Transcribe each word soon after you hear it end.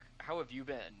have you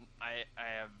been? I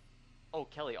have. Oh,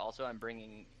 Kelly. Also, I'm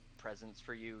bringing presents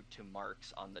for you to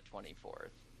Mark's on the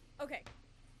 24th. Okay.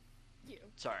 You.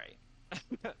 Sorry.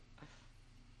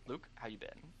 Luke, how you been?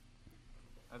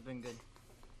 I've been good.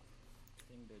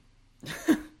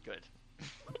 Good.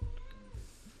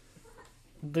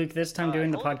 Luke, this time doing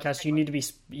the podcast,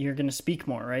 you're going to speak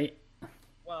more, right?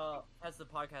 Well, has the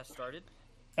podcast started?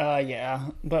 Yeah,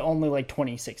 but only like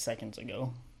 26 seconds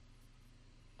ago.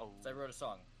 Oh. So I wrote a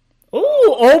song.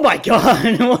 Oh my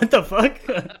god, what the fuck?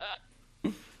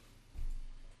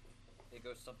 It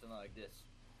goes something like this.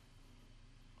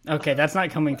 Okay, that's not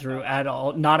coming through at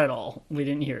all. Not at all. We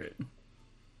didn't hear it.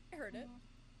 I heard it.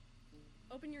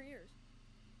 Open your ears.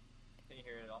 Can you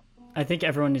hear it at all? I think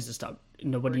everyone needs to stop.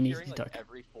 Nobody needs to Like talk.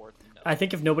 every fourth note. I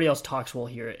think if nobody else talks, we'll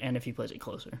hear it, and if he plays it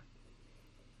closer.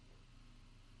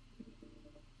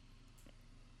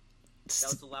 That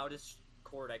was the loudest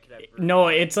chord I could ever. No,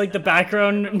 it's like the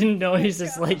background noise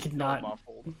is like So not.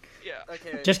 muffled. Yeah.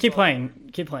 Okay. Just keep playing.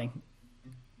 Keep playing.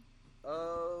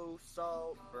 Oh,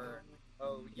 Saltburn.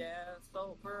 Oh, yeah,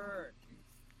 Saltburn.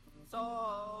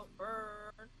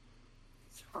 Saltburn.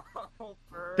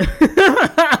 Saltburn.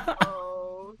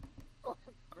 Oh,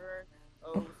 Saltburn.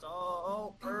 Oh,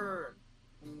 Saltburn.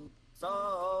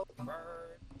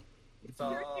 Saltburn.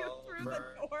 Hear you through the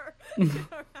door.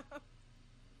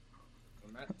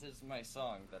 That is my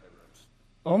song that I wrote.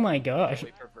 Oh my gosh.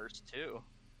 Wait for verse 2.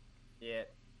 Yeah.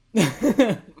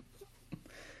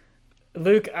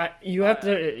 Luke, you have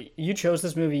to. You chose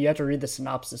this movie. You have to read the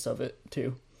synopsis of it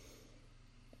too.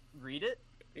 Read it?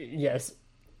 Yes,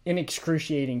 in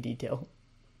excruciating detail.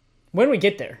 When we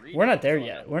get there, we're not there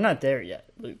yet. We're not there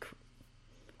yet, Luke.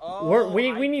 Oh,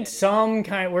 We need some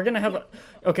kind. We're gonna have a.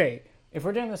 Okay, if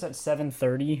we're doing this at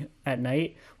 7:30 at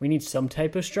night, we need some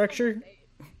type of structure.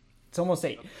 It's almost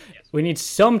 8. Yes. We need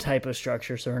some type of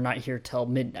structure, so we're not here till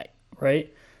midnight,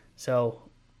 right? So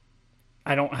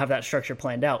I don't have that structure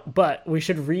planned out, but we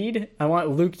should read. I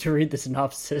want Luke to read the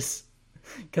synopsis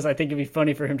because I think it'd be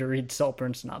funny for him to read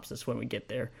Saltburn synopsis when we get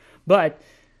there. But,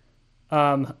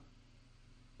 Matt,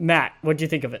 what do you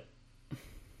think of it?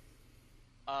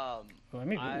 Well, I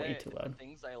may be way too loud.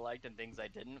 Things I liked and things I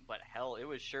didn't, but hell, it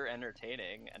was sure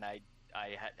entertaining, and I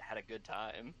had a good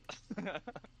time.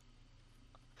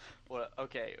 Well,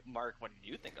 okay, Mark, what did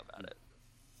you think about it?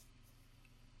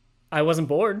 I wasn't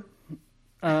bored.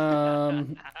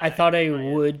 I thought I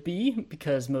would be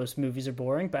because most movies are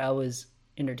boring, but I was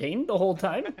entertained the whole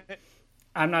time.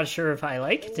 I'm not sure if I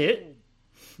liked it.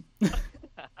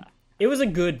 It was a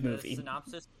good movie. The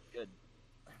synopsis, good.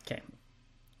 Okay.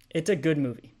 It's a good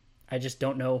movie. I just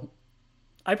don't know.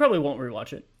 I probably won't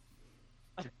rewatch it.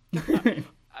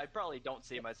 I probably don't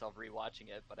see myself rewatching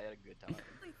it, but I had a good time.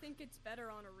 I think it's better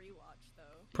on a rewatch,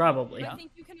 though. Probably. I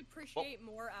think you can appreciate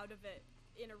more out of it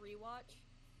in a rewatch.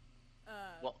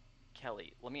 Well,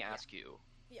 Kelly, let me ask you.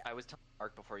 Yeah. I was telling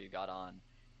Mark before you got on.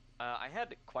 I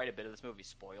had quite a bit of this movie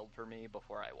spoiled for me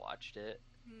before I watched it.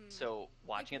 So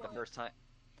watching it the first time,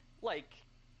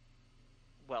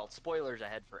 well, spoilers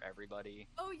ahead for everybody.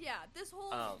 Oh yeah, this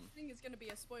whole thing is going to be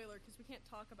a spoiler because we can't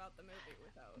talk about the movie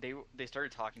without. They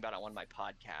started talking about it on one of my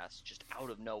podcasts just out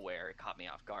of nowhere. It caught me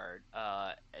off guard.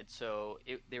 And so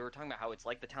they were talking about how it's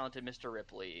like The Talented Mr.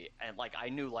 Ripley, and like I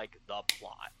knew like the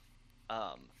plot.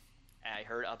 I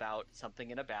heard about something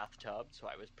in a bathtub, so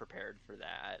I was prepared for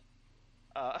that.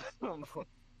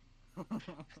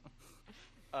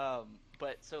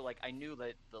 But so like I knew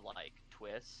that the like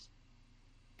twist,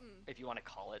 if you want to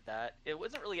call it that, it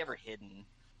wasn't really ever hidden.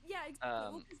 Yeah, exactly.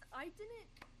 Well, because I didn't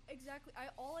exactly.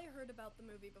 All I heard about the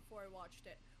movie before I watched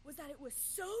it was that it was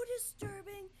so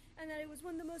disturbing, and that it was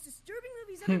one of the most disturbing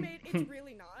movies ever made. It's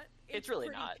really not. It's really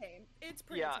pretty not. Tame. It's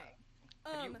pretty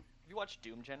tame. Have you watched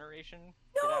Doom Generation?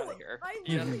 No, Get out of here. I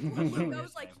literally I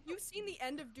was like, you've seen the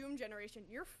end of Doom Generation.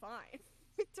 You're fine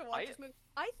to watch this movie.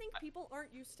 I think people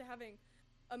aren't used to having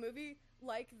a movie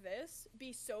like this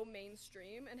be so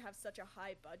mainstream and have such a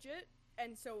high budget,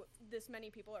 and so this many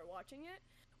people are watching it.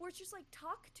 Where it's just like,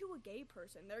 talk to a gay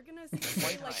person. They're gonna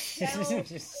say like 12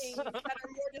 things that are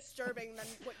more disturbing than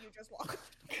what you just watched.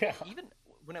 Even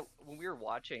when I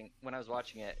was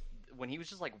watching it, when he was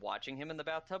just like watching him in the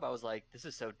bathtub, I was like, this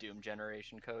is so Doom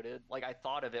Generation coded. Like I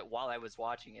thought of it while I was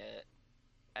watching it,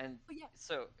 and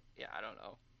so I don't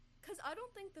know. Because I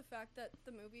don't think the fact that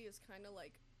the movie is kind of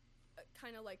like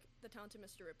The Talented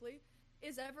Mr. Ripley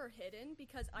is ever hidden,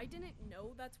 because I didn't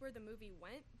know that's where the movie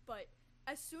went, but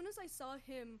as soon as I saw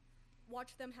him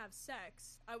watch them have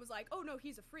sex, I was like, oh no,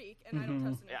 he's a freak, and I don't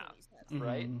trust anything he says.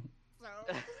 Right?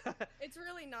 So, it's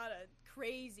really not a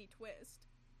crazy twist.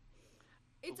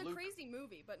 It's a crazy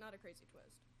movie, but not a crazy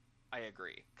twist. I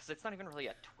agree, because it's not even really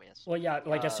a twist. Well, yeah,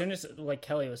 like as soon as, like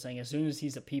Kelly was saying, as soon as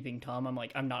he's a peeping Tom, I'm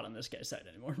like, I'm not on this guy's side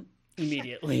anymore.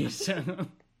 Immediately. So.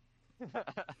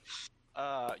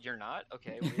 You're not?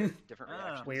 Okay, weird. Different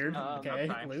reaction. Weird. Okay,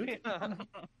 okay. Luke?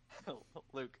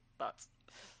 Luke, thoughts?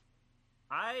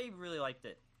 I really liked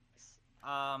it. If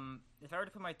I were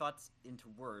to put my thoughts into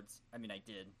words, I mean, I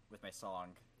did with my song.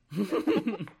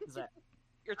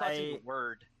 Your thoughts in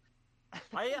word. I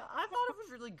thought it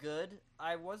was really good.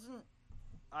 I was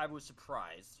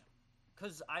surprised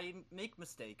because I make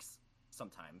mistakes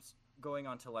sometimes going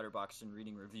onto Letterboxd and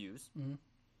reading reviews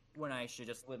when I should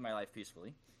just live my life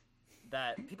peacefully.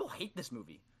 That people hate this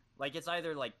movie. Like, it's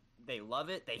either like they love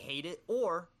it, they hate it,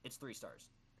 or it's 3 stars,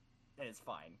 and it's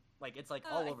fine. Like, it's like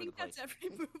all over the place. I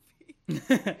think that's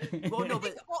every movie. Well, no,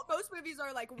 but most movies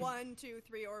are like 1, 2,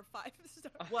 3, or 5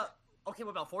 stars. well, okay,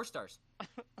 what about 4 stars?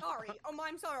 Sorry. Oh,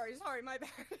 I'm sorry. Sorry, my bad.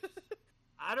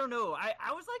 I don't know. I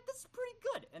was like, this is pretty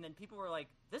good, and then people were like,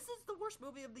 this is the worst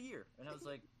movie of the year, and I was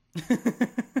like,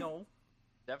 no,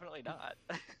 definitely not.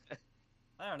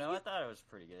 I don't know. I thought it was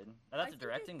pretty good. I thought the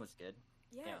directing was good.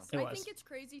 Yes, yeah. I think it's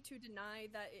crazy to deny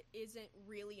that it isn't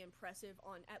really impressive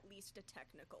on at least a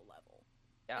technical level,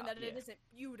 and that it isn't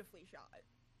beautifully shot.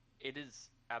 It is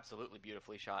absolutely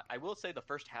beautifully shot. I will say the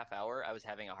first half hour I was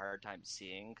having a hard time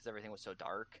seeing because everything was so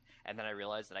dark, and then I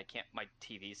realized that I can't. My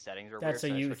TV settings were That's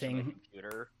weird. a So you I switched to thing. my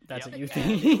computer. That's Yep, a you and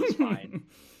thing. It was fine.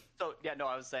 So yeah, no,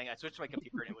 I was saying I switched to my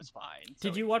computer and it was fine. So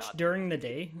Did you it's watch not- during the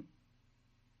day?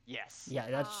 Yes. Yeah,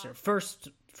 that's your first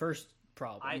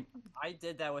problem. I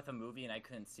did that with a movie and I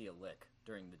couldn't see a lick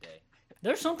during the day.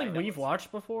 There's something we've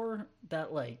watched before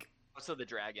that, like, House of the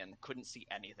Dragon, couldn't see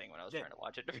anything when I was trying to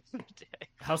watch it during the day.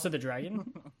 House of the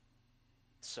Dragon.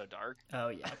 It's so dark. Oh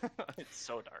yeah, It's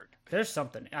so dark. there's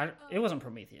something. It wasn't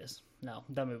Prometheus. No,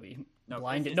 that movie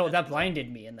blinded. Prometheus, No, that that's-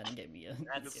 blinded me and then gave me a.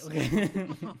 That's-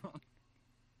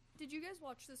 Did you guys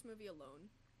watch this movie alone?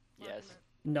 Yes.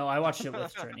 No, I watched it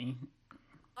with Trini.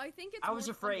 I think it's. I was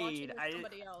more fun watching afraid. with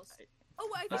somebody else.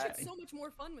 I think it's so much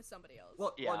more fun with somebody else.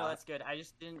 Well, Yeah. no, that's good. I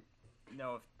just didn't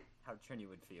know how Trini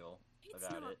would feel it's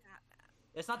about not it. that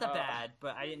bad. It's not that bad,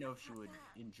 but I didn't know if she would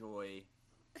enjoy.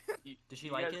 Did she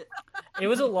like it? It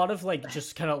was a lot of like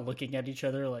just kind of looking at each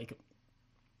other, like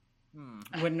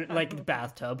when like the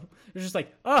bathtub. It was just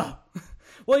like, oh,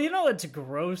 well, you know, it's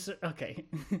gross. Okay.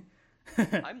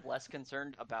 I'm less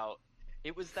concerned about.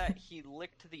 It was that he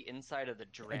licked the inside of the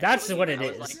drain. That's what it I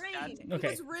was is. like, Drain. that's- He Okay.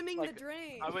 was rimming the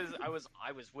drain. I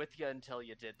was with you until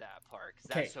you did that part because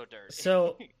Okay, that's so dirty.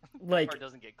 so that like part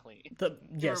doesn't get clean. the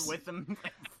You yes, were with them.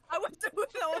 I was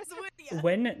with you.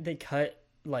 when they cut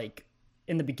like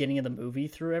in the beginning of the movie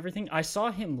through everything, I saw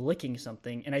him licking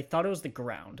something and I thought it was the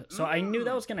ground. So I knew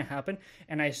that was going to happen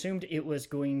and I assumed it was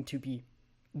going to be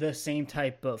the same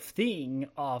type of thing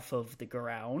off of the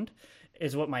ground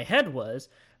is what my head was.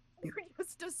 You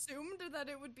just assumed that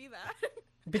it would be that.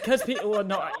 Because well,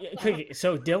 no. Okay,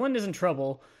 so Dylan is in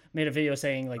trouble. Made a video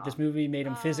saying like this movie made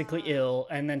him physically ill,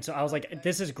 and then so I was like,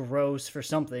 this is gross for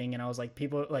something, and I was like,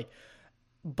 people like,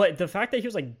 but the fact that he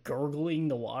was like gurgling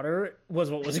the water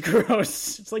was what was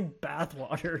gross. It's like bath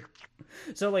water.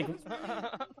 So like,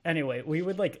 anyway, we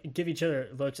would like give each other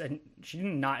looks, and she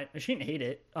didn't hate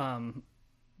it.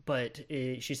 But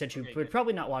she said she would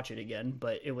probably not watch it again.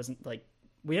 But it wasn't like.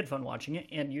 We had fun watching it,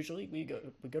 and usually we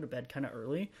go to bed kind of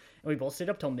early, and we both stayed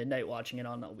up till midnight watching it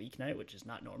on a weeknight, which is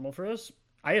not normal for us.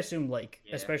 I assumed, like,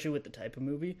 especially with the type of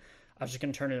movie, I was just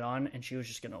going to turn it on, and she was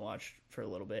just going to watch for a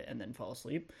little bit and then fall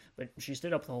asleep. But she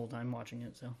stayed up the whole time watching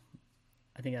it, so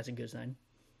I think that's a good sign.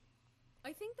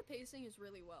 I think the pacing is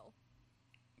really well.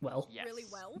 Well, Yes. Really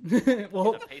well.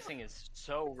 well, The pacing is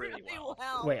so really well.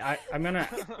 wait, I'm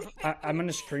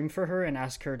gonna stream for her and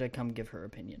ask her to come give her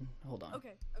opinion. Hold on.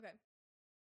 Okay.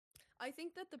 I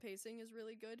think that the pacing is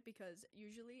really good because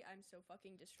usually I'm so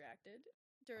fucking distracted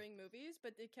during movies,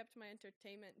 but it kept my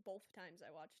entertainment both times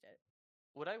I watched it.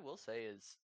 What I will say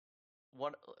is,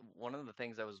 one of the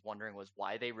things I was wondering was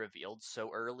why they revealed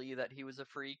so early that he was a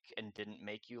freak and didn't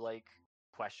make you like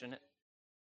question it.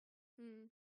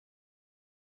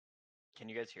 Can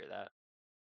you guys hear that?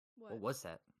 What? What was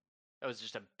that? That was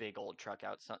just a big old truck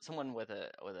outside. Someone with a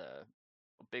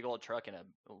big old truck and a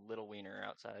little wiener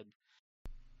outside.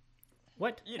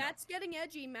 What? Matt's getting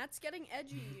edgy.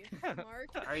 Mark.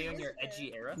 Are you in your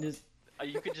edgy era?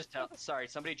 You could just tell. Sorry,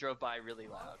 somebody drove by really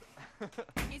loud.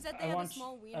 He said they have a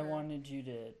small wiener. I wanted you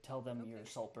to tell them your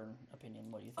Saltburn opinion.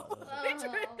 What you thought of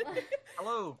it.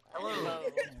 Hello.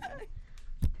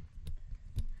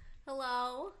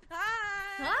 Hello.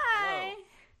 Hi.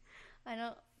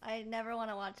 Hi. I never want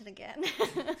to watch it again.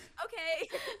 Okay.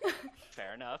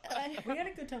 Fair enough. We had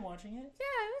a good time watching it.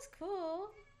 Yeah, it was cool.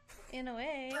 in a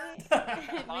way.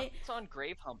 Thoughts on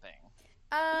grave humping?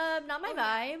 Not my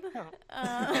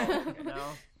vibe. No.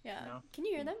 Yeah. No. Can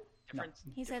you hear them?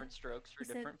 Different strokes for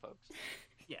different folks.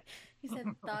 Yeah. He said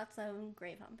thoughts on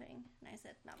grave humping, and I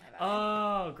said not my vibe.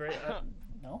 Oh, great.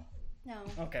 No? No.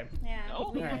 Okay. Yeah. No?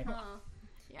 All right.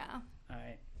 Yeah. All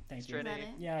right. Thank Straight you. A. Is that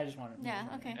it? Yeah, I just wanted to. Yeah.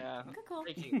 Okay. Yeah. Cool.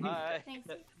 Thank you. Bye. Thanks.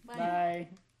 Bye. Bye.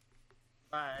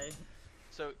 Bye.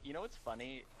 So you know what's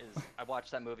funny is I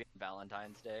watched that movie on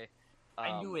Valentine's Day.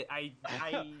 I knew it. I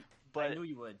But knew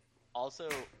you would. also,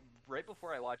 right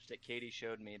before I watched it, Katie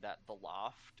showed me that The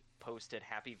Loft posted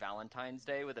Happy Valentine's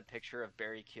Day with a picture of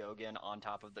Barry Keoghan on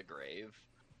top of the grave.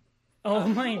 Oh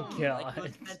my Like god. it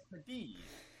was meant to be.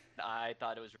 I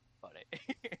thought it was really funny.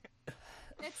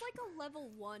 It's like a level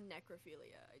 1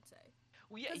 necrophilia, I'd say.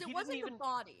 Well, yeah, Because he it wasn't didn't even the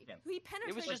body. Yeah. He penetrated.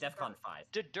 It was just DEFCON 5.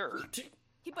 the dirt,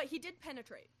 But he did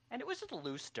penetrate. and it was just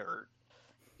loose dirt.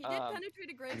 He did Um, penetrate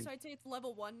a grave, so I'd say it's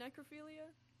level 1 necrophilia.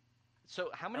 So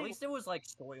how At many? least it was like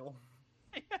soil.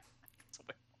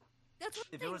 That's what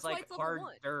If I'm it was saying, like so it's level hard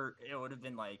 1. dirt, it would have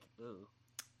been like, ooh.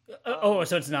 Oh,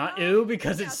 so it's not ew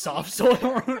because Yeah, it's so soft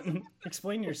soil?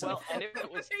 Explain Well, yourself. and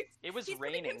it was He's putting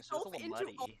raining, so himself it's a little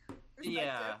into all muddy. perspective.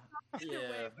 Yeah. Either way,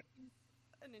 Yeah.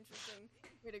 an interesting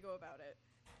way to go about it.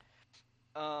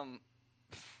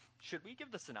 Should we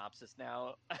give the synopsis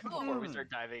now before we start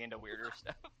diving into weirder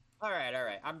stuff? All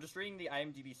right. I'm just reading the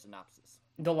IMDb synopsis.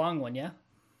 The long one, yeah?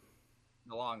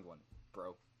 The long one,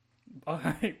 bro.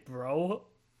 Alright, bro.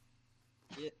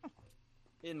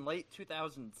 In late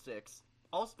 2006.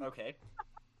 Also, okay.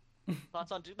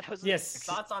 Thoughts on 2000? Yes.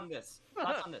 Thoughts on this?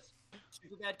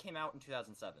 Superbad came out in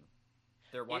 2007.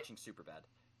 They're watching Superbad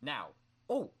now.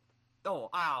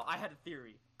 I had a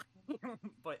theory.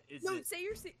 But is No, it say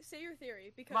your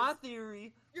theory because my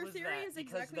theory? your was theory that is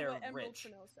because exactly they're what Emerald rich.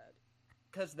 Fennell said.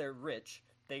 Because they're rich,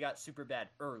 they got Superbad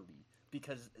early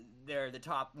because they're the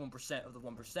top 1% of the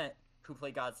 1% who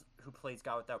plays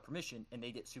God without permission, and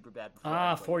they get Superbad before.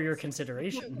 Ah, everybody for your else.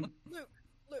 consideration. Luke,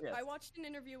 Yes. I watched an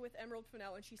interview with Emerald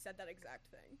Fennell and she said that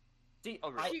exact thing. See,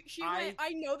 Oh, really? She went, I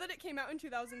know that it came out in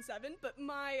 2007, but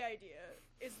my idea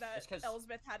is that It's 'cause-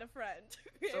 Elsbeth had a friend.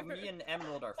 So me and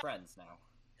Emerald are friends now.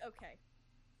 Okay.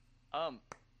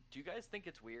 Do you guys think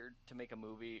it's weird to make a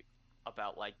movie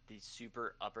about like these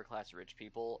super upper class rich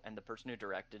people, and the person who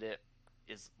directed it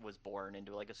was born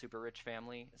into like a super rich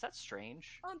family? Is that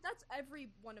strange? That's every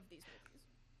one of these movies.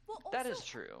 Well, also, That is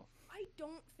true. I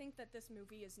don't think that this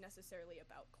movie is necessarily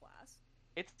about class.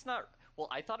 It's not. Well,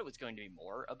 I thought it was going to be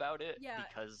more about it Yeah.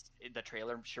 because the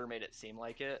trailer sure made it seem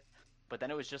like it, but then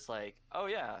it was just like, oh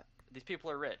yeah, these people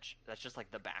are rich. That's just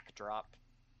like the backdrop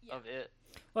Yeah. of it.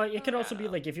 Well, it could also Yeah. be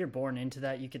like if you're born into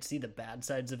that, you could see the bad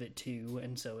sides of it too,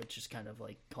 and so it's just kind of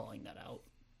like calling that out.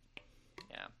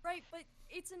 Yeah. Right, but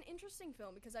it's an interesting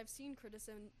film because I've seen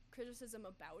criticism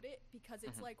about it because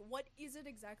it's like, what is it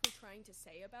exactly trying to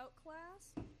say about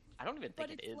class? I don't even think But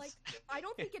it it's is. like, I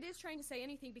don't think it is trying to say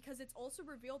anything because it's also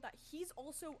revealed that he's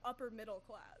also upper middle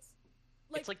class.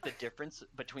 It's like the difference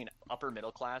between upper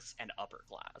middle class and upper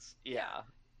class. Yeah.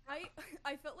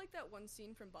 I felt like that one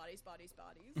scene from Bodies, Bodies,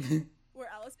 Bodies, where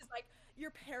Alice is like,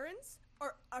 your parents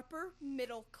are upper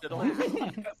middle class.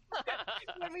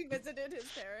 When we visited his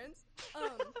parents.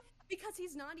 Because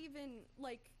he's not even,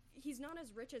 like, he's not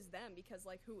as rich as them because,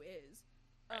 like, who is?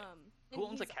 Who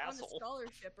owns a he's castle? on a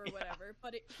scholarship or whatever,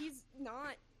 but he's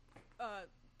not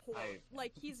poor.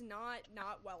 Like, he's not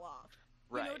well off.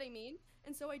 You Right. know what I mean?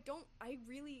 And so I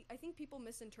think people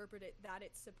misinterpret it that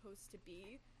it's supposed to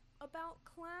be about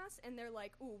class, and they're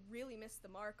like, ooh, really missed the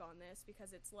mark on this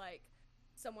because it's like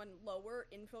someone lower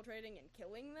infiltrating and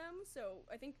killing them. So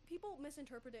I think people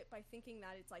misinterpret it by thinking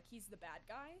that it's like he's the bad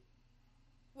guy.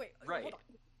 Wait, Right. hold on.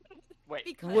 Wait.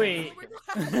 Because Wait.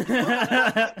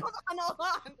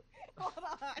 hold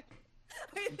on.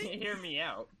 I think Hear me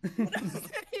out. what I'm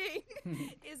saying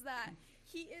is that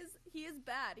he is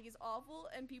bad. He's awful,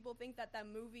 and people think that that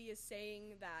movie is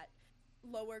saying that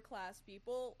lower class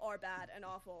people are bad and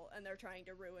awful, and they're trying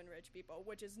to ruin rich people,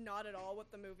 which is not at all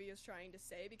what the movie is trying to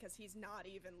say because he's not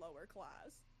even lower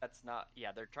class. That's not.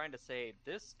 Yeah, they're trying to say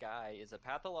this guy is a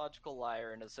pathological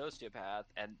liar and a sociopath,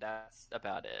 and that's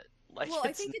about it. Like, Well,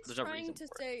 I think it's there's no trying reason to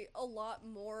for it. say a lot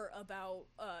more about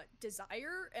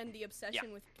desire and the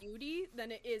obsession with beauty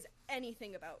than it is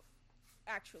anything about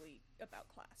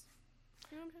class.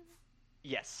 You know what I'm saying?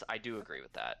 Yes, I do agree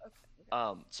with that.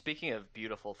 Okay. Speaking of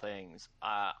beautiful things,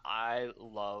 I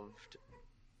loved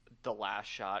the last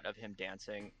shot of him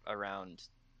dancing around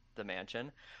the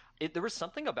mansion. There was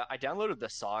something about. I downloaded the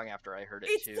song after I heard it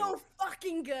It's too. so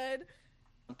fucking good.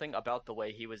 something about the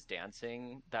way he was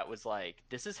dancing that was like,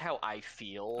 this is how I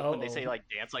feel when they Uh-oh. say like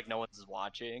dance like no one's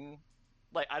watching.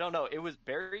 Like I don't know, it was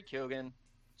Barry Keoghan,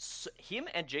 him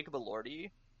and Jacob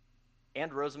Elordi,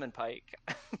 and Rosamund Pike.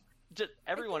 Just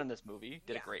everyone in this movie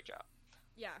did a great job.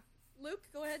 Yeah, Luke,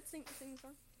 go ahead, sing the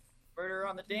song. Murder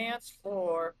on the dance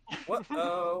floor. Whoa,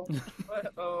 whoa.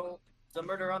 It's a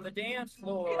murder on the dance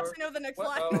floor. He doesn't know the next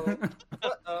line.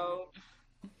 Whoa.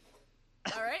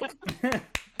 All right.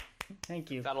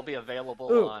 Thank you. That'll be available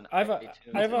Ooh, on I have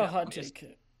iTunes. a hot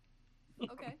take.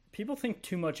 Okay. People think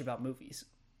too much about movies.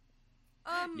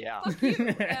 Yeah. Fuck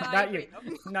you. Not you.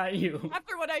 Not you.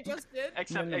 After what I just did.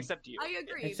 Except you. I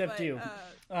agree. Except but, you.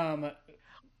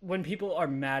 When people are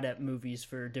mad at movies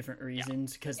for different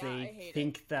reasons because they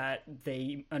think that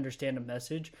they understand a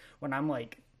message, when I'm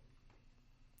like,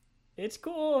 it's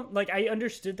cool. Like, I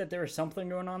understood that there was something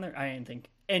going on there. I didn't think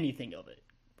anything of it,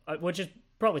 which is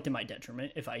probably to my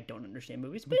detriment if I don't understand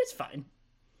movies, but it's fine.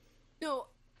 No,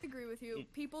 I agree with you.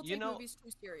 People take movies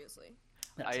too seriously.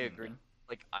 I agree.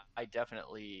 Like, I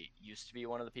definitely used to be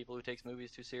one of the people who takes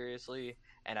movies too seriously,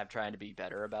 and I'm trying to be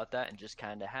better about that and just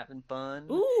kind of having fun.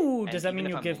 Ooh, does that mean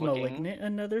you'll give Malignant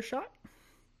another shot?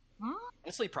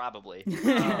 Honestly, probably.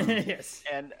 Yes.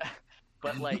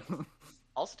 But like,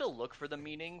 I'll still look for the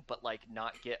meaning, but like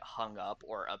not get hung up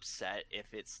or upset if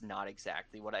it's not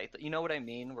exactly what you know what I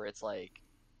mean? Where it's like,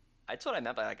 that's what I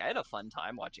meant by like, I had a fun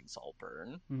time watching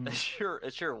Saltburn. It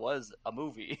sure was a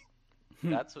movie.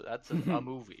 That's a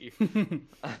movie.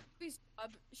 Movies'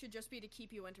 job should just be to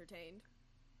keep you entertained.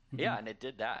 Yeah, and it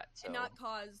did that. So. And not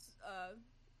cause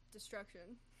destruction.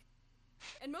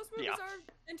 And most movies are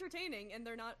entertaining, and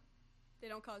they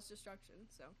don't cause destruction,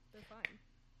 so they're fine.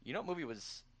 You know what movie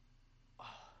was... Oh,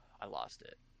 I lost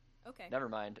it. Okay. Never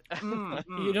mind.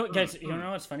 You know, guys, you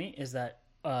know what's funny? Is that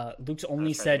Luke's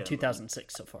only said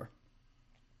 2006 so far.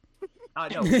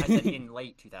 No, I said in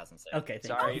late 2006. Okay,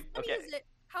 sorry.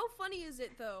 How funny is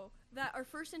it, though, that our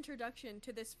first introduction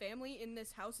to this family in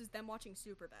this house is them watching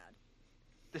Superbad?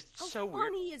 It's How so weird.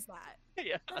 funny is that?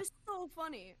 Yeah. That is so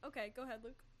funny. Okay, go ahead,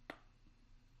 Luke.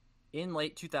 In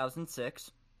late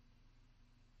 2006,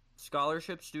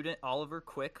 scholarship student Oliver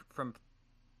Quick from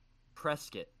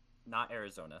Prescott, not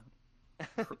Arizona,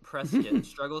 Prescott,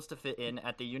 struggles to fit in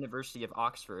at the University of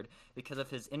Oxford because of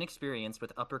his inexperience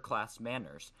with upper-class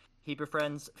manners. He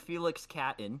befriends Felix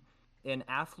Catton, an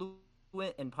affluent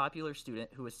and popular student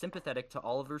who is sympathetic to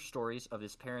Oliver's stories of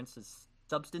his parents'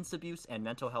 substance abuse and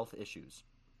mental health issues.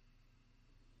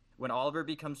 When Oliver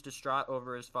becomes distraught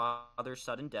over his father's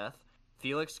sudden death,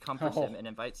 Felix comforts him and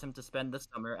invites him to spend the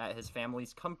summer at his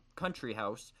family's country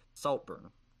house, Saltburn.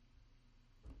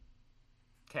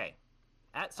 Okay.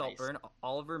 At Saltburn, nice.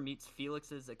 Oliver meets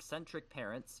Felix's eccentric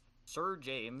parents, Sir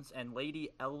James and Lady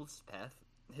Elspeth,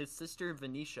 his sister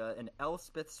Venetia, and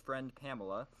Elspeth's friend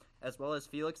Pamela, as well as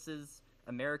Felix's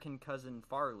American cousin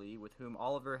Farley, with whom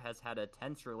Oliver has had a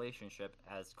tense relationship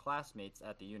as classmates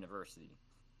at the university.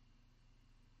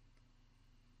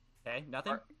 Okay,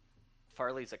 nothing?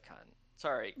 Farley's a cunt.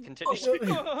 Sorry, continue.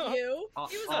 You?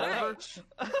 He was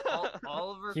right.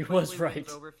 Oliver he was right.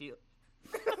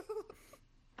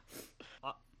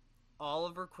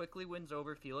 Oliver quickly wins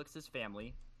over Felix's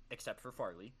family, except for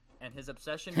Farley, and his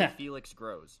obsession with Felix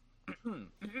grows.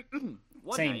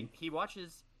 One night, he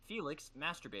watches Felix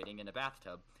masturbating in a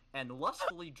bathtub and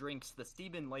lustfully drinks the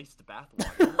semen-laced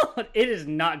bathwater. It is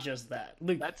not just that.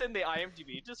 Luke. That's in the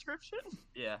IMDb description?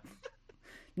 Yeah.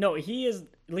 No, he is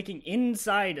licking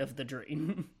inside of the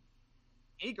drain.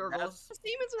 He gurgles. The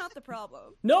semen's not the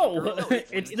problem. No,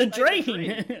 it's the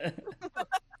drain.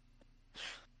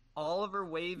 Oliver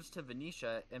waves to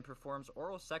Venetia and performs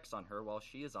oral sex on her while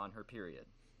she is on her period.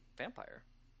 Vampire.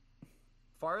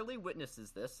 Farley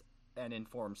witnesses this and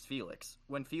informs Felix.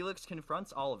 When Felix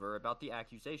confronts Oliver about the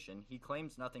accusation, he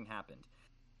claims nothing happened.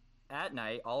 At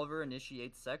night, Oliver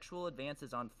initiates sexual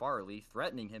advances on Farley,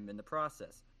 threatening him in the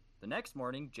process. The next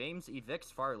morning, James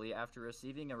evicts Farley after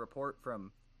receiving a report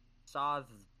from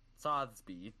Sotheby's.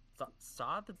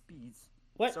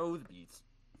 What? Sotheby's.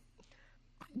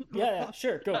 Yeah,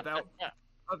 sure, go.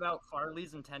 About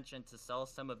Farley's intention to sell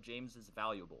some of James's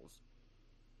valuables.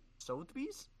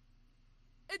 Sotheby's?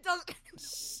 It doesn't.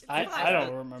 I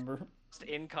don't remember. Just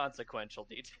inconsequential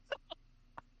detail.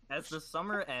 As the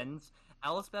summer ends,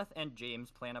 Elspeth and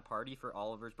James plan a party for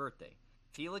Oliver's birthday.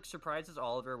 Felix surprises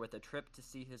Oliver with a trip to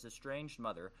see his estranged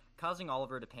mother, causing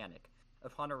Oliver to panic.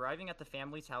 Upon arriving at the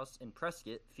family's house in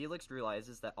Prescott, Felix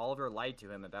realizes that Oliver lied to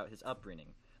him about his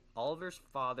upbringing. Oliver's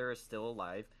father is still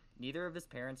alive, neither of his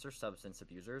parents are substance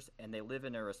abusers, and they live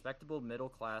in a respectable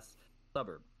middle-class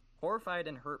suburb. Horrified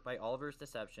and hurt by Oliver's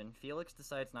deception, Felix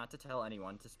decides not to tell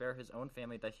anyone to spare his own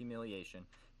family the humiliation,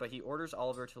 but he orders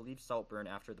Oliver to leave Saltburn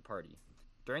after the party.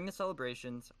 During the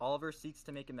celebrations, Oliver seeks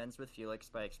to make amends with Felix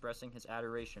by expressing his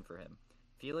adoration for him.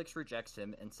 Felix rejects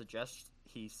him and suggests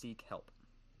he seek help.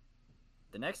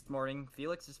 The next morning,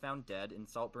 Felix is found dead in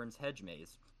Saltburn's hedge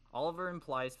maze. Oliver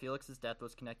implies Felix's death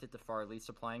was connected to Farley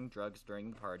supplying drugs during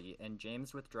the party, and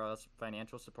James withdraws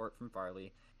financial support from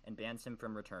Farley and bans him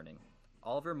from returning.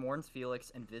 Oliver mourns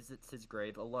Felix and visits his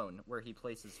grave alone, where he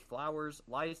places flowers,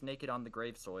 lies naked on the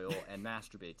grave soil, and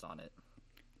masturbates on it.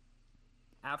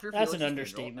 After That's Felix's an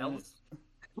understatement.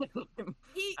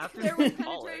 There was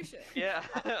penetration. Yeah.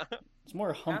 It's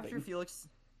more humping.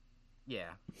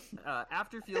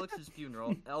 After Felix's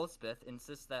funeral, Elspeth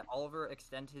insists that Oliver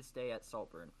extend his stay at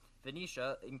Saltburn.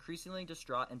 Venetia, increasingly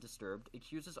distraught and disturbed,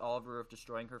 accuses Oliver of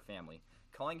destroying her family,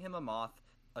 calling him a moth,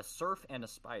 a serf, and a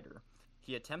spider.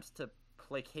 He attempts to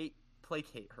placate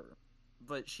her,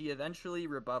 but she eventually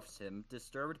rebuffs him,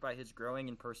 disturbed by his growing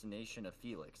impersonation of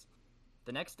Felix.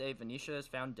 The next day, Venetia is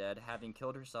found dead, having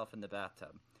killed herself in the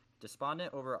bathtub.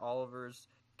 Despondent over Oliver's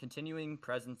continuing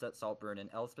presence at Saltburn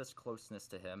and Elspeth's closeness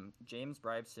to him, James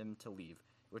bribes him to leave,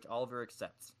 which Oliver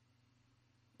accepts.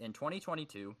 In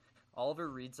 2022, Oliver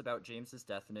reads about James's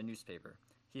death in a newspaper.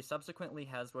 He subsequently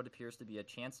has what appears to be a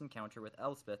chance encounter with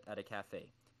Elspeth at a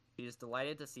cafe. He is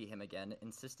delighted to see him again,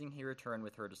 insisting he return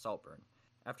with her to Saltburn.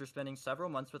 After spending several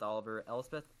months with Oliver,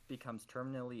 Elspeth becomes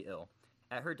terminally ill.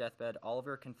 At her deathbed,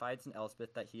 Oliver confides in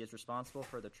Elspeth that he is responsible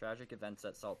for the tragic events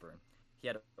at Saltburn. He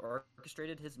had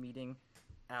orchestrated his meeting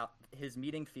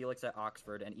Felix at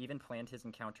Oxford and even planned his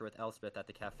encounter with Elspeth at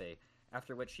the cafe,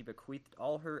 after which she bequeathed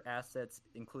all her assets,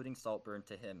 including Saltburn,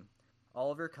 to him.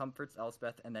 Oliver comforts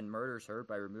Elspeth and then murders her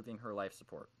by removing her life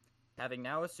support. Having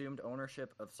now assumed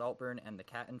ownership of Saltburn and the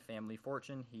Catton family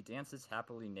fortune, he dances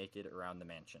happily naked around the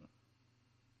mansion.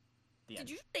 The end.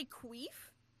 Did you say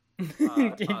queef?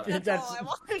 That's all I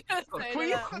wanted to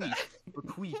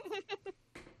say.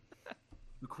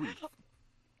 Bequeath.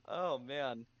 Oh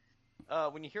man.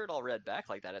 When you hear it all read back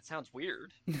like that, it sounds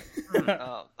weird.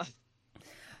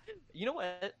 You know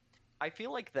what? I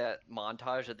feel like that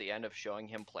montage at the end of showing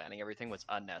him planning everything was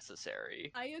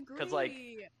unnecessary. I agree. Because like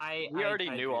we already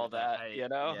knew all that, you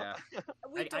know. Yeah.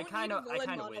 We don't need a villain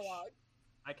monologue.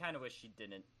 I kind of wish she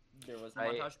didn't. There was a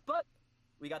montage, but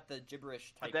we got the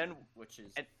gibberish typing, which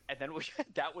is and then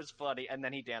that was funny, and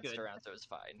then he danced around, so it was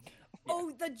fine.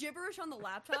 Oh, the gibberish on the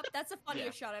laptop? That's the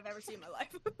funniest shot I've ever seen in my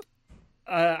life.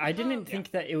 I didn't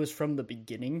think that it was from the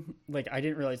beginning. Like, I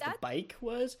didn't realize the bike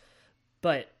was,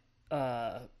 but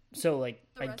so like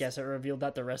I guess it revealed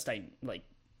that. The rest I like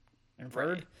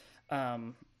inferred.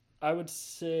 Right. I would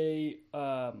say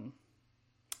I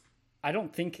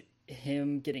don't think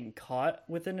him getting caught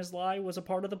within his lie was a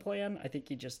part of the plan. I think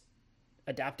he just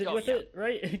adapted with it,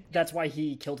 right? That's why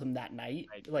he killed him that night.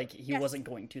 Like, he wasn't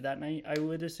going to that night, I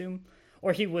would assume.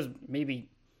 Or he was maybe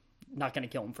not going to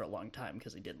kill him for a long time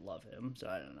because he did love him, so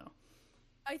I don't know.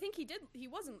 I think he did. He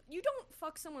wasn't. You don't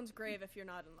fuck someone's grave if you're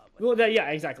not in love with them. Well,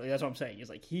 yeah, exactly. That's what I'm saying. He's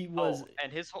like, he was... Oh,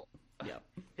 and his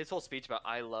whole speech about,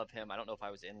 I love him, I don't know if I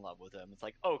was in love with him. It's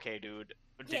like, okay, dude.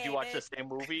 Did you watch the same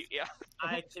movie? Yeah.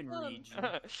 I can read you.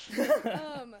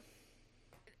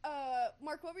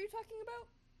 Mark, what were you talking about?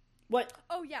 What?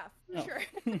 Oh, yeah, for sure.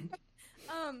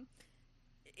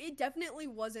 It definitely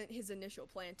wasn't his initial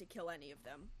plan to kill any of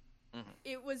them. Mm-hmm.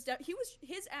 It was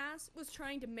his ass was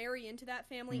trying to marry into that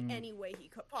family any way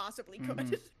he possibly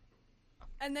could,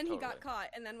 and then he got caught,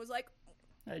 and then was like,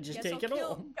 "I just take it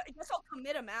all. I guess I'll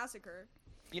commit a massacre."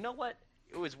 You know what?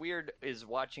 It was weird is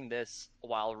watching this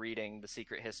while reading The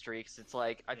Secret History, because it's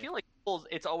like I feel like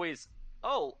it's always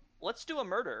let's do a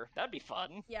murder. That'd be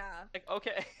fun. Yeah. Like,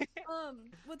 okay.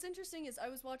 What's interesting is I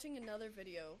was watching another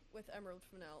video with Emerald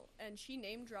Fennell, and she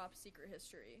name dropped Secret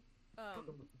History.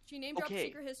 She name dropped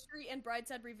Secret History and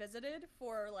Brideshead Revisited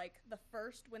for like the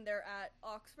first when they're at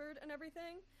Oxford and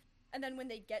everything, and then when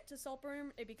they get to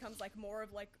Saltburn, it becomes like more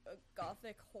of like a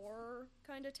gothic horror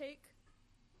kind of take.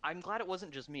 I'm glad it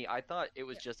wasn't just me. I thought it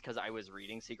was just because I was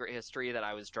reading Secret History that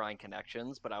I was drawing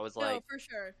connections, but I was like, no, for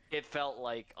sure. It felt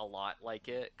like a lot like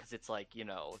it, because it's like, you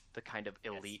know, the kind of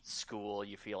elite school,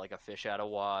 you feel like a fish out of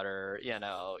water, you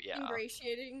know,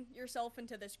 ingratiating yourself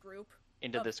into this group.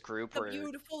 The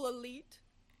beautiful elite.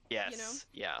 Yes, you know?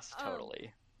 Yes,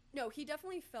 totally. No, he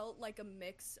definitely felt like a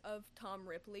mix of Tom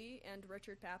Ripley and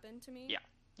Richard Papin to me.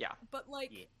 Yeah. But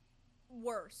like,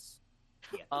 worse.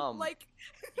 Yeah.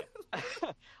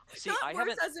 See, not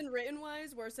worse as in written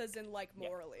wise, worse as in like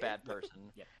morally. Bad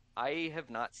person. I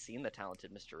have not seen The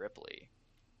Talented Mr. Ripley.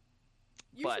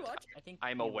 You should watch it. I think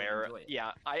I'm you would aware. enjoy it.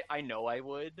 Yeah, I know I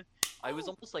would. I was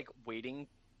Oh. almost like waiting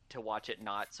to watch it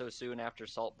not so soon after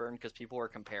Saltburn because people were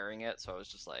comparing it, so I was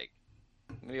just like,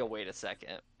 maybe I'll wait a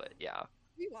second. But yeah.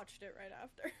 We watched it right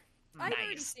after. I've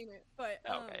already Nice. seen it, but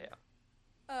Okay.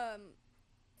 Yeah.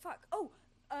 fuck. Oh,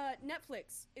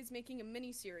 Netflix is making a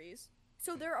mini series.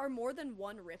 So there are more than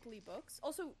one Ripley books.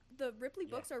 Also, the Ripley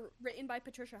books are written by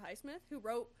Patricia Highsmith, who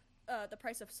wrote The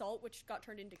Price of Salt, which got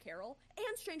turned into Carol,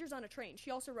 and Strangers on a Train.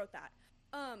 She also wrote that.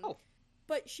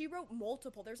 But she wrote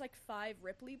multiple. There's like 5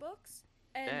 Ripley books,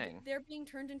 and Dang. they're being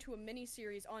turned into a mini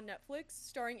series on Netflix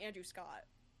starring Andrew Scott.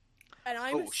 And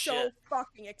I'm Oh, so shit.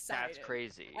 fucking excited. That's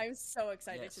crazy. I'm so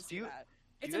excited Yes. to Do see you- that.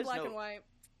 do It's you in guys black know- and white.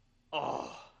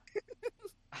 Oh.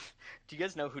 Do you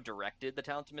guys know who directed The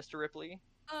Talented Mr. Ripley?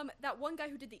 That one guy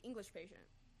who did The English Patient.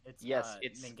 It's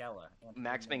It's Minghella. Anthony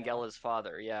Max Minghella. Minghella's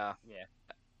father. Yeah. Yeah.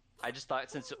 I just thought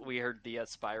since we heard the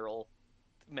Spiral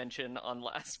mention on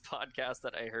last podcast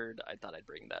that I heard, I thought I'd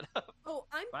bring that up. Oh,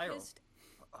 I'm Viral. pissed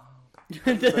Oh,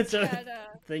 That's at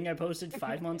a thing I posted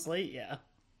 5 months late. Yeah.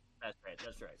 that's right.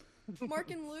 That's right.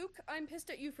 Mark and Luke. I'm pissed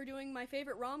at you for doing my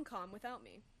favorite rom-com without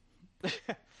me.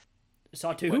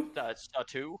 Saw 2? What, Saw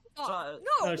 2? Saw- No,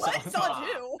 Oh, what? Saw- Saw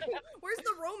 2? Where's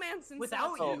the romance in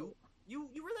Without Saw 2? you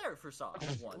were there for Saw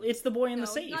 1. It's the boy in No,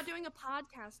 the he's safe. not doing a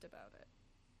podcast about it.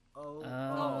 Oh,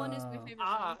 Saw 1 is my favorite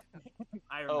Ah, rom-com.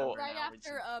 I remember. Oh. Right now.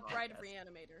 after It's Bride of podcast.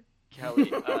 Reanimator.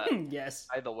 Kelly, Yes.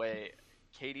 by the way,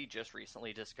 Katie just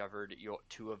recently discovered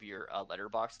 2 of your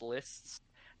letterbox lists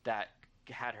that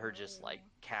had her just like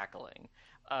cackling.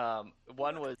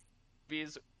 One was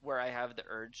movies where I have the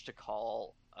urge to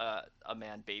call a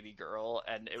man baby girl,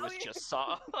 and it was yeah. just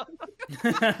Saw.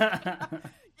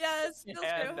 Yes, those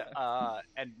and two.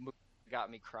 and got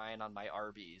me crying on my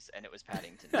Arby's, and it was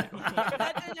Paddington 2.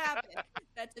 That didn't happen.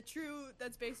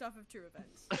 That's based off of true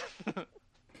events.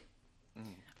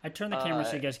 I turned the camera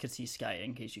so Uh, you guys could see Sky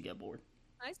in case you get bored.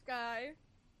 Nice guy.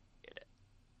 Get it.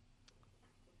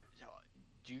 So,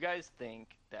 do you guys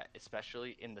think that,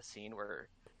 especially in the scene where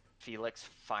Felix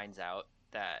finds out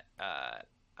that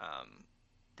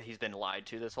he's been lied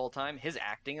to this whole time, his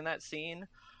acting in that scene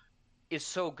is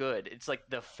so good. It's like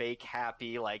the fake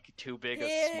happy, like too big a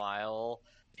Yeah. smile,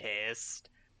 pissed.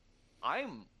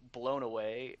 I'm blown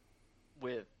away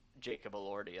with Jacob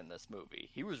Elordi in this movie.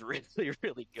 He was really,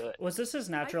 really good. Was this his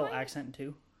natural find- accent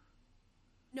too?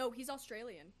 No, he's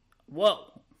Australian.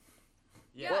 Whoa.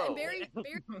 Yeah, Whoa. and very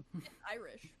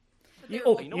Irish. But You, they're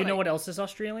oh, like- you know what else is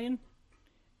Australian?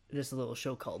 This little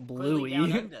show called Clearly Down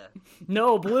Bluey. Under.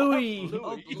 No, Bluey.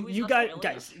 Bluey. Bluey's You guys,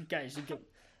 Australian? guys, you go.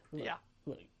 Look, Yeah.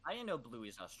 look, I didn't know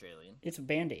Bluey's Australian. it's a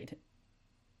Band-Aid.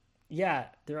 Yeah,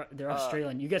 they're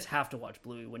Australian. You guys have to watch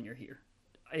Bluey when you're here.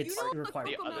 It's You know the required.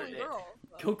 The Coco other Melon day. girl.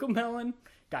 Coco Melon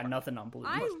got nothing on Bluey.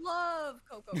 I love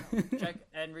Coco Melon. Check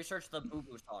and research the Boo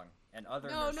Boo song and other.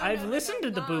 No, nursery no, I've no, rhymes. listened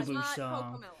to the not- Boo Boo not song.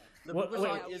 Coco Melon. The What- Boo Boo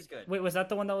wait. song is good. Wait, was that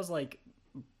the one that was like,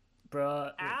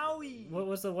 bruh? Owie! What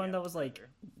was the one Yeah, that was like,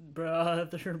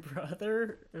 brother.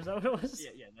 brother? Is that what it was?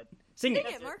 Yeah. That, Sing Sing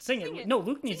it, it, Mark, sing sing it. it. No,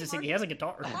 Luke needs Sing to it, sing. Mark. He has a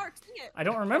guitar. Mark, sing it. I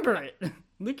don't remember it.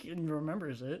 Luke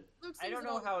remembers it. Luke I sings don't it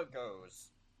know all- how it goes.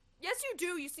 Yes, you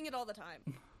do. You sing it all the time.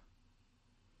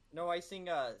 No, I sing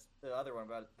the other one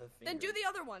about the. Then do finger. the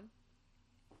other one.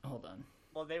 Hold on.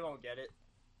 Well, they won't get it.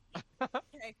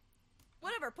 Okay.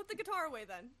 Whatever. Put the guitar away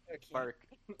then. Mark,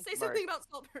 Say something about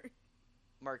Saltburn.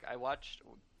 Mark, I watched.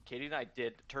 Katie and I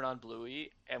did turn on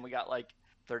Bluey, and we got like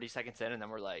 30 seconds in, and then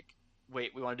we're like,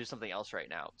 "Wait, we want to do something else right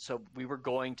now." So we were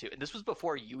going to. And this was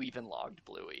before you even logged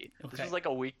Bluey. This Okay. was like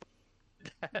a week.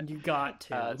 You got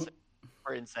to. So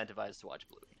we're incentivized to watch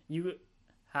Bluey. You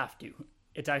have to.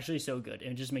 It's actually so good.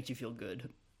 It just makes you feel good.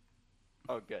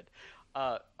 Oh, good.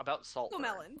 About Saltburn.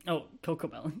 Coco Melon. Oh, Coco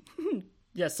Melon.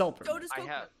 Yeah, Saltburn. So does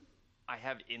Coco. I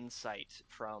have insight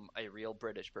from a real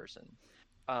British person.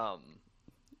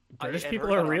 British I people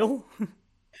heard are that- real?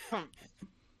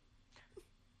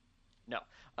 No.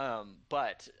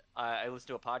 But I listened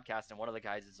to a podcast, and one of the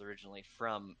guys is originally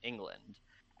from England,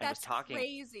 and That's was talking.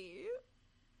 crazy.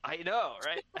 I know,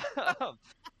 right?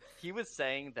 He was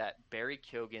saying that Barry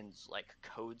Keoghan's like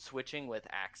code switching with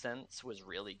accents was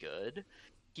really good.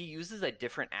 He uses a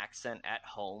different accent at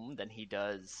home than he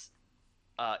does.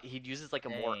 He uses like a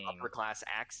more Dang. upper class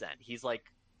accent. He's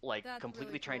like That's completely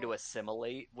really trying cool. to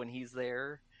assimilate when he's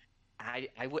there. I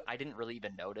didn't really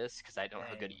even notice because I don't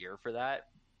have a good Dang. ear for that.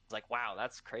 It's like, wow,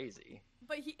 that's crazy.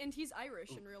 But he's Irish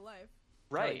in real life.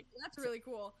 Right. That's really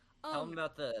cool. Tell them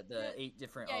about the yeah. 8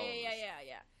 different Yeah, O's.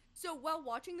 yeah. So while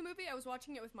watching the movie, I was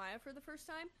watching it with Maya for the first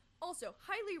time. Also,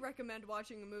 highly recommend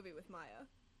watching a movie with Maya.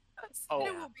 Oh,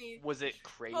 It will be was it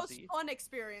the most crazy? fun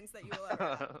experience that you will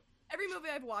ever have. every movie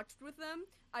I've watched with them,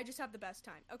 I just have the best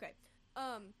time. Okay.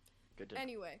 Good to know.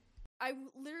 Anyway, I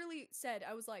literally said,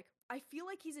 I was like, I feel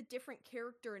like he's a different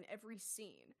character in every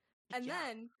scene. And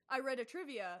then I read a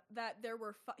trivia that there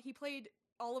were he played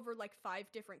Oliver like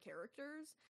 5 different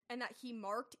characters, and that he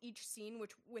marked each scene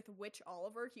with which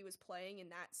Oliver he was playing in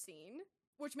that scene,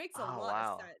 which makes a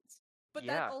lot of sense. But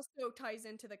that also ties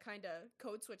into the kind of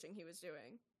code switching he was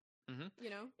doing. Mm-hmm. You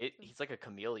know? He's like a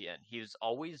chameleon. He was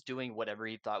always doing whatever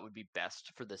he thought would be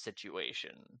best for the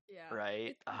situation. Yeah. Right?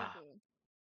 It's pretty cool.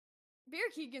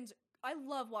 Barry Keoghan's, I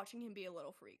love watching him be a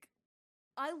little freak.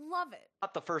 I love it.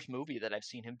 Not the first movie that I've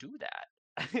seen him do that.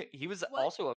 He was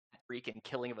also a freak in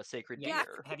Killing of a Sacred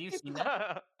Deer. Have you seen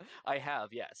that? I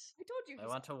have, yes. I told you. I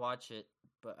want to watch it,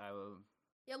 but I will.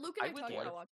 Yeah, Luke and I talked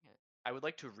about watching it. I would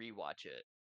like to rewatch it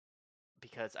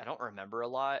because I don't remember a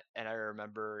lot, and I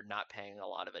remember not paying a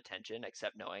lot of attention,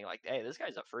 except knowing like, hey, this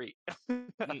guy's a freak.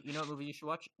 You know what movie you should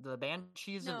watch? The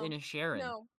Banshees of Inisherin.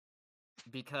 No.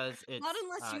 Because it's not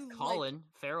unless you Colin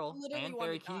Farrell and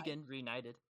Barry to die. Keoghan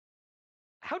reunited.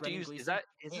 How do you is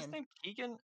his name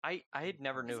Keoghan? I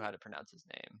never knew how to pronounce his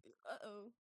name.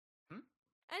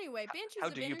 Anyway, Banshees how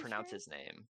of do you Inisherin? pronounce his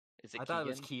name? Is it I thought it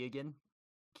was Keoghan,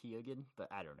 but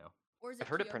I don't know. Or is it I've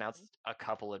heard it Keoghan? pronounced a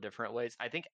couple of different ways. I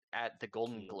think at the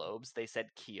Golden Globes they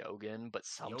said Keoghan, but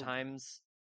sometimes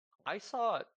I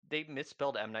saw they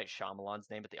misspelled M. Night Shyamalan's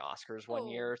name at the Oscars one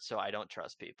year, so I don't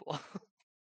trust people.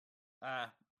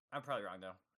 I'm probably wrong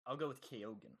though. I'll go with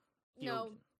Keoghan.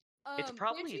 No. It's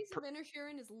probably Banshees of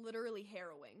Inisherin is literally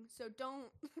harrowing, so don't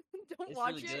It's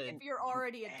watch really it good. if you're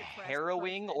already a depressed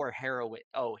harrowing person. or heroin?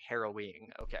 Oh,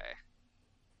 harrowing. Okay.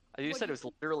 You said it was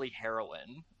literally heroin.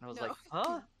 And I was like,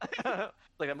 huh?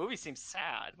 Like, that movie seems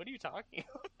sad. What are you talking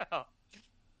about?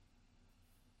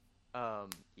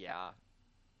 Yeah.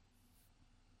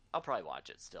 I'll probably watch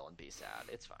it still and be sad.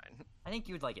 It's fine. I think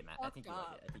you would like it, Matt. I think you'd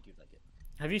like it.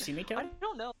 Have you seen it, Kelly? I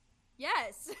don't know.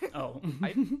 Yes. Oh.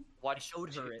 I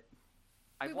showed her it.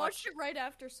 We watched it right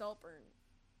after Saltburn.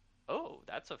 Oh,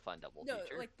 that's a fun double feature.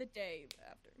 No, like the day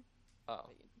after.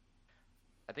 Oh.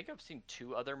 I think I've seen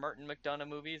 2 other Martin McDonagh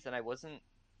movies, and I wasn't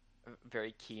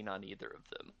very keen on either of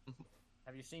them.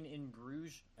 Have you seen In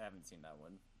Bruges? I haven't seen that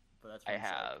one, but that's. I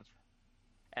have,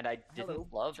 and I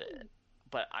didn't love it.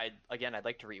 But I'd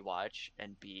like to rewatch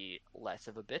and be less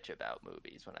of a bitch about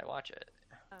movies when I watch it.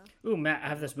 Ooh, Matt, I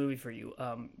have this movie for you.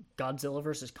 Godzilla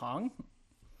vs. Kong.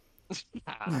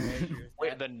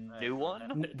 Wait, the new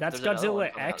one? That's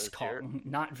Godzilla X Kong,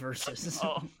 not versus.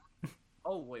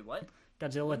 Oh, wait, what?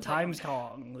 Godzilla times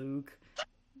Kong, Luke.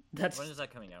 When is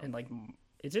that coming out? And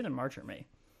it's either March or May.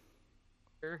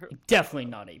 Definitely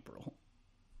not April.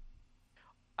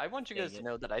 I want you guys to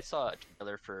know that I saw a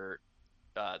trailer for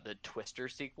the Twister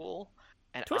sequel,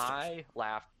 and I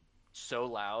laughed so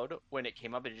loud when it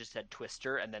came up and it just said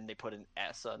Twister, and then they put an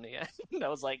S on the end. I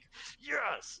was like,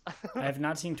 yes! I have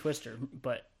not seen Twister,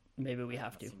 but maybe we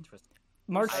have to.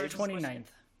 March 29th.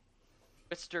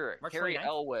 Twister, March Carrie 29th?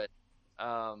 Elwood.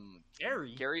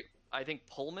 Gary, I think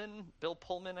Bill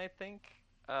Pullman, I think.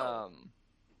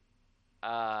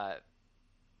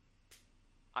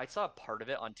 I saw part of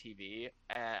it on TV,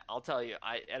 and I'll tell you,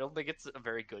 I don't think it's a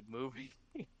very good movie.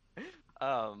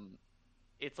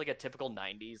 It's like a typical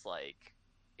 90s,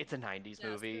 it's a 90s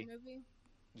movie.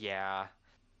 Yeah.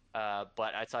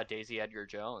 But I saw Daisy Edgar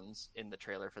Jones in the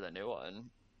trailer for the new one,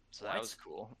 so that was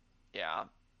cool. Yeah.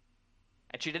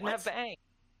 And she didn't have bangs.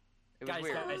 It was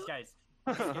weird. Guys.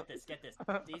 Get this.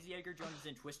 Daisy Edgar Jones is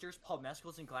in Twisters. Paul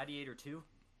Mescal's in Gladiator 2.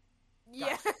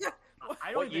 Yeah.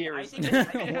 I don't even. I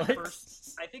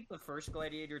think the first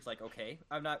Gladiator is okay.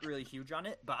 I'm not really huge on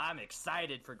it, but I'm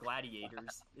excited for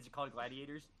Gladiators. Is it called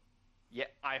Gladiators? Yeah,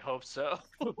 I hope so.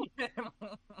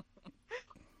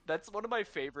 That's one of my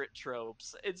favorite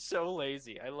tropes. It's so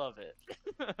lazy. I love it.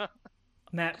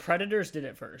 Matt, Predators did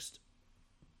it first.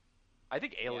 I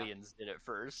think Aliens did it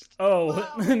first. Oh,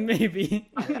 wow. Maybe.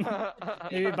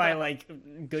 Maybe by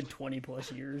good 20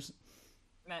 plus years.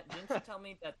 Matt, didn't you tell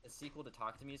me that the sequel to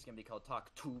Talk to Me is going to be called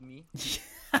Talk to Me?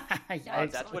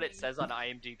 That's what it says on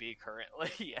IMDb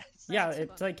currently, yes. Yeah,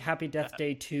 it's like Happy Death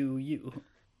Day to You.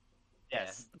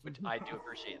 Yes, which I do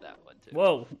appreciate that one, too.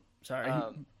 Whoa, sorry.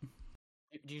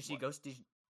 Did you see Ghost?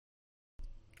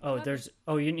 Oh,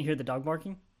 you didn't hear the dog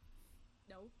barking?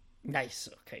 No. Nice,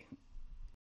 okay.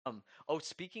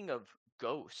 Speaking of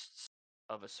ghosts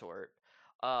of a sort,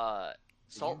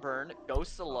 Saltburn,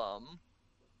 Ghost alum.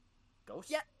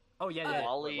 Ghost? Yeah. Oh, yeah.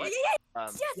 Wally.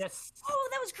 Yes. Oh,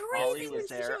 that was crazy when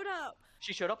she showed up.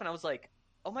 She showed up, and I was like,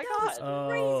 oh my god. god. That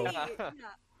was crazy. Yeah.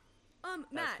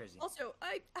 Matt, also,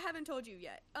 I haven't told you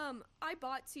yet. I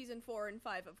bought season 4 and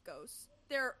 5 of Ghosts.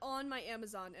 They're on my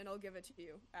Amazon, and I'll give it to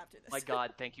you after this. My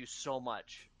God, thank you so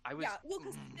much. Yeah, well,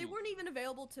 because they weren't even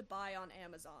available to buy on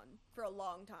Amazon for a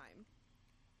long time.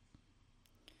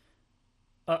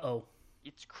 Uh-oh.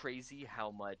 It's crazy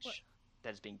how much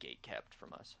that's being gatekept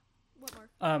from us. What,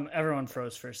 Mark? Everyone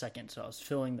froze for a second, so I was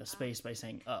filling the space by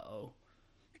saying "uh-oh."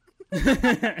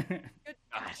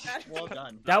 Well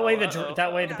done. That way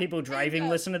the people driving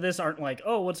listen to this aren't like,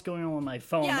 "Oh, what's going on with my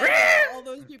phone?" Yeah, all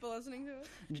those people listening to it.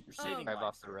 You're saving Drive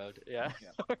lives. off the road. Yeah.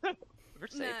 We're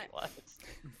saving lives.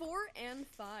 4 and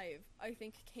 5, I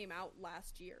think, came out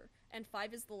last year, and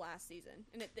 5 is the last season,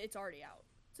 and it's already out.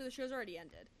 So the show's already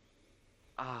ended.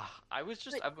 I've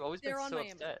always been so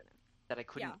upset that I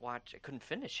couldn't watch. I couldn't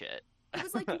finish it. It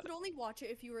was like you could only watch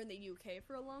it if you were in the UK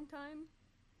for a long time.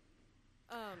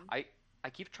 I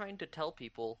keep trying to tell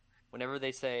people whenever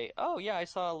they say, "Oh yeah, I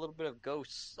saw a little bit of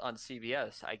Ghosts on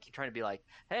CBS." I keep trying to be like,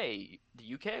 "Hey,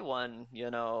 the UK one, you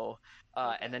know,"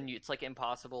 and then it's like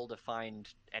impossible to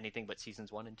find anything but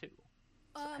seasons 1 and 2.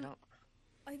 So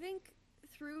I think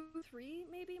through 3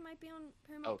 maybe might be on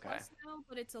Paramount Plus now,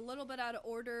 but it's a little bit out of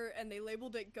order, and they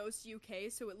labeled it Ghosts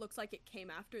UK, so it looks like it came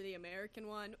after the American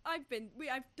one. I've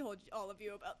told all of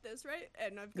you about this, right?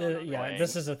 And I've gone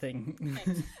this is a thing.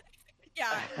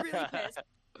 Yeah, really pissed.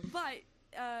 But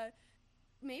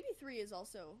maybe 3 is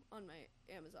also on my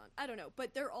Amazon. I don't know,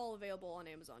 but they're all available on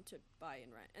Amazon to buy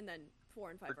and rent, and then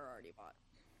 4 and 5 are already bought.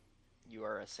 You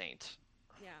are a saint.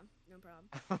 Yeah, no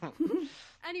problem.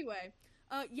 Anyway,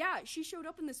 she showed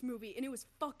up in this movie, and it was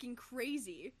fucking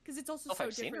crazy because it's also so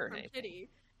different from Kitty.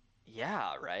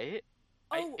 Yeah, right.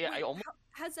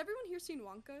 Has everyone here seen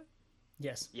Wonka?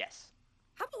 Yes.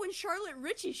 How about when Charlotte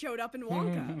Ritchie showed up in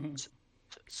Wonka?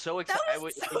 So excited!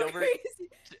 Crazy.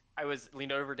 I was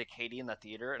leaned over to Katie in the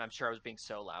theater, and I'm sure I was being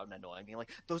so loud and annoying, being like,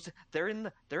 "They're in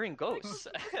Ghosts."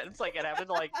 And it's like it happened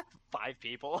to like 5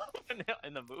 people in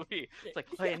the movie. It's like,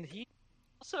 and he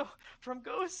also from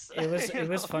Ghosts. It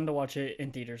was fun to watch it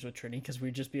in theaters with Trini because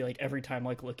we'd just be like every time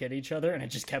like look at each other, and it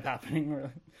just kept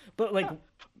happening. But like,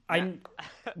 I don't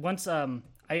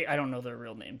know their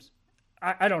real names.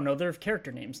 I don't know their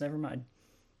character names. Never mind.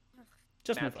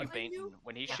 Just Matthew Bainton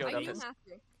when he showed up.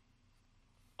 Matthew.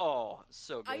 Oh,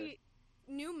 so good. I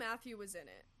knew Matthew was in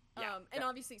it. And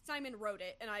obviously Simon wrote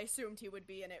it, and I assumed he would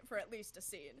be in it for at least a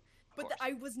scene. But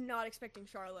I was not expecting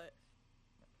Charlotte.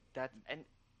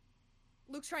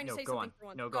 Luke's trying to say something for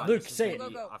once. No, go on. Luke, say it.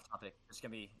 Go. Off topic. It's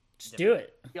gonna be. Just do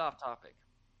it. Be off topic.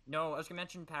 No, I was gonna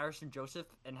mention Paris and Joseph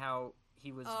and how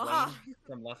he was Wayne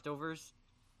from Leftovers.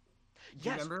 Do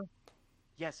you remember?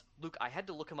 Yes, Luke, I had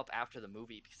to look him up after the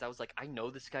movie because I was like, I know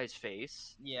this guy's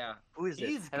face. Yeah. Who is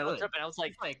this? And I looked up and I was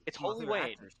like, it's Holy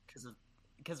Wayne.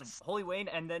 Because of Holy Wayne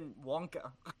and then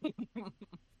Wonka.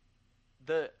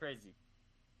 Crazy.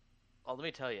 Oh, let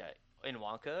me tell you, in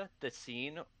Wonka, the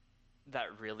scene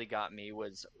that really got me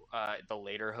was the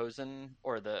lederhosen,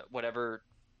 or the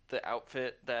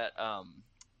outfit that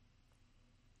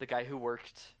the guy who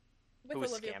worked... With who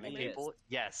was Olivia scamming Colman. people?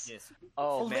 Yes.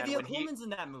 Oh, Olivia Colman's in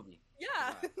that movie.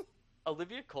 Yeah.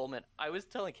 Olivia Colman, I was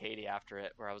telling Katie after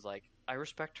it, where I was like, I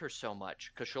respect her so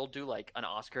much, because she'll do, like, an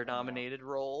Oscar-nominated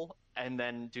role, and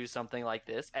then do something like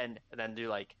this, and then do,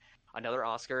 like, another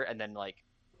Oscar, and then, like,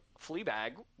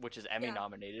 Fleabag, which is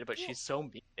Emmy-nominated, but she's so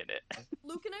mean in it.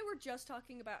 Luke and I were just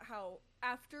talking about how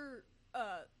after,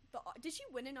 did she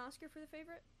win an Oscar for The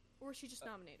Favorite? Or was she just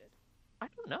nominated? I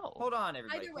don't know. Hold on,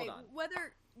 everybody. Either way,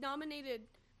 whether nominated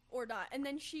or not, and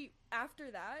then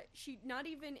after that, she not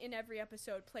even in every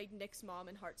episode played Nick's mom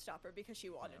in Heartstopper because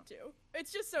she wanted to.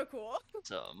 It's just so cool.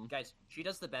 Guys, she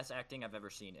does the best acting I've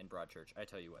ever seen in Broadchurch. I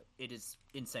tell you what, it is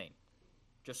insane.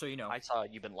 Just so you know. I saw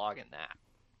you've been logging that.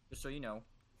 Just so you know,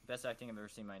 best acting I've ever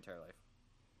seen in my entire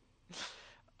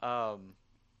life.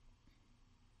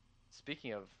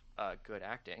 Speaking of good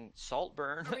acting,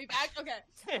 Saltburn. Are we back? Okay.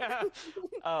 Yeah.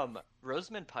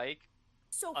 Rosamund Pike.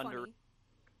 So funny.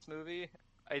 This movie,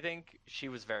 I think she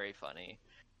was very funny.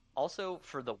 Also,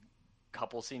 for the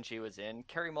couple scene she was in,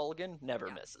 Carey Mulligan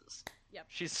never misses. Yep.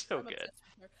 She's so good.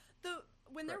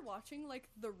 When they're watching like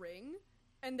The Ring,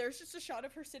 and there's just a shot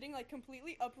of her sitting like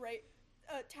completely upright,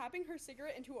 tapping her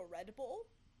cigarette into a Red Bull.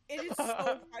 It is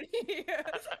so funny.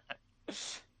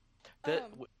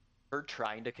 Her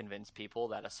trying to convince people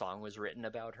that a song was written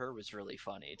about her was really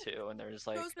funny too, and they're just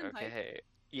like, okay,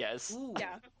 yes. Ooh,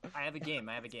 yeah. I have a game.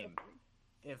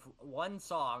 If one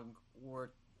song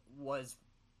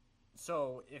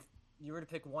if you were to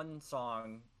pick one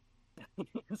song,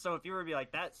 so if you were to be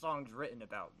like, that song's written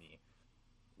about me,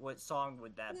 what song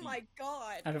would that be? Oh my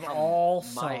god. Out of all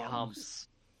songs. My Humps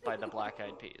by the Black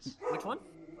Eyed Peas. Which one?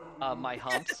 My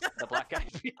Humps, the Black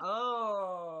Eyed Peas.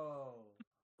 Oh.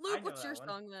 Luke, know what's that your one.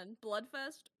 song then?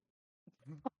 Bloodfest?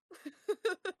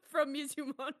 From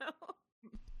Mizumono.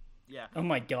 Yeah. Oh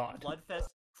my god. Bloodfest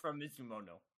from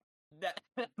Mizumono.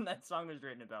 That song was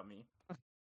written about me.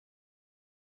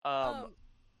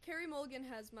 Carrie Mulligan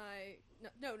has my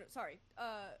no, sorry.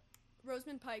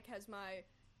 Rosamund Pike has my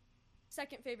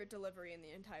second favorite delivery in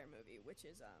the entire movie, which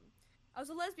is I was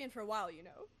a lesbian for a while, you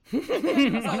know.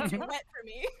 It was all too wet for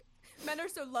me. Men are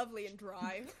so lovely and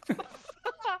dry.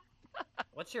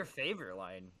 What's your favorite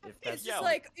line? If that's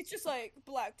It's just like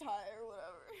black tie or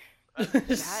whatever.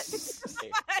 It's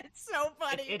so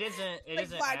funny. It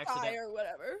isn't black tie or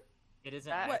whatever. It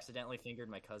isn't accidentally fingered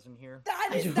my cousin here.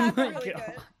 That's really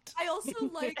good. I also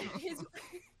like his.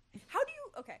 How do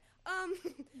you? Okay.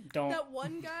 Don't. That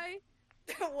one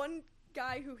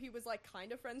guy who he was like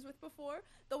kind of friends with before.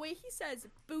 The way he says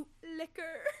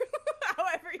bootlicker,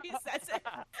 however he says it,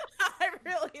 I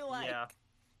really like. Yeah.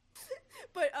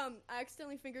 But I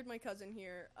accidentally fingered my cousin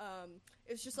here.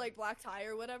 It's just like black tie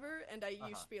or whatever, and I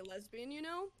used to be a lesbian, you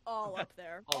know? All up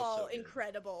there. All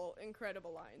incredible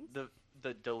lines.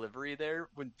 The delivery there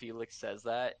when Felix says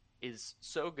that is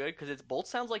so good because it both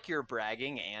sounds like you're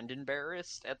bragging and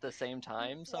embarrassed at the same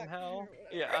time somehow.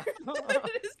 Yeah.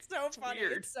 It is so funny.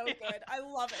 Weird. It's so good. I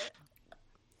love it.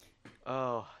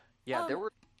 Oh, yeah, there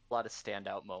were a lot of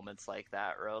standout moments like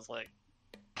that where I was like,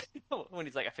 when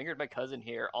he's like, I fingered my cousin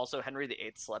here. Also, Henry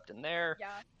VIII slept in there.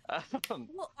 Yeah.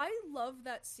 Well, I love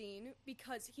that scene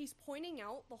because he's pointing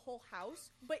out the whole house,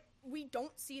 but we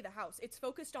don't see the house. It's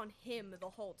focused on him the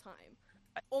whole time.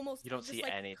 Almost, you don't just see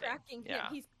like anything. Tracking him.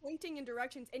 He's pointing in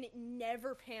directions, and it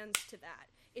never pans to that.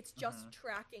 It's just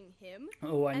tracking him.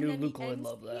 Oh, I knew Luke would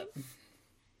love that.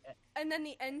 And then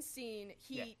the end scene,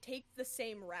 he takes the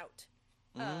same route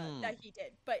that he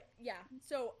did. But yeah,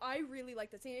 so I really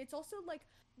like that scene. It's also like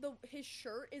his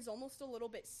shirt is almost a little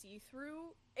bit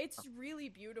see-through. It's really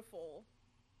beautiful.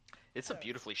 It's a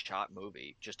beautifully shot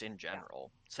movie, just in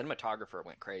general. Yeah. Cinematographer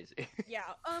went crazy.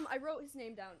 Yeah. I wrote his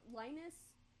name down. Linus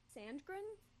Sandgren?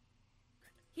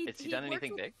 Has he done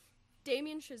anything big?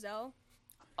 Damien Chazelle.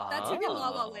 That's who did La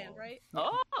La Land, right?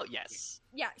 Oh, yes.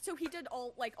 Yeah, so he did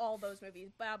all those movies.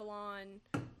 Babylon.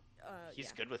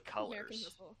 He's good with colors. American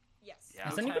Hustle. Yes. Yeah.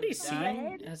 Has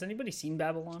anybody seen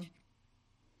Babylon?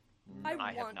 I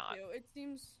want to. It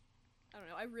seems, I don't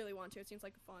know. I really want to. It seems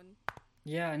like fun.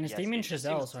 Yeah, and it's Damien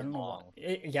Chazelle, so I don't know.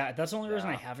 That's the only reason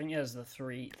I haven't is the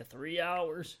 3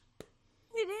 hours.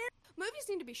 It is. Movies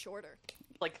need to be shorter.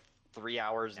 Like 3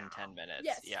 hours and 10 minutes.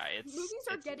 Yes. Yeah, movies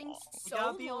are getting long.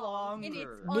 so long, and it's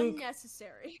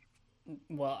unnecessary.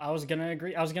 Well, I was gonna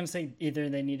agree. I was gonna say either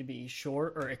they need to be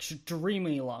short or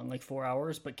extremely long, like 4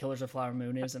 hours. But Killers of the Flower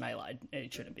Moon is, and I lied.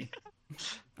 It shouldn't be.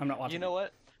 I'm not watching. You know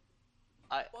what?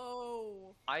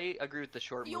 Whoa. I agree with the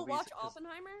short movies. You'll watch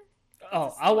Oppenheimer?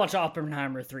 Oh, I'll watch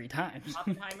Oppenheimer 3 times.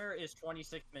 Oppenheimer is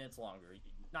 26 minutes longer.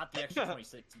 Not the extra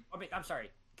 26. I'm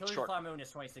sorry. Killers of the Flower Moon is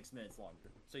 26 minutes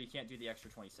longer, so you can't do the extra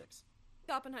 26.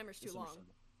 Oppenheimer's too long.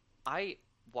 I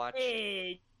watched...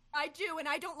 I do, and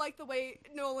I don't like the way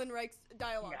Nolan writes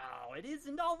dialogue. No, it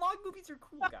isn't. All long movies are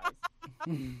cool, guys.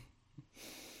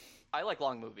 I like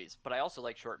long movies, but I also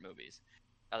like short movies.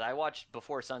 I watched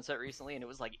Before Sunset recently, and it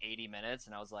was like 80 minutes,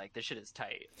 and I was like, this shit is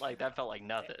tight. Like, that felt like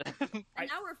nothing. An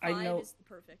hour 5 is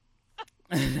perfect.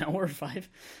 An hour 5?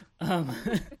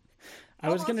 I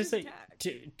was going to say...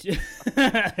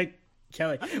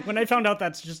 Kelly, when I found out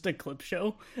that's just a clip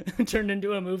show turned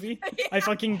into a movie, I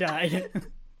fucking died.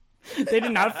 They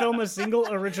did not film a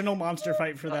single original monster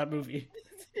fight for that movie.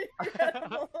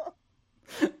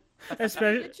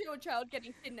 Especially, a child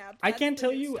getting kidnapped. I can't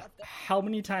tell you how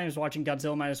many times watching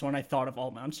Godzilla -1 I thought of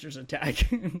All Monsters Attack,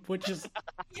 which is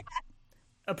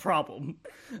a problem.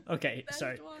 Okay,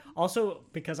 sorry. Also,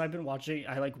 because I've been watching,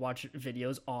 I watch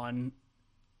videos on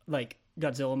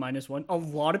Godzilla -1. A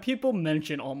lot of people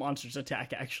mention All Monsters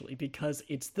Attack actually because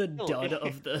it's the dud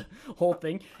of the whole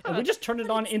thing, and we just turned it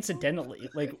on incidentally.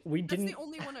 We didn't. That's the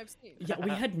only one I've seen. Yeah,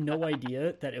 we had no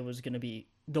idea that it was gonna be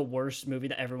the worst movie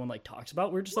that everyone talks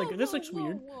about. We're just this looks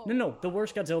weird. No, the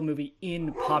worst Godzilla movie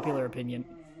in popular opinion.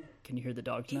 Can you hear the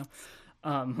dogs now?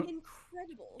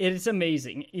 Incredible. It is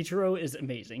amazing. Ichiro is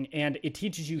amazing, and it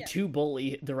teaches you to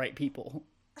bully the right people.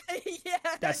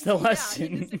 Yeah, that's the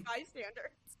lesson. It's a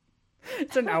bystander.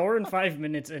 It's an hour and 5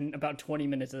 minutes, and about 20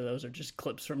 minutes of those are just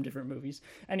clips from different movies.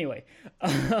 Anyway,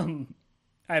 I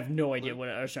have no idea what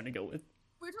I was trying to go with.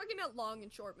 We're talking about long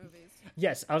and short movies.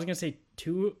 Yes, I was going to say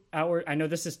 2 hours. I know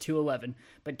this is 2:11,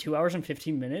 but 2 hours and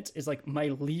 15 minutes is my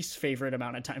least favorite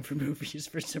amount of time for movies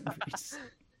for some reason.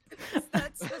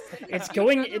 It's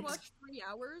going. It's watch 3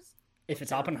 hours. If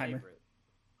it's Oppenheimer.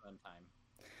 Runtime.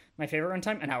 My favorite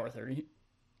runtime, 1 hour 30.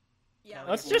 Yeah.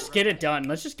 Let's just get it done.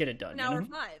 Let's just get it done. An hour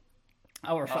 5.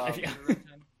 Hour 5,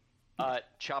 yeah.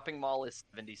 Chopping Mall is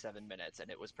 77 minutes, and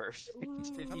it was perfect.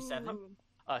 57?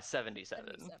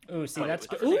 77. Ooh, see, But that's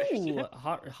it good. was Ooh,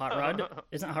 Hot Rod.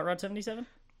 Isn't Hot Rod 77?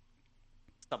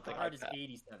 Something Hard like is that.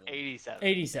 87. 87.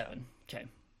 87. Okay.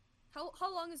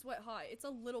 How long is Wet Hot? It's a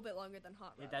little bit longer than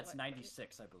Hot Rod. That's Wet,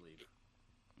 96, I believe.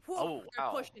 Whoa, Oh, they're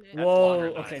wow. pushing it. That's Whoa, longer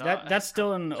than I okay, thought. that's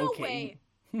still an No okay.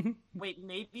 way. Wait,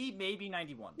 maybe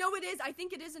 91. No, it is. I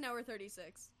think it is an hour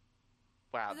 36.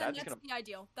 Wow, And then that's gonna. the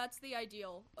ideal. That's the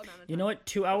ideal amount of time. You know what?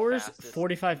 2 hours, fastest.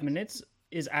 45 minutes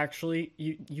is actually,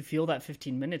 you feel that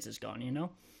 15 minutes is gone, you know?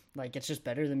 Like, it's just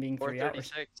better than being Or 3 hours.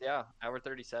 36, yeah. Hour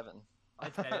 37.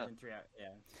 It's better than 3 hours. Yeah.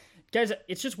 Guys,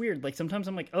 it's just weird. Like, sometimes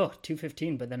I'm like, oh,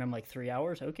 2:15, but then I'm like, 3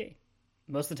 hours? Okay.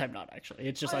 Most of the time, not actually.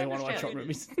 It's just I want to watch short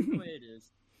movies. That's the way it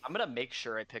is. I'm gonna make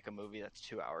sure I pick a movie that's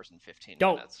 2 hours and 15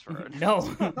 Don't. minutes for it. No.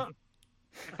 I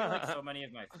feel like so many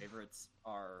of my favorites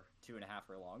are 2.5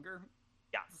 or longer.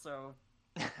 Yeah. So,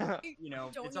 you know,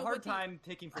 Don't it's know a hard what the- time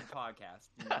picking for the podcast,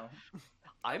 you know?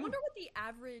 I I'm wonder what the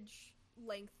average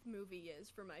length movie is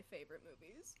for my favorite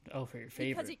movies. Oh, for your Because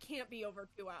favorite. it can't be over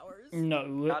 2 hours.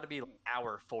 No, gotta be like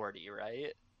hour 40,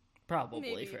 right? probably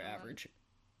Maybe for even average.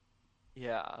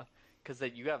 Yeah, because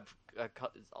then you have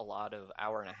a lot of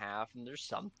hour and a half, and there's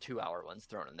some 2 hour ones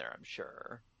thrown in there, I'm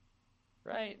sure.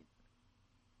 Right?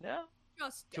 No?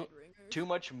 Just Too- Dead Ringers. Too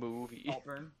much movie.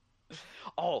 Saltburn.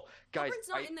 Oh, guys, Saltburn's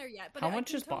not in there yet. But How I much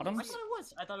can is totally Bottoms? see I it. thought it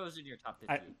was. I thought it was in your top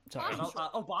 50. Sorry.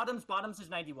 Bottoms. Bottoms is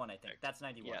 91, I think. That's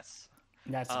 91. yes.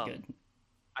 That's Um, good.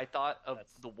 I thought of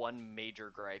That's- the one major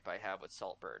gripe I have with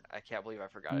Saltburn. I can't believe I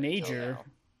forgot it. Major? until now.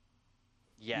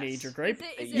 Yes. Major grape?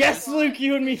 Is it Yes, what- Luke,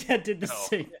 you and me that did the No.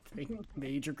 same thing.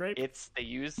 Major grape? They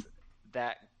use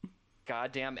that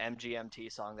goddamn MGMT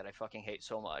song that I fucking hate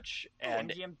so much,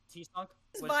 And and MGMT song?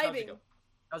 It's How's it vibing. go?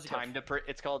 How's it go?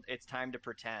 it's called "It's Time to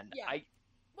Pretend." Yeah.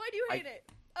 Why do you hate it?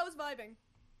 I was vibing.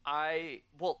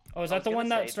 Well. Oh, is I that was the gonna one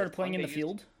that say, started the playing song in they the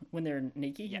used- field when they're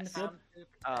naked in the Yes. field?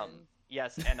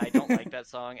 Yes, and I don't like that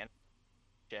song and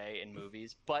Jay in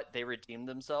movies, but they redeemed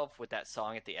themselves with that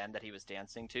song at the end that he was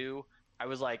dancing to. I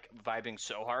was like vibing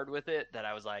so hard with it that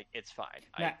I was like, it's fine.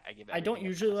 Nah, I give. I don't everything a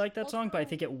usually pass. like that song, but I Also-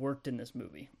 think it worked in this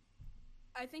movie.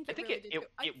 I think I it think really it did.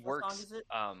 it What works. song is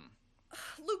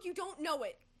it? Luke, you don't know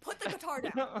it. Put the guitar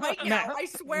down right now. Matt, I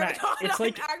swear Matt, to God, it's I'm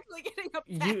like actually getting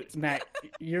upset. Matt,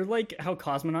 you're like how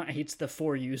Cosmonaut hates the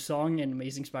For You song in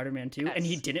Amazing Spider-Man 2, and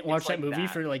he Yes, didn't it's watch that like movie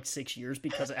that. for like 6 years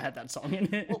because it had that song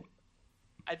in it. Well,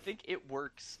 I think it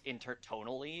works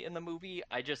tonally in the movie.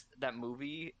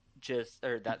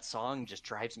 That song just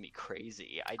drives me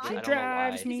crazy. I It don't know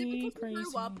drives why. me- Is it because crazy. you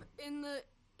grew up in the?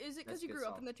 Is it That's because you a good grew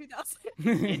up song. in the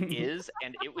 2000s? It is,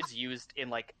 and it was used in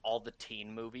like all the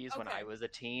teen movies when Okay. I was a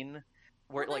teen.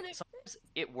 Where Well, then like sometimes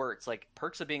it works. Like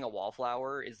Perks of Being a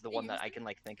Wallflower is the They one that used I it? can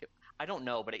like think of. I don't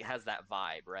know, but it has that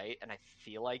vibe, right? And I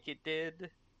feel like it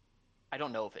did. I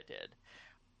don't know if it did.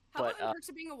 How But, about in Perks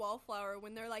of Being a Wallflower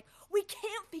when they're like, we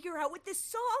can't figure out what this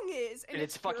song is, And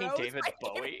it's fucking Heroes David by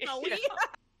Bowie. David Bowie.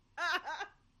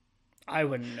 I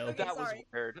wouldn't know. Okay, That was sorry.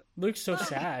 weird. Luke's so Um,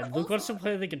 sad. Luke wants to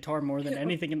play the guitar more than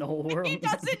anything in the whole world. he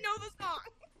doesn't know the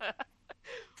song.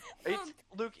 It's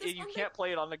Luke. the You song can't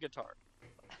play it on the guitar.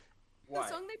 Why? The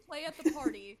song they play at the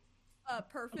party,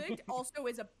 "Perfect," also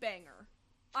is a banger.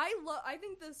 I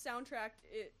think the soundtrack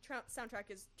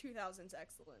is 2000's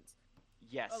excellence.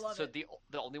 Yes. I love So it.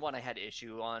 the only one I had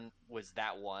issue on was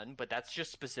that one, but that's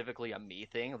just specifically a me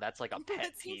thing. That's like a That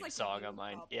pet seems peeve like a song you of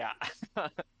mine. problem. Yeah.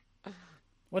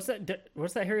 What's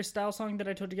that Harry Styles song that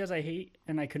I told you guys I hate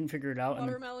and I couldn't figure it out? And...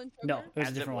 Watermelon Sugar. No, it was As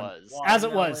a it different one. was. As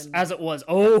it was. Watermelon. As it was.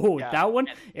 Oh, Yeah. that one.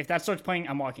 And- If that starts playing,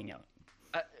 I'm walking out.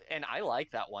 And I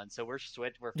like that one, so we're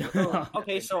switch. We're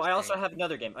Okay, so I also have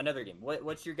another game.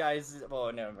 What's your guys?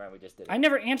 Well, no, we just did it. I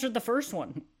never answered the first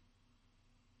one.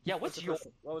 Yeah. What's What's the your first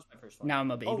one? What was my first one? Now I'm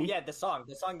a baby. Oh yeah, the song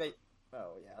that.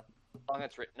 Oh yeah. song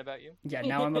that's written about you? Yeah,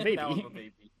 now I'm a baby. Now I'm a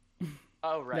baby.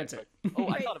 Oh right. That's it. Oh,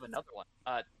 I Wait. thought of another one.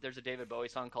 There's a David Bowie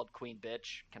song called "Queen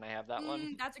Bitch." Can I have that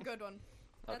one? That's a good one.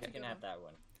 That's Okay. a You good can have one. that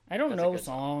one. I don't That's a know good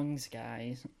song. songs,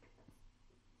 guys.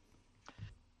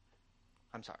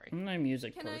 I'm sorry. I'm not a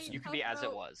music Can I- person. You can How be as it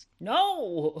about- was.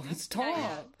 No,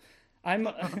 stop. Yeah.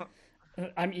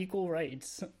 I'm equal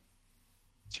rights.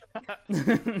 I'm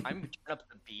turning up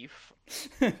the beef.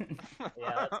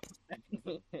 Yeah.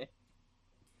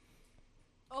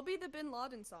 I'll be the Bin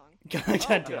Laden song. God, Oh,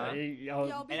 damn yeah. it. Yeah,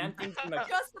 I'll be And I'm thinking about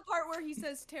just the part where he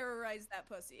says "terrorize that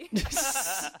pussy."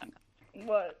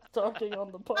 What? Talking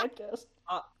on the podcast.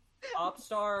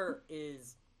 Popstar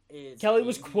is Kelly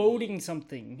was 80 quoting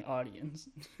something, audience.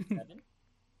 7?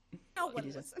 No one It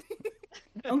is a- listen.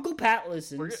 Uncle Pat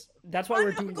listens. That's why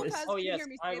we're doing Uncle this. Pat's Oh can yes, hear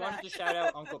me I say wanted that. to shout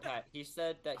out Uncle Pat. He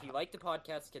said that he liked the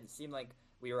podcast because it seemed like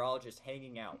we were all just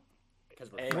hanging out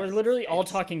because we're Hey, We're friends. literally all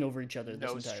It's talking over each other this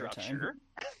no entire structure.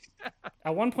 time.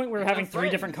 At one point, we were having We're 3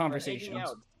 different friends. We're hanging conversations.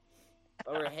 out.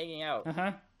 Oh, we're hanging out. Uh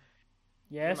huh.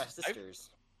 They're my Yes. sisters.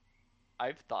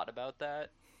 I've thought about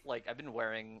that. Like, I've been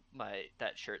wearing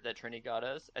that shirt that Trini got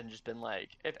us, and just been like,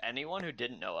 if anyone who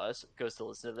didn't know us goes to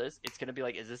listen to this, it's gonna be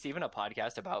like, is this even a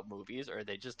podcast about movies, or are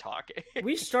they just talking?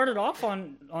 We started off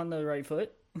on the right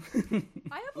foot. I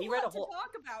have a We read lot a whole- to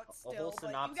talk about still, whole but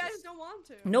you guys synopsis. don't want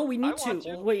to. No, we need I want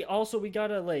to. to. Wait, also we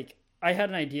gotta I had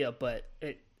an idea, but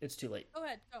it's too late. Go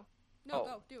ahead, go. No, Oh.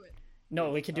 go, do it.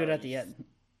 No, we can do it at the end.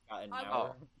 Got an I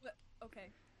hour. will. But,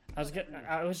 okay.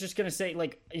 I was just gonna say,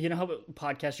 you know how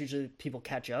podcasts usually people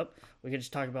catch up. We could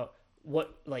just talk about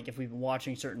what, if we've been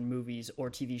watching certain movies or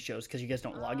TV shows because you guys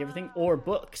don't log everything, or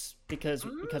books because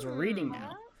we're reading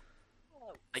now.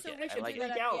 Like So it. we I should like do it.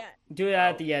 that at the end. Do it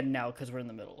at the end now because we're in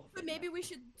the middle. But maybe we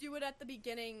should do it at the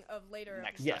beginning of later.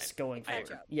 Next Yes, going Catch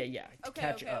forward. up. Yeah, to Okay,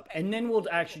 catch okay, up, okay. and then we'll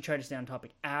actually try to stay on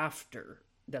topic after.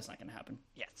 That's not gonna happen.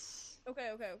 Yes.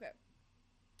 Okay.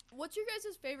 What's your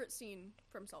guys' favorite scene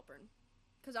from Saltburn?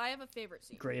 Because I have a favorite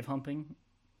scene. Grave humping.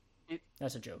 It-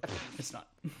 That's a joke. It's not.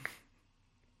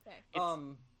 Okay.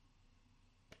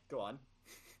 Go on.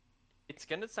 It's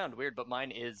gonna sound weird, but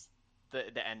mine is the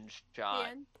end shot. The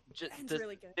end? Just End's the,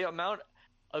 really good. the amount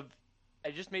of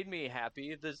it just made me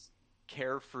happy. This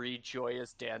carefree,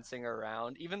 joyous dancing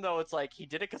around, even though it's like he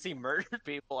did it because he murdered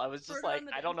people. I was just Murder on like,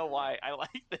 the I don't know dance why I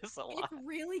like this a lot. It's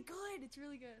really good. It's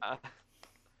really good.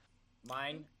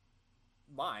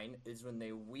 Mine is when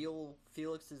they wheel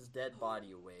Felix's dead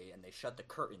body away and they shut the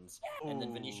curtains, and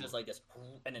then Venetia's like this,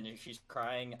 and then she's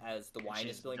crying as the wine is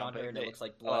she's spilling on her, and it dumping looks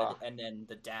like blood, Ugh. and then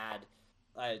the dad.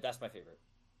 That's my favorite.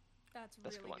 That's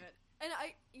That's really the one. good. And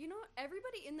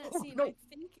everybody in that Oh, scene, no. I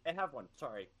think. I have one.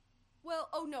 Sorry. Well,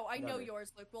 oh no, I know Another.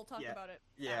 yours, Luke. We'll talk Yeah. about it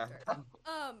Yeah. after.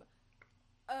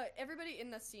 Everybody in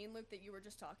the scene, Luke, that you were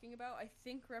just talking about, I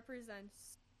think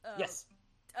represents Yes,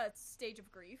 a stage of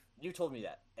grief. you told me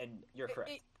that, and you're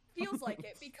correct. It feels like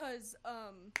it because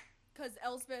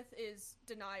Elsbeth is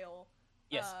denial.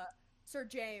 Yes. Sir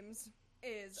James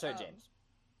is Sir James.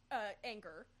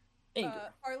 Anger.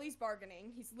 Anger. Harley's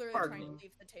bargaining. He's literally trying Bargaining. to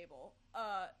leave the table.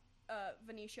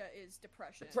 Venetia is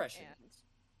depression. Depression.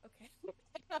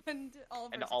 And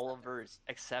Oliver's And acceptance. Oliver's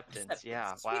acceptance.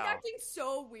 Yeah, He's wow. acting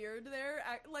so weird there.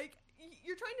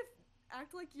 You're trying to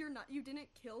act like you didn't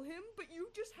kill him, but you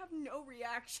just have no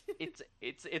reaction.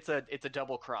 It's a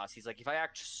double cross. He's like, if I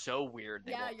act so weird,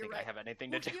 they Yeah, won't you're think right. I have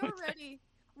anything Well, to do he with it. already.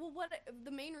 Well,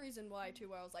 the main reason why too,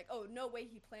 where I was like, oh, no way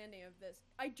he planned any of this.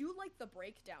 I do like the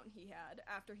breakdown he had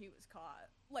after he was caught.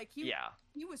 Like he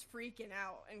was freaking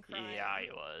out and crying. Yeah, he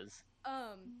was.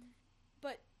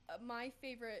 But my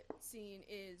favorite scene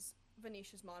is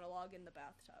Venetia's monologue in the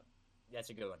bathtub. That's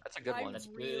a good one. That's a good I one. That's a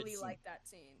good really scene. like that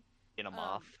scene. Get him um,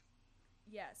 off.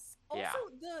 Yes. Also, Yeah.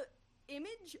 the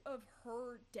image of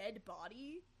her dead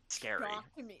body Scary.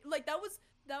 shocked me. Like that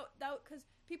because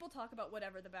people talk about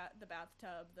whatever the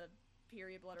bathtub, the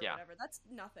period blood or Yeah. whatever. That's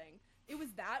nothing. It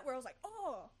was that where I was like,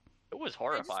 oh, It was I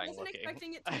horrifying just wasn't looking.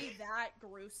 expecting it to be that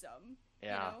gruesome.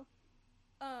 Yeah. You know?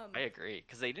 I agree,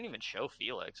 because they didn't even show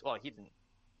Felix. Well, he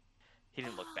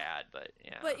didn't look bad, but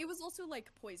yeah. But it was also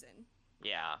like poison.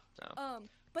 Yeah. So.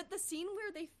 But the scene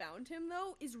where they found him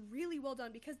though is really well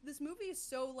done because this movie is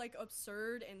so like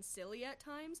absurd and silly at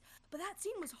times. But that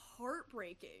scene was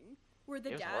heartbreaking, where the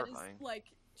It was dad horrifying. is like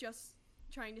just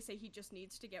trying to say he just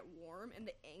needs to get warm, and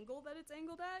the angle that it's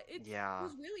angled at, it Yeah.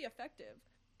 was really effective.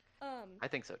 I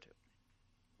think so too.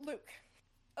 Luke,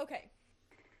 okay,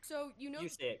 so you know, You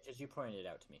say it because you pointed it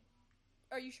out to me.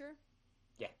 are you sure?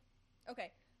 Yeah.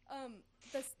 Okay.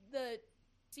 The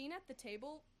scene at the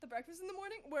table, the breakfast in the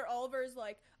morning, where Oliver is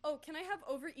like, "Oh, can I have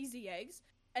over easy eggs?"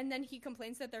 And then he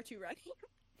complains that they're too runny.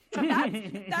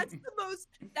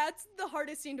 That's the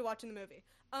hardest scene to watch in the movie.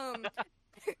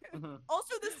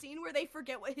 Also the scene where they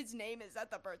forget what his name is at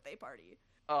the birthday party.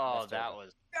 Oh, That's that terrible.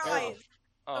 was. Guys,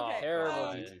 Oh, Okay, Terrible,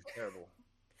 God. Gigi. Terrible.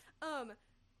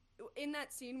 in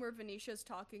that scene where Venetia's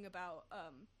talking about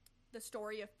the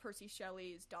story of Percy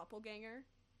Shelley's doppelganger.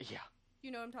 Yeah.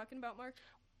 You know what I'm talking about, Mark?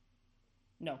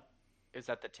 No. Is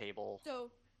that the table?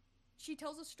 So, she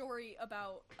tells a story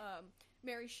about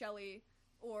Mary Shelley,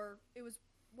 or it was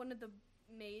one of the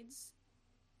maids,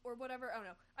 or whatever. I don't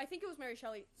know. I think it was Mary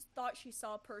Shelley thought she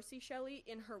saw Percy Shelley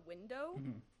in her window,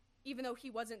 even though he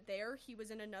wasn't there, he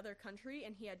was in another country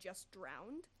and he had just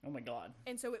drowned. Oh my god.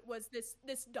 And so it was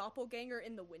this doppelganger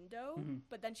in the window,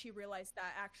 but then she realized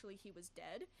that actually he was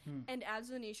dead. And as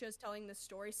Venetia is telling this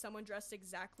story, someone dressed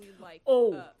exactly like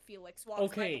Felix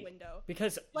walks by the window.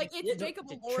 Because like it's Jacob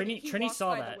Elordi. Trini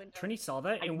saw that. Trini saw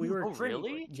that, and we were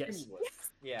really? Yes.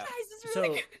 Yeah. Guys, this is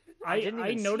really So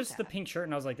I noticed the pink shirt,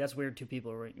 and I was like, "That's weird." Two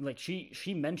people were like,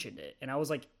 she mentioned it, and I was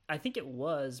like, "I think it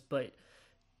was," but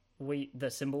wait, the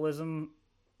symbolism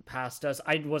passed us.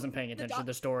 I wasn't paying attention to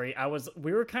the story.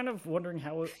 We were kind of wondering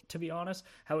to be honest,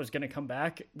 how it was going to come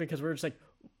back, because we were just like,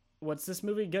 what's this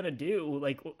movie going to do?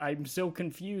 Like, I'm so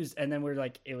confused. And then we're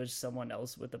like, it was someone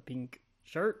else with a pink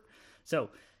shirt.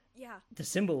 So yeah, the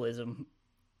symbolism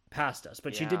passed us,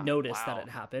 but she did notice that it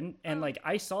happened. And like,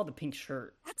 I saw the pink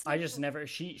shirt. I just never,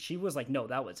 she was like, no,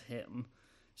 that was him.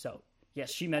 So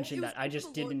yes, she mentioned that. I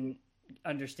just didn't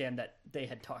understand that they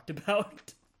had talked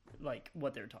about like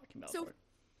what they're talking about. So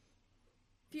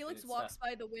Felix walks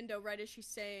by the window right as she's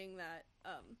saying that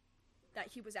that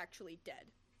he was actually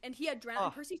dead, and he had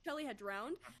drowned. Percy Shelley had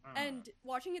drowned, and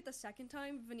watching it the second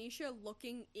time, Venetia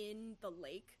looking in the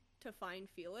lake to find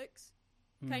Felix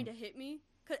kind of hit me,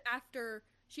 because after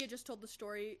she had just told the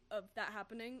story of that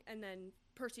happening, and then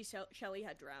Percy Shelley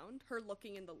had drowned, her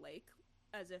looking in the lake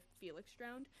as if Felix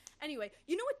drowned. Anyway,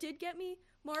 you know what did get me,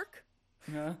 Mark?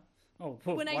 Yeah. Oh,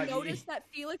 when I noticed that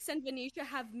Felix and Venetia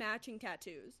have matching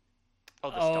tattoos. Oh,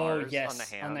 the stars yes, on the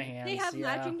hand. On the hands. They have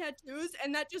matching tattoos,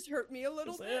 and that just hurt me a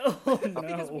little bit. Oh, no.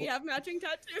 Because we have matching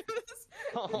tattoos.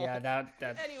 Yeah, that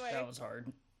Anyway. that was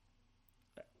hard.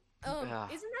 Isn't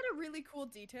that a really cool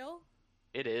detail?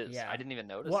 It is. Yeah. I didn't even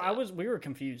notice. Well, we were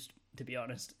confused, to be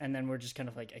honest, and then we're just kind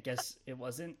of like, I guess it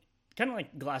wasn't. Kind of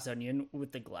like Glass Onion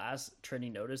with the glass.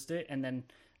 Trini noticed it, and then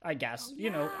I guess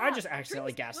I just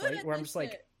accidentally gaslight, where I'm just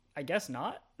like, I guess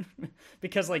not,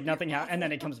 because like nothing happened, and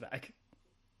then it comes back.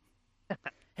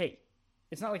 Hey,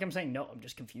 it's not like I'm saying no. I'm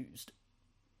just confused.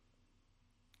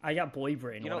 I got boy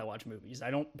brain when I watch movies.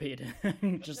 I don't pay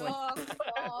attention. Just like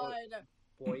God.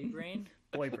 Boy brain.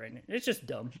 Boy brain. It's just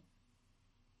dumb.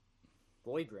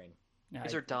 Boy brain.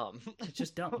 These are dumb. It's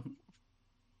just dumb.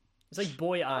 It's like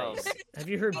boy eyes. Have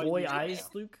you heard boy eyes,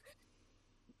 Luke?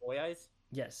 Boy eyes?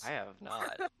 Yes. I have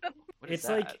not. What is It's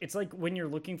that? it's like when you're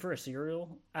looking for a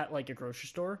cereal at like a grocery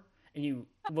store, and you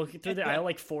look through the aisle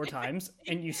like 4 times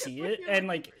and you see it, and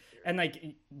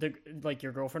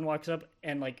your girlfriend walks up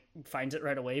and like finds it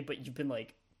right away, but you've been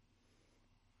like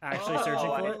actually searching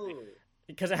for it,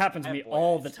 because it happens to me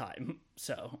all the time.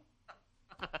 So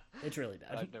it's really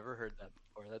bad. I've never heard that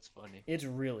before. That's funny. It's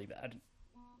really bad.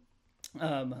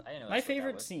 My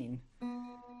favorite scene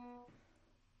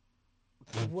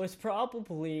was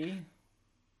probably.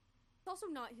 It's also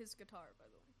not his guitar, by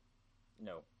the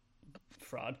way. No.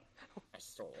 Fraud. I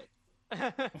stole it.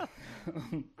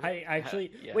 I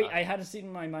actually wait. I had a scene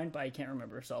in my mind, but I can't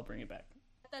remember, so I'll bring it back.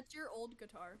 That's your old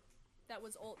guitar. That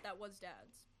was old. That was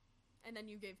Dad's, and then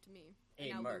you gave to me. And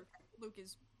Hey, now Mark. Luke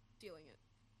is stealing it.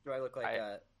 Do I look like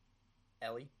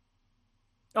Ellie?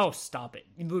 Oh, stop it,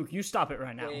 Luke! You stop it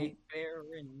right now.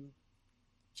 Wayfaring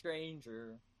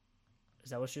stranger.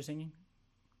 Is that what you're singing?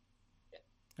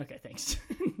 Yeah. Okay, thanks.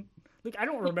 Look, I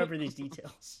don't remember these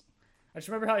details. I just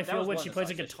remember how I feel when she plays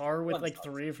a guitar with like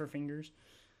 3 of her fingers.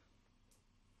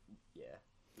 Yeah.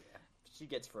 She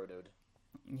gets Frodo'd.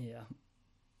 Yeah.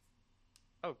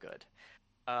 Oh, good.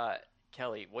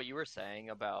 Kelly, what you were saying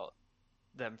about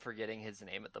them forgetting his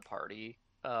name at the party,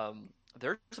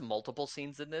 there's multiple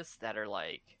scenes in this that are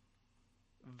like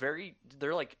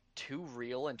they're like too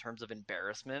real in terms of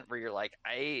embarrassment, where you're like,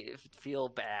 I feel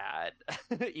bad.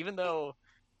 Even though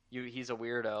he's a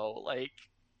weirdo, like,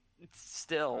 it's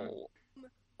still...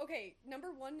 Okay,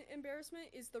 number 1 embarrassment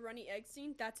is the runny egg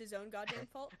scene. That's his own goddamn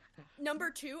fault.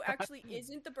 Number 2 actually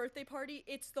isn't the birthday party.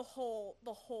 It's the whole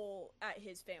at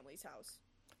his family's house.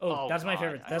 Oh, that's my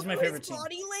favorite. That's my favorite scene.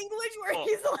 Body language where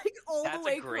he's like all the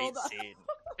way curled up. Scene.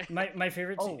 My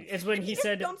favorite scene is when he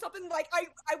said, jumps up and like,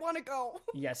 I want to go.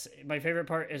 Yes, my favorite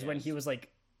part is when he was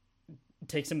like,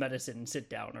 take some medicine and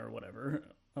sit down or whatever.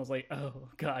 I was like, oh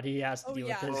god, he has to deal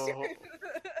with this.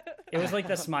 It was like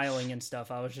the smiling and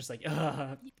stuff. I was just like,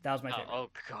 that was my favorite. Oh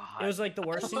god. It was like the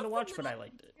worst scene to watch, but I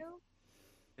liked it.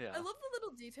 Yeah. I love the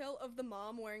little detail of the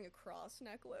mom wearing a cross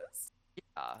necklace.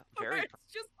 Yeah, very.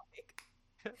 It's just like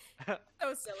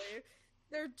so silly.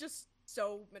 They're just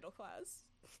so middle class.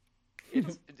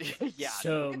 Yeah.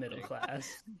 So middle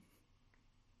class.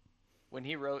 When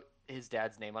he wrote his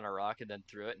dad's name on a rock and then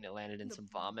threw it and it landed in some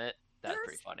vomit, that's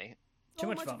pretty funny. So Too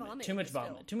much vomit. Too much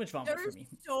vomit. Too much vomit There's for me.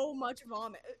 so much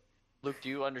vomit. Luke, do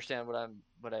you understand what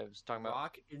I was talking about?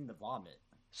 Rock in the vomit.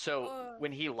 So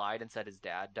when he lied and said his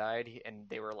dad died, and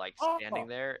they were like Oh, standing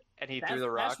there, and he threw the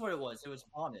That's rock, what it was. It was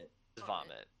vomit. his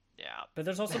vomit. Yeah. But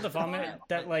there's also the vomit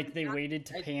that like they waited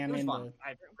to pan in the.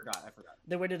 I forgot.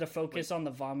 They waited to focus on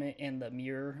the vomit and the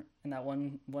mirror in that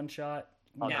one shot.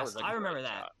 Oh, Yes, that was a I remember great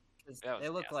that. shot. 'Cause That was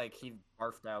it looked nasty. like he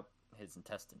barfed out his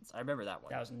intestines. I remember that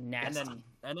one. That was nasty.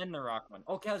 And then the rock one.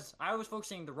 Oh, because I was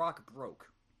focusing the rock broke.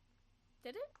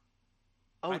 Did it?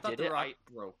 Oh, I thought did the it? rock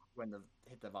broke when the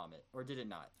hit the vomit, or did it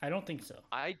not? I don't think so.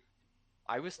 I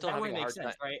was still That having would a make hard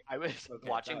sense, time. right? I was Okay,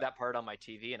 watching that part on my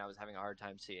TV, and I was having a hard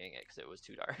time seeing it because it was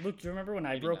too dark. Luke, do you remember when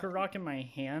I Maybe broke a not. rock in my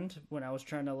hand when I was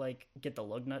trying to like get the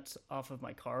lug nuts off of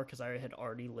my car because I had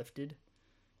already lifted? Do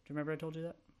you remember I told you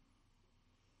that?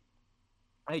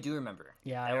 I do remember.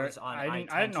 Yeah, That was on I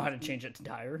didn't know how to change it to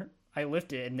tire. I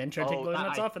lifted it and then tried to take Oh, the lug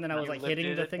nuts off, and then I was you like hitting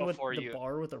lifted the it thing with before the you-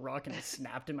 bar with a rock, and it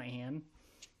snapped in my hand.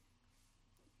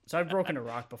 So I've broken a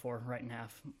rock before, right in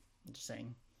half. Just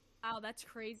saying. Wow, that's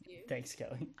crazy. Thanks,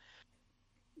 Kelly.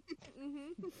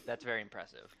 That's very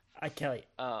impressive. Kelly,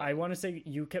 I want to say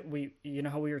you know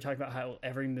how we were talking about how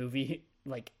every movie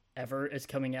like ever is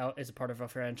coming out as a part of a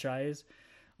franchise.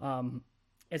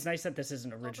 It's nice that this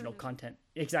isn't original content.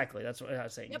 Exactly, that's what I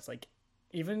was saying. It's like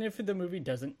even if the movie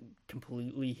doesn't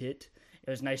completely hit, it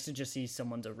was nice to just see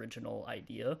someone's original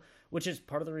idea, which is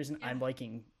part of the reason I'm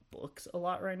liking books a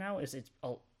lot right now. Is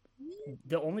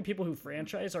the only people who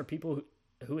franchise are people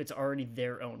who it's already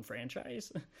their own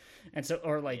franchise, and so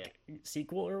or like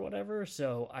sequel or whatever.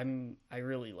 So I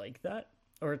really like that,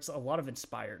 or it's a lot of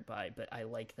inspired by, but I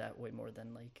like that way more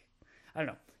than like I don't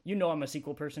know. You know, I'm a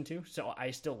sequel person too, so I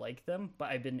still like them,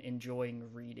 but I've been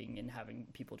enjoying reading and having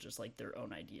people just like their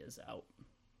own ideas out.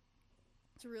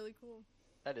 It's really cool.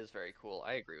 That is very cool.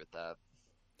 I agree with that.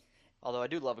 Although I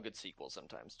do love a good sequel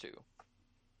sometimes too.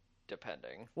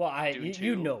 Depending. Well, Dune you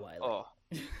 2. know I like. Oh,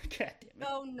 God damn it.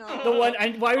 Oh no. The one.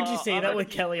 Why would you say that March- with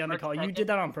Kelly on the March call? You 2nd. did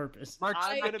that on purpose. March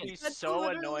I'm gonna 2nd. be That's so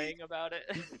literally- annoying about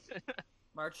it.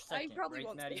 March I 2nd, probably right,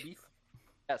 won't Maddie say. Beef?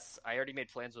 Yes, I already made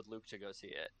plans with Luke to go see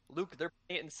it. Luke, they're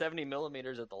playing it in 70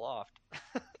 millimeters at the loft.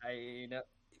 I know.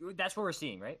 That's what we're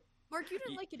seeing, right? Mark, you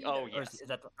didn't like it Oh, either. yeah. Or is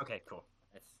that okay? Cool.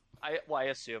 That's- I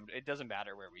assumed it doesn't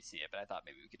matter where we see it, but I thought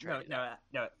maybe we could try to do that.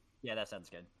 No. Yeah, that sounds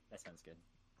good. That sounds good.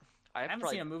 I I haven't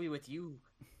probably, seen a movie with you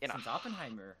in a- since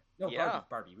Oppenheimer. No, Yeah.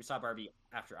 Barbie. We saw Barbie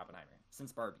after Oppenheimer.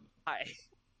 Since Barbie.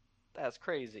 That's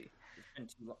crazy. It's been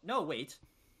too long. No, wait.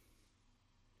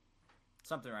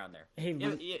 Something around there. Hey,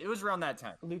 It was around that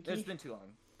time. Lukey? It's been too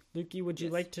long. Lukey, would you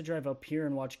Yes. like to drive up here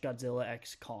and watch Godzilla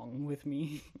X Kong with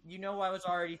me? You know, I was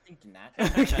already thinking that.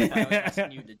 That's why I was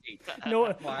asking you the date. No,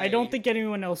 I Why- don't think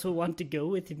anyone else will want to go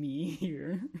with me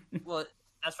here. Well,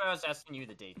 that's why I was asking you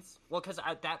the dates. Well, because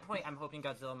at that point, I'm hoping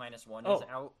Godzilla Minus One Oh. is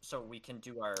out, so we can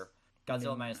do our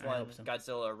Godzilla Minus I One, hope so.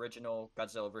 Godzilla Original,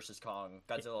 Godzilla vs Kong,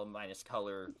 Godzilla Minus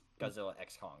Color, Godzilla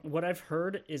X Kong. What I've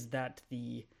heard is that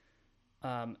the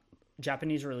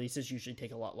Japanese releases usually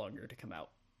take a lot longer to come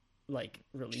out, like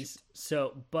release.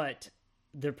 So, but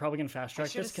they're probably gonna fast track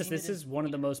should've this because seen this it is one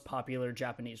of the most popular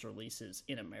Japanese releases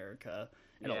in America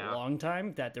in a Yeah. long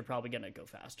time. That they're probably gonna go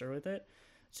faster with it.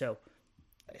 So,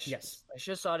 yes, I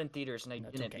should have saw it in theaters, and I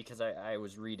That's didn't okay. because I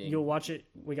was reading. you'll watch it.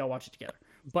 We gotta watch it together.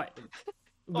 But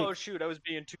Oh shoot, I was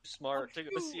being too smart to go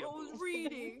see I it. was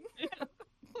reading.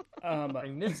 I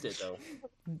missed it though.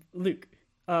 Luke,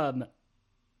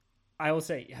 I will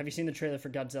say, have you seen the trailer for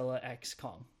Godzilla X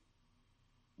Kong?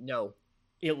 No.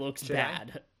 It looks Should I?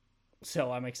 bad.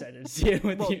 So I'm excited to see it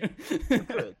with Well, you.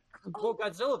 Good. Well,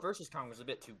 Godzilla vs Kong was a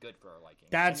bit too good for our liking.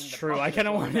 That's I mean, the true. I puppet kind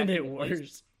of going wanted back it into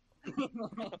place-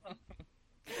 worse.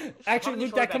 Actually,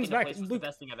 Luke, that comes back. Was the Luke,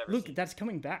 best thing I've ever Luke, seen. that's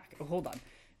coming back. Hold on.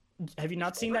 Have you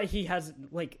not seen that he has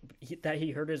that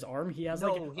he hurt his arm? He has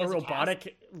No, like he a has a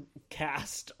robotic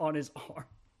cast on his arm.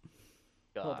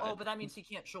 God. Oh, but that means he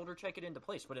can't shoulder check it into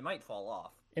place, but it might fall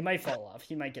off. It might fall off.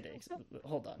 He might get it.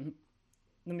 Hold on.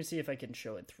 Let me see if I can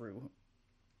show it through.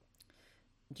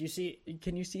 Do you see?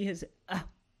 Can you see his? No.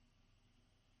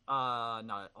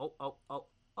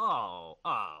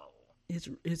 Oh.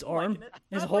 His arm. Liking it.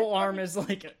 His I whole like arm is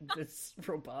like this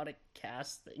robotic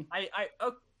cast thing.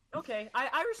 Okay.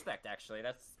 I respect actually.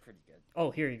 That's pretty good.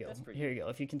 Oh, here you go. That's pretty Here you go.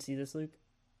 If you can see this, Luke.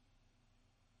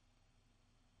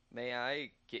 May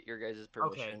I get your guys'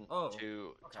 permission Oh,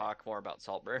 to okay. talk more about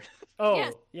Saltburn? Oh,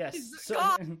 Yes. yes. It's So,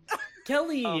 Kong.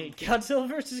 Kelly, Godzilla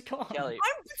versus Kong. Kelly,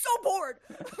 I'm so bored.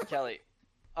 Kelly,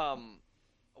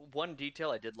 one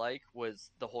detail I did like was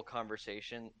the whole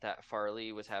conversation that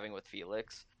Farley was having with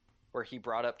Felix, where he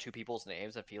brought up two people's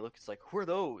names, and Felix is like, "Who are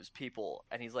those people?"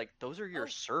 And he's like, "Those are your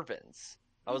servants."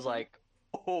 I was like,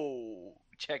 "Oh,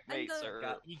 Checkmate, And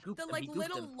sir. The like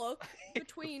little look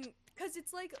between, because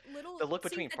it's like little. The look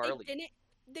between Farley.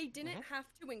 They didn't have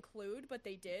to include, but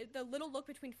they did. The little look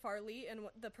between Farley and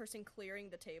the person clearing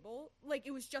the table, like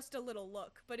it was just a little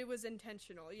look, but it was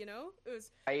intentional. You know, it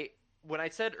was. When I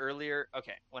said earlier,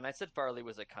 when I said Farley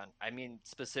was a cunt, I mean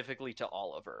specifically to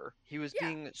Oliver. He was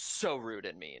being so rude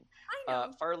and mean. I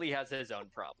know. Farley has his own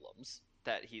problems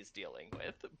that he's dealing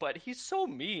with, but he's so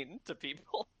mean to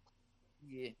people.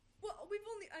 Yeah. Well,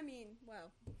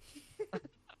 wow.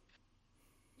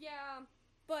 Yeah,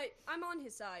 but I'm on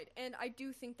his side, and I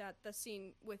do think that the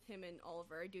scene with him and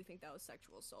Oliver, I do think that was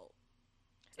sexual assault.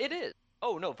 So. It is.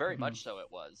 Oh no, very much so.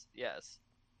 It was. Yes.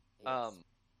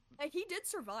 He did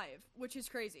survive, which is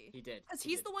crazy. He did. Because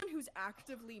he's the one who's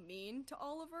actively mean to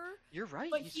Oliver. You're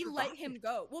right. But he let him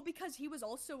go. Well, because he was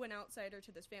also an outsider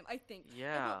to this family, I think.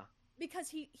 Yeah. Because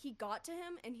he got to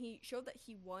him, and he showed that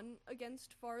he won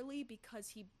against Farley because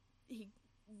he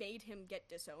made him get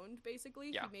disowned,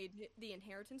 basically. Yeah. He made the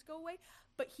inheritance go away,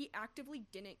 but he actively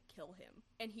didn't kill him,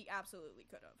 and he absolutely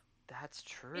could have. That's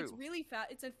true. It's really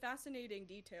it's a fascinating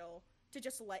detail to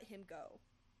just let him go.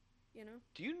 You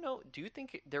know? Do you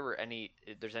think there's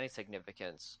any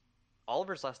significance?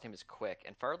 Oliver's last name is Quick,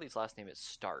 and Farley's last name is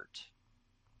Start.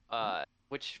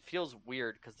 Which feels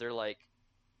weird, because they're like,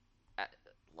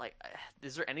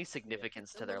 is there any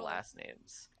significance to their last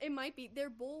names? It might be. They're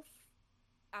both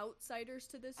outsiders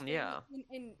to this family. Yeah.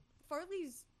 And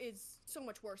Farley's is so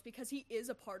much worse, because he is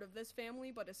a part of this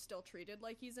family, but is still treated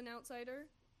like he's an outsider.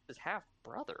 His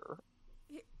half-brother.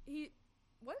 He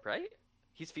what? Right?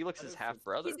 He's Felix's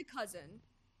half-brother? He's a cousin.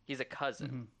 He's a cousin.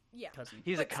 Mm-hmm. Yeah.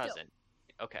 He's a But cousin.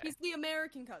 Still, okay. He's the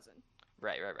American cousin.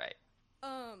 Right.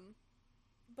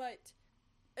 But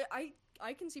I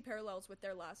can see parallels with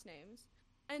their last names.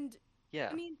 And, yeah.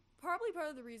 I mean, probably part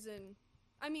of the reason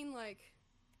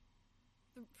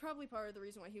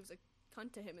why he was a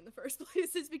cunt to him in the first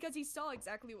place is because he saw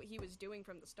exactly what he was doing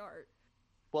from the start.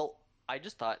 Well, I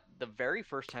just thought the very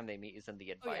first time they meet is in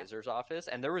the advisor's office,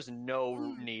 and there was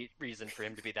no reason for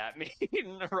him to be that mean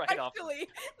off. Actually,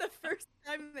 the first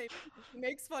time he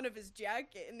makes fun of his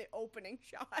jacket in the opening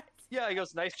shot. Yeah, he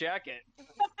goes, "Nice jacket,"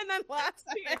 and then laughs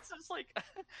at it. It's just like,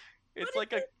 it's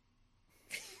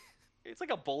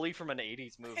like a bully from an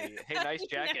 '80s movie. Hey, nice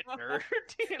jacket, nerd.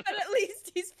 But at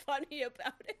least he's funny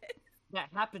about it. That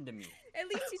happened to me. At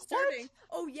least he's starting.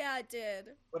 Oh yeah, it did.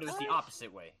 But it was the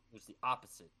opposite way. It was the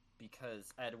opposite.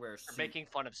 Because I had to wear a suit. Making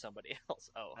fun of somebody else.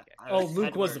 Oh, okay.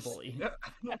 Luke was the bully.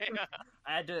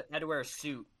 I had to wear a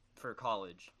suit for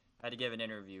college. I had to give an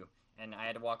interview, and I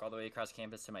had to walk all the way across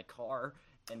campus to my car,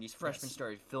 and these freshmen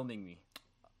started filming me.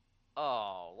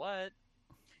 Oh, what?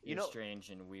 It was strange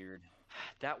and weird.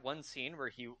 That one scene where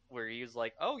he was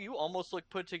like, "Oh, you almost look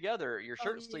put together. Your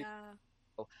shirt sleeve."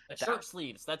 Yeah. Shirt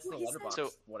sleeves. That's the letterbox. So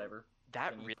whatever.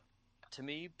 That really to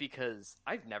me, because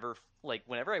I've never,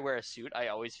 whenever I wear a suit, I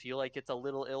always feel like it's a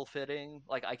little ill-fitting.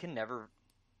 Like, I can never...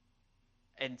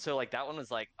 And so, that one was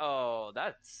like, oh,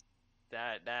 that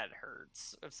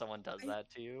hurts if someone does that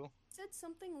to you. Said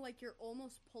something like you're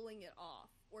almost pulling it off,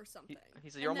 or something. He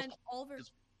said, you're almost... Oliver...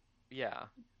 Yeah.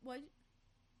 What?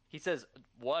 He says,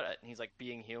 what? And he's like,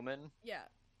 being human? Yeah.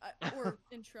 Or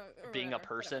intro... Or being whatever, a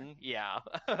person? whatever. Yeah.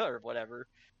 Or whatever.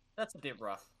 That's a bit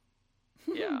rough.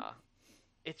 Yeah.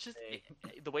 It's just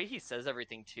the way he says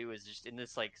everything too is just in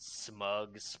this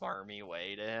smug, smarmy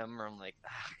way to him. Where I'm like,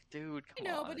 dude, come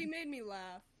on. I know, but he made me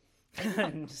laugh. He's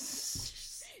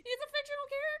a fictional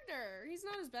character. He's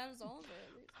not as bad as Oliver.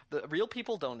 The real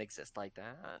people don't exist like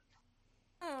that.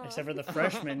 Oh. Except for the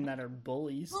freshmen that are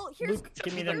bullies. Well, Luke,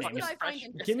 give me their names.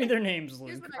 Give me their names,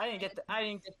 Luke. I didn't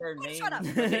get their names. Shut up.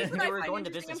 They were going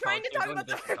to business college. I'm trying to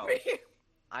talk about the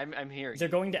I'm here. They're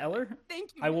going to Eller?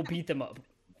 Thank you. I will beat them up.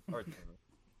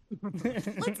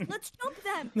 Let's jump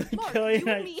them. Mark,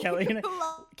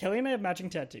 Kelly and I have matching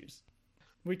tattoos.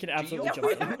 We could absolutely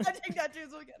jump them. Matching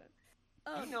tattoos. We'll get it.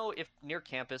 Do you know if near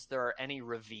campus there are any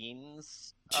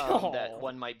ravines that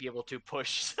one might be able to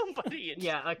push somebody into?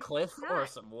 Yeah, a cliff or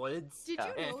some woods. Did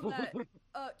you know that?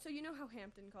 So you know how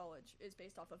Hampton College is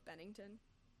based off of Bennington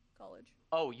College?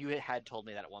 Oh, you had told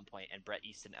me that at one point, and Bret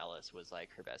Easton Ellis was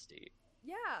her bestie.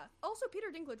 Yeah. Also, Peter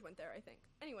Dinklage went there, I think.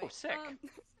 Anyway. Oh, sick.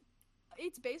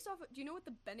 It's based off. Do you know what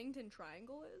the Bennington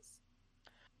Triangle is?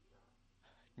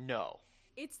 No.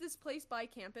 It's this place by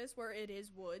campus where it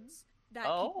is woods that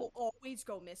people always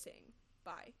go missing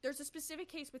by. There's a specific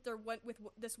case with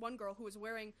this one girl who was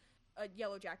wearing a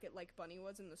yellow jacket like Bunny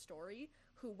was in the story,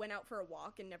 who went out for a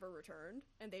walk and never returned,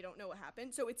 and they don't know what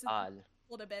happened. So it's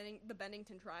the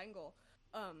Bennington Triangle.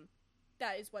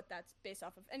 That is what that's based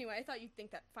off of. Anyway, I thought you'd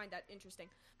find that interesting.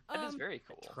 That is very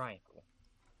cool. Triangle.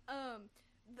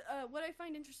 what I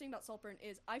find interesting about Saltburn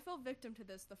is I fell victim to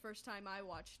this the first time I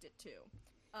watched it too,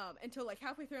 until like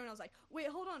halfway through, and I was like, wait,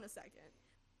 hold on a second.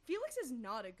 Felix is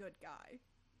not a good guy.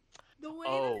 The way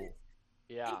that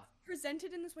it's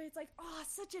presented in this way, it's like, oh,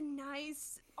 such a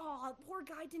nice, poor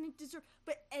guy didn't deserve.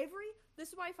 But this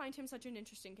is why I find him such an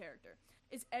interesting character.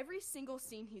 Is every single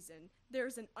scene he's in,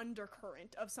 there's an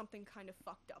undercurrent of something kind of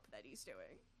fucked up that he's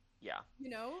doing. Yeah. You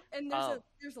know, and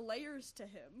there's layers to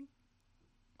him.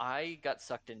 I got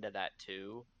sucked into that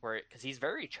too, because he's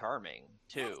very charming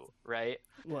too, right?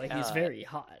 Well, he's very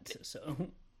hot, so.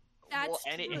 That's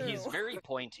true. He's very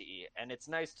pointy, and it's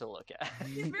nice to look at.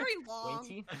 He's very long.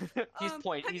 Pointy?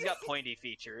 He's got pointy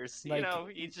features. Like, you know,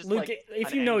 he's just Luke, like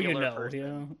if an you know, you angular know. person. You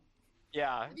know?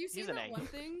 Yeah, Have you seen he's an that angle. one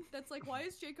thing that's like, why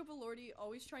is Jacob Elordi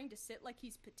always trying to sit like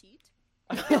he's petite?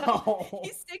 Oh.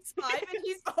 He's 6'5" and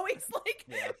he's always like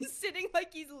sitting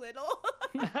like he's little.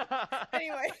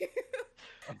 Anyway.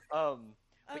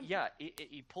 But yeah,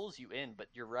 he pulls you in. But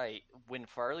you're right. When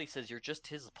Farley says you're just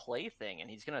his plaything, and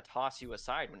he's gonna toss you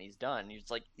aside when he's done, he's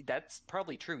like, that's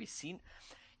probably true.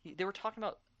 They were talking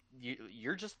about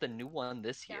you're just the new one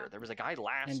this year. There was a guy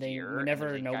last year. We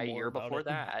never know a more year about before it.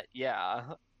 that. Yeah.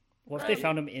 What if they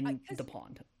found him in the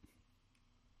pond?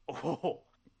 Oh.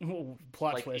 Ooh,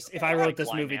 plot Like, twist. If I wrote this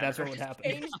blind movie, that's what man. would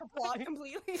happen. Change the plot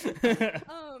completely.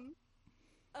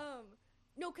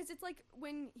 No, because it's like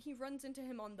when he runs into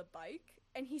him on the bike,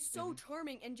 and he's so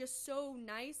charming and just so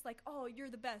nice, like, oh, you're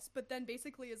the best, but then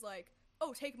basically is like,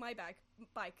 oh, take my bike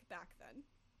back then.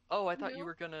 Oh, I thought you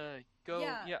were gonna go.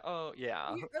 Yeah. Oh, yeah.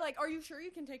 Or like, are you sure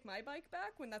you can take my bike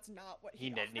back when that's not what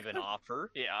He didn't offered? even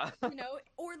offer. Yeah. You know,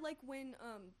 or like when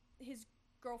his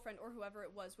girlfriend or whoever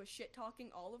it was shit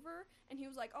talking Oliver, and he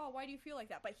was like, "Oh, why do you feel like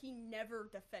that?" But he never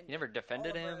defended. You never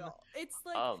defended Oliver him. at all. It's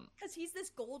like because he's this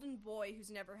golden boy who's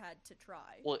never had to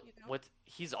try. Well, you know?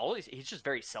 he's just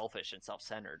very selfish and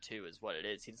self-centered too, is what it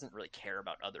is. He doesn't really care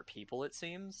about other people. It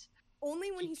seems.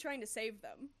 Only when he's trying to save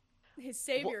them. His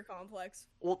savior complex.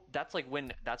 Well, that's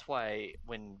why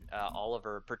when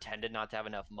Oliver pretended not to have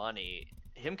enough money,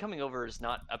 him coming over is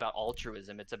not about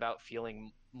altruism. It's about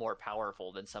feeling more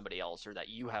powerful than somebody else, or that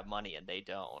you have money and they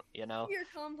don't. You know. Savior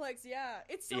complex, yeah.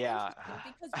 It's so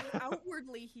interesting because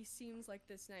outwardly he seems like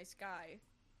this nice guy,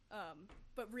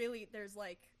 but really there's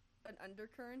like an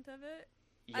undercurrent of it.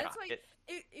 Yeah. That's why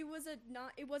it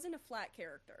wasn't a flat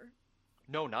character.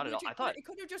 No, not at all. I thought it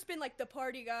could have just been like the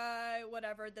party guy,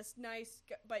 whatever, this nice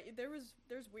guy, but there's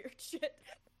weird shit.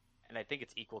 And I think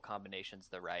it's equal combinations,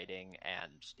 the writing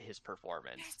and his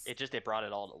performance. Yes. It brought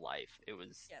it all to life. It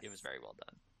was very well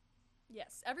done.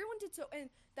 Yes, everyone did so, and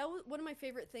that was one of my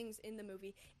favorite things in the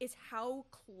movie is how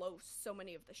close so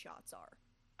many of the shots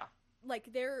are.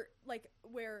 Like they're like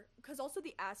because also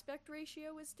the aspect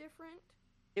ratio is different.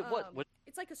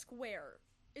 It's like a square.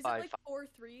 Is it like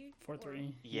 4:3?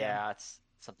 4:3. Yeah, it's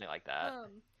something like that.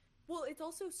 Well, it's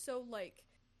also so like,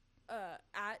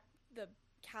 at the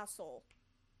castle,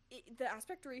 the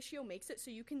aspect ratio makes it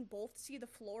so you can both see the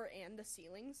floor and the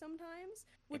ceiling sometimes,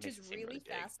 which is really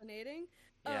fascinating.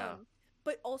 Yeah.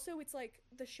 But also it's like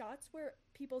the shots where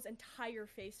people's entire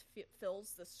face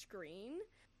fills the screen,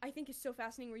 I think is so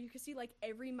fascinating, where you can see like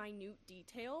every minute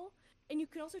detail. And you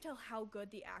can also tell how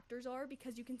good the actors are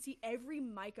because you can see every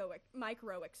micro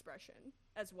expression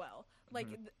as well. Like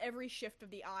every shift of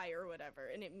the eye or whatever,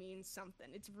 and it means something.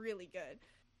 It's really good.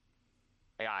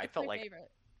 Yeah, I felt like favorite.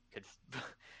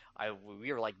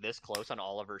 We were like this close on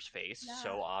Oliver's face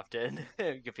so often.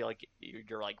 You feel like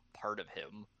you're like part of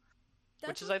him.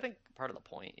 Which is, I think, part of the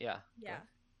point. Yeah. Yeah.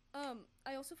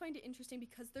 I also find it interesting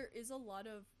because there is a lot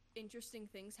of interesting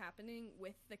things happening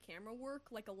with the camera work,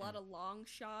 like a lot of long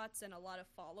shots and a lot of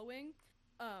following,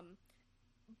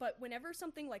 but whenever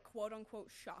something like quote unquote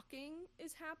shocking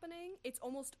is happening, it's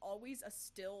almost always a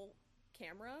still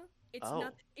camera.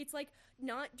 It's like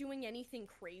not doing anything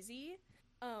crazy,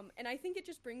 and I think it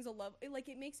just brings a love, like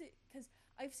it makes it, because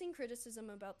I've seen criticism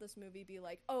about this movie be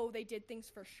like, oh, they did things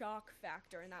for shock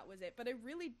factor and that was it, but I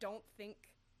really don't think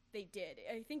they did.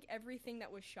 I think everything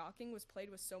that was shocking was played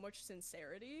with so much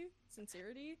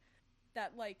sincerity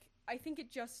that, like, I think it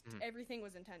just, everything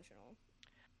was intentional.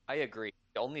 I agree.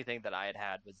 The only thing that I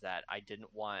had was that I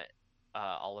didn't want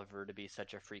Oliver to be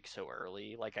such a freak so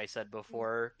early, like I said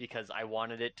before, because I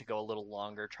wanted it to go a little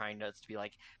longer, trying to be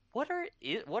like, what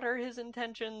are his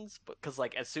intentions? Because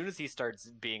like as soon as he starts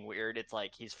being weird, it's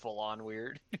like he's full on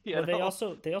weird. Well,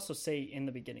 they also say in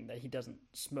the beginning that he doesn't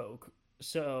smoke.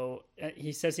 So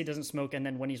he says he doesn't smoke, and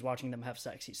then when he's watching them have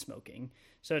sex, he's smoking.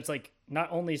 So it's like,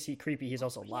 not only is he creepy, he's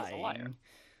also lying. A liar.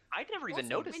 I never even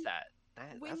noticed that.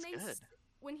 That's good.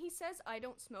 When he says, I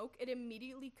don't smoke, it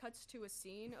immediately cuts to a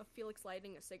scene of Felix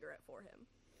lighting a cigarette for him.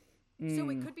 So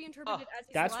it could be interpreted as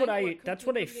he's that's lying, what or I it could that's be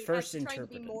what I interpreted first as trying to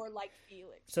interpreted. be more like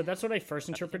Felix. So that's what I first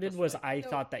interpreted was I So-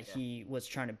 thought that he was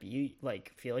trying to be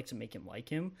like Felix and make him like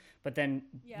him. But then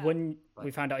Yeah. when we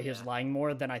found out he was lying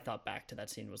more, then I thought back to that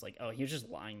scene was like, oh, he was just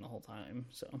lying the whole time.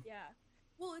 So Yeah.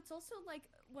 Well, it's also like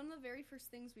one of the very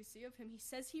first things we see of him. He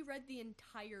says he read the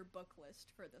entire book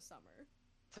list for the summer.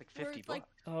 It's like Where 50 it's like-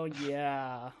 bucks. oh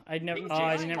yeah, I never King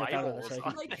I James never thought Bible of this. was Like,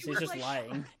 on Like, he's you were just like- lying.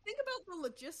 Think about the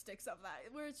logistics of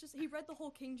that, where it's just he read the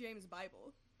whole King James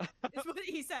Bible. Is what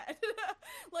he said.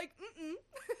 Like,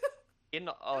 In you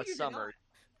a did summer.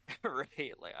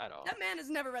 Right? Like, that man has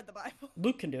never read the Bible.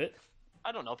 Luke can do it.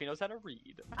 I don't know if he knows how to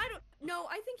read. I don't. No,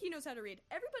 I think he knows how to read.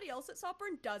 Everybody else at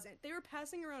Saltburn doesn't. They were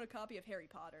passing around a copy of Harry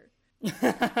Potter.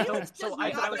 So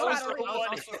I I was know how also, to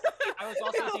read. I was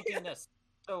also thinking this.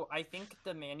 So I think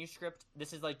the manuscript.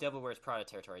 This is like Devil Wears Prada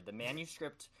territory. The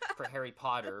manuscript for Harry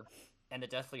Potter and the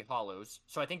Deathly Hallows.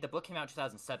 So I think the book came out in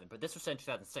 2007, but this was set in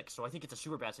 2006. So I think it's a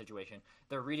super bad situation.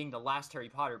 They're reading the last Harry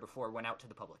Potter before it went out to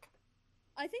the public.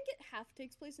 I think it half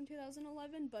takes place in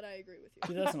 2011, but I agree with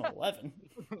you. 2011.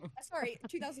 Sorry,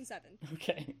 2007.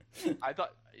 Okay. I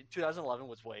thought 2011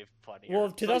 was way funnier. Well,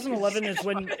 2011 is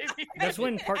when Maybe. that's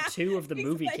when part 2 of the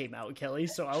movie came out, Kelly.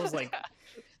 So I was like,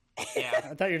 Yeah.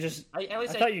 I thought you're just. I I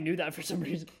always thought you knew that for some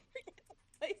reason.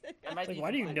 I might Like, be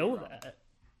why do you completely know wrong. that?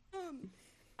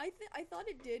 I thought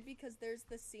it did because there's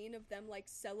the scene of them like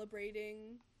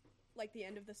celebrating, like the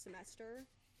end of the semester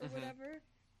or Mhm. whatever.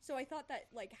 So I thought that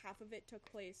like half of it took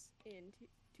place in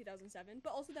 2007,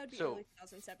 but also that would be So- early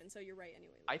 2007. So you're right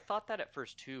anyway. I thought that at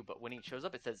first too, but when he shows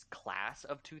up, it says class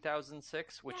of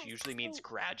 2006, which Yes, usually means so-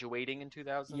 graduating in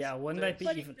 2006. Yeah, wouldn't that be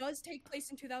But even? it does take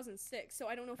place in 2006, so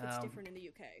I don't know if it's Um, different in the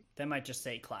UK. That might just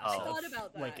say class. Oh. I of, thought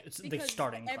about that. Like it's the because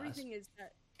starting class. everything is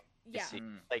that. You Yeah, see,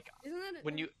 Mm. like isn't that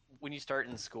when you start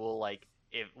in school, like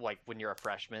if like when you're a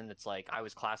freshman, it's like I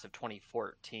was class of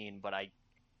 2014, but I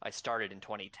started in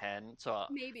 2010, so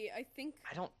maybe I think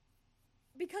I don't.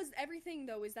 because everything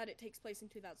though is that it takes place in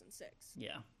 2006.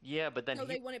 Yeah, Yeah, but then So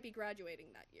he, they wouldn't be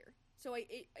graduating that year. So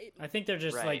I think they're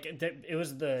just Right. like it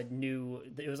was the new.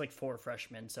 It was like 4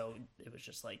 freshmen, so it was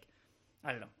just like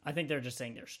I don't know. I think they're just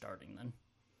saying they're starting then.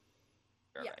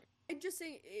 You're yeah. right. I'm just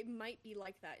saying it might be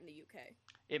like that in the UK.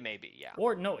 It may be, yeah.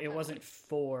 Or no, it wasn't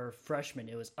for freshmen.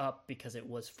 It was up because it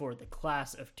was for the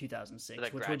class of 2006, For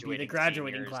the which would be the graduating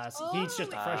graduating seniors. class. Oh, He's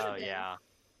just a it freshman. Oh could've yeah,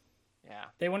 yeah.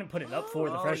 They wouldn't put it up for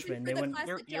the Oh, freshmen. They For the wouldn't. class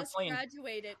You're- that you're just playing-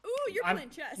 graduated. Ooh, you're I'm- playing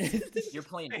chess. You're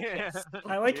playing.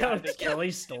 I like Yeah, I how think-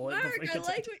 Kelly stole it. Mark, before he I gets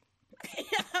like it. what...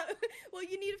 Yeah. Well,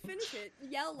 you need to finish it.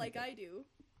 Yell like I do.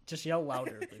 Just yell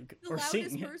louder, Luke, The or loudest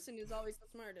sing. person is always the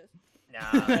smartest.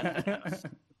 Nah.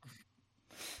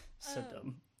 So Um,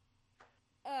 dumb.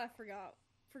 I forgot.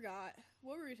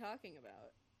 What were we talking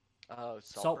about? Oh,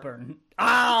 Saltburn.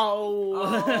 Ow!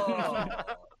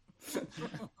 Oh.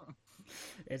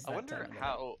 It's I that wonder time of the night.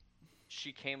 how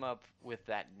she came up with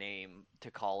that name to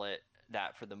call it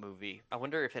that for the movie. I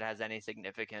wonder if it has any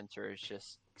significance or it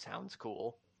just sounds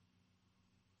cool.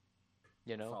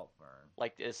 You know, Saltburn.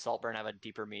 like does Saltburn have a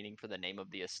deeper meaning for the name of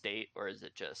the estate, or is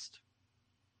it just?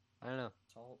 I don't know.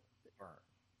 Saltburn.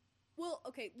 Well,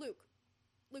 okay, Luke.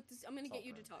 I'm gonna get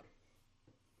you to Saltburn. talk.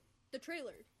 The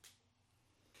trailer.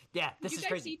 Yeah, Did this you is guys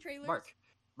crazy. see trailers? Mark.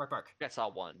 I saw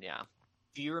one. Yeah.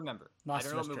 Do you remember? Last I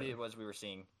don't know what semester. movie it was we were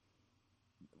seeing.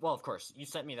 Well, of course, you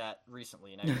sent me that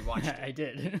recently, and I rewatched it I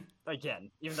did. again,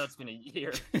 even though it's been a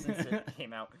year since it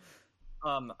came out.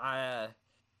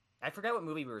 I forgot what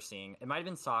movie we were seeing. It might have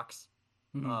been Socks.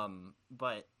 Mhm.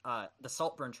 But the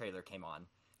Saltburn trailer came on.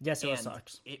 Yes, it was and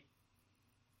sucks.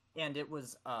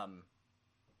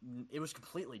 It was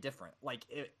completely different. Like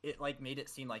it like made it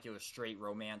seem like it was straight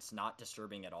romance, not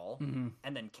disturbing at all. Mhm.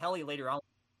 And then Kelly later on,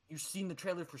 you seen the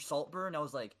trailer for Saltburn? I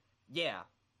was like, yeah,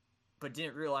 but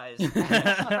didn't realize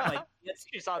like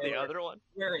You saw the other one.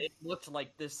 where it looked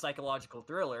like this psychological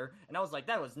thriller, and I was like,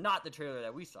 that was not the trailer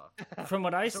that we saw. From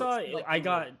what I So saw, it's like I the-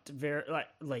 got very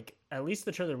like at least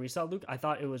the trailer we saw, Luke. I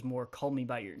thought it was more "Call Me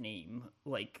by Your Name,"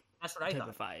 like That's what I type thought.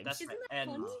 of vibes. That's Isn't that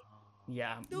and funny?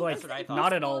 yeah, No, like that's what I thought.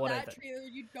 not at Saw all what I that thought. trailer,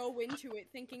 you'd go into it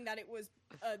thinking that it was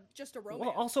just a romance. Well,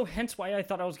 also hence why I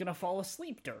thought I was gonna fall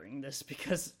asleep during this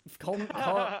because call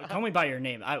Me by Your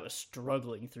Name. I was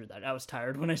struggling through that. I was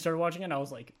tired when I started watching it. And I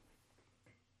was like,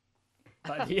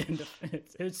 by the end of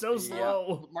it, it's so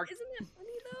slow. Mark, Isn't that funny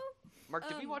though? Mark,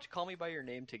 did we um, watch Call Me by Your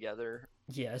Name together?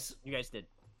 Yes, you guys did.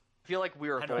 I feel like we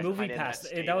were How do both I- Movie kinda in Pass.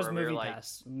 state That was where we were Movie like-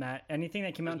 Pass. Matt, anything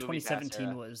that came out in It was Movie Pass 2017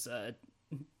 era. was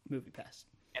Movie Pass.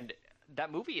 And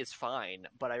that movie is fine,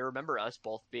 but I remember us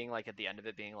both being like at the end of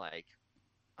it being like,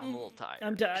 I'm a little tired.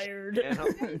 I'm tired. You know?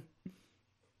 Did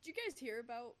you guys hear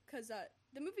about? Because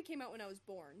the movie came out when I was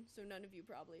born, so none of you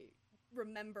probably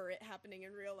remember it happening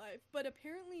in real life. But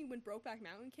apparently, when Brokeback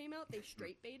Mountain came out, they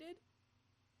straight baited.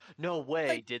 No way,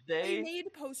 Like, did They they?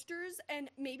 made posters and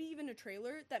maybe even a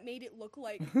trailer that made it look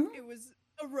like it was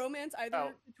a romance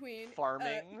either between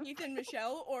farming. Heath and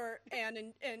Michelle or Anne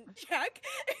and Jack.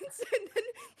 And then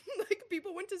like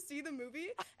people went to see the movie,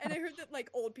 and I heard that like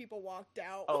old people walked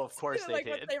out. Oh, of course they like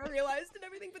did. what they realized and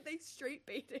everything, but they straight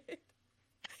baited.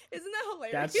 Isn't that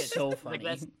hilarious? That's so funny.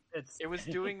 Like, It was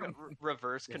doing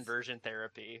reverse conversion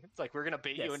therapy. It's like, we're gonna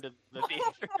bait you Yes. into the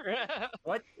theater.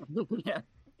 What? Yeah.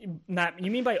 Matt,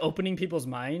 you mean by opening people's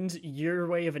minds? Your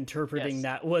way of interpreting Yes.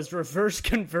 that was reverse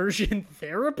conversion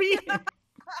therapy?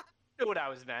 You know what I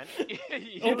was meant.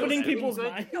 You know Opening what I people's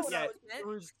good. minds? know what I Yeah, was meant? it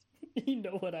was. You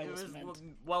know what I It was was meant.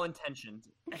 well intentioned.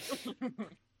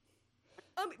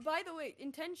 By the way,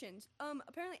 Intentions.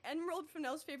 Apparently Emerald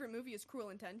Fennell's favorite movie is Cruel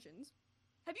Intentions.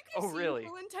 Have you guys Oh, seen really?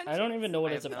 Cruel Intentions? I don't even know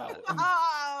what I it's have not. about.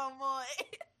 Oh boy.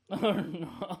 Oh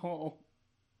no.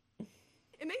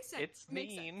 It makes sense. It's It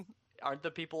makes mean. Aren't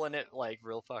the people in it like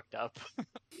real fucked up?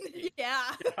 sense. Yeah.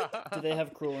 Do they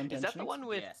have cruel intentions? Is that the one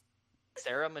with Yes.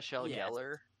 Sarah Michelle Yes.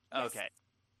 Gellar? Yes. Okay.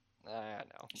 No.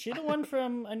 She the one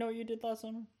from I Know What You Did Last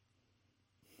Summer?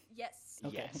 Yes.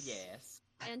 Okay. Yes. Yes.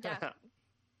 And Daphne.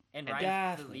 And And Ryan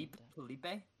Daphne. Felipe.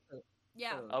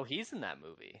 Yeah. Oh, he's in that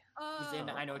movie. He's in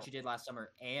Uh, I Know What You Did Last Summer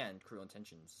and Cruel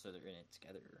Intentions, so they're in it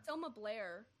together. Selma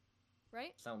Blair,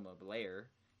 right? Selma Blair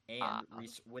and Ah.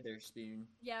 Reese Witherspoon.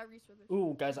 Yeah, Reese Witherspoon.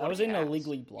 Ooh, guys, I What was in a cast?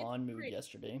 Legally Blonde It's mood great.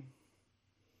 yesterday.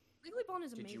 Legally Blonde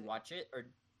is amazing. Did you watch it or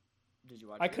did you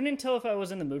watch I it? couldn't tell if I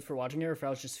was in the mood for watching it or if I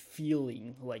was just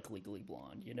feeling like Legally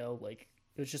Blonde, you know? Like,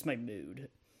 it was just my mood.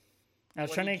 I was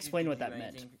What trying to did you- explain did what you that do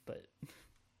meant, anything- but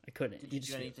I couldn't. Did you do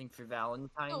just feel- anything for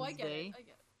Valentine's Oh, I get Day? it. I get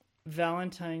it.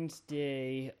 Valentine's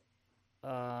Day,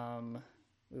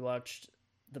 we watched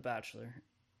The Bachelor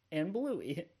and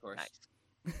Bluey. Of course.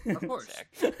 Nice. Of course.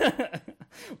 Sick.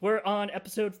 We're on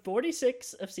episode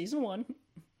 46 of season 1.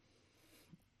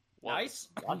 Well, Nice.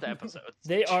 Lots of episodes.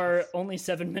 They are only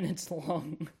 7 minutes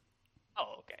long.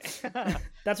 Oh, okay.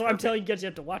 That's why I'm telling you guys you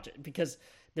have to watch it, because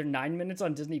they're 9 minutes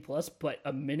on Disney Plus, but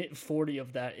a minute 40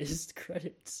 of that is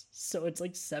credits. So it's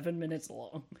like 7 minutes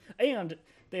long. And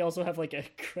they also have like a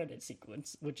credit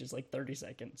sequence, which is like 30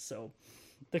 seconds. So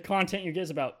the content you get is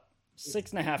about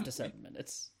 6.5 to 7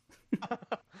 minutes.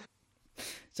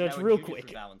 So Now, it's what real did you do for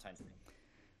quick. Valentine's Day?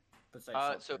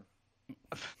 Besides So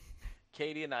Saltburn?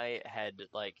 Katie and I had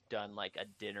like done like a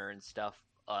dinner and stuff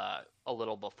a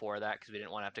little before that because we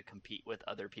didn't want to have to compete with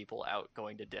other people out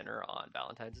going to dinner on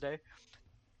Valentine's Day.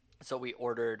 So we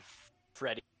ordered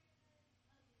Freddy's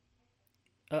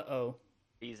Uh-oh.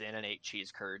 in and 8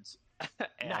 cheese curds.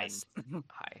 And, Nice.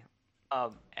 Hi.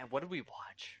 And what did we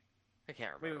watch? I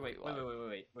can't Wait, remember. what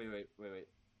we watched. wait.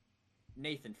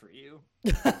 Nathan, for you.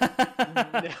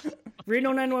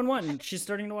 Reno 911. She's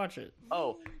starting to watch it.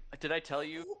 Oh, did I tell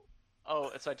you?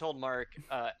 Oh, so I told Mark.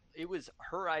 It was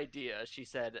her idea. She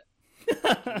said,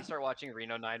 "Can we start watching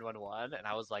Reno 911?" And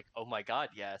I was like, "Oh my god,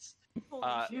 yes!"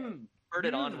 Heard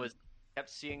it on was kept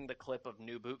seeing the clip of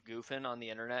New Boot goofing on the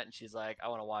internet, and she's like, "I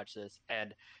want to watch this."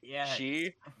 And Yeah.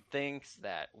 she thinks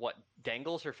that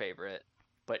Dangle's her favorite,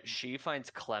 but she finds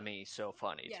Clemmy so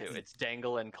funny Yes. too. It's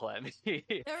Dangle and Clemmy.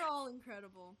 They're all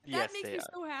incredible. That Yes, makes they me are.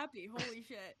 so happy. Holy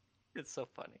shit. It's so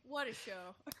funny. What a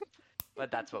show.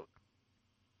 But that's what.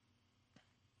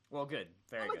 Well, good.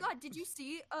 Very Oh my good. god, did you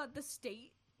see the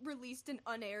state released an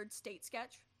unaired state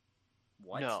sketch?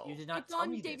 What? No. You did not It's tell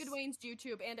on me David this. Wayne's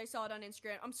YouTube, and I saw it on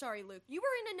Instagram. I'm sorry, Luke. You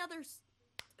were in another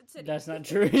city. That's not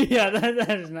true. Yeah,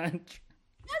 that is not true.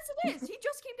 Yes, it is. He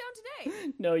just came down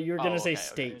today. No, you were going to Oh, say okay,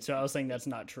 state, okay. so I was saying that's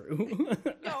not true.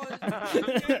 No.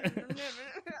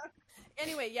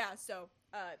 Anyway, yeah. So,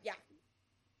 yeah.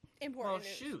 Important Well,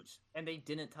 news. shoot. And they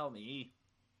didn't tell me.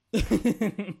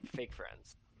 Fake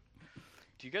friends.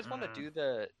 Do you guys want to do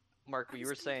the Mark? You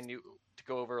were saying you to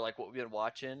go over like what we've been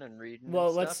watching and reading. Well,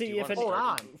 and let's stuff? Do see you if wanna any,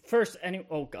 start? Hold on. first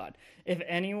oh god, if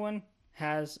anyone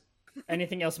has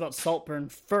anything else about Saltburn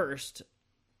first,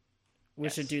 we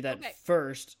Yes. should do that Okay.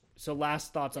 first. So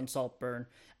last thoughts on Saltburn,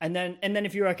 and then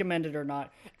if you recommend it or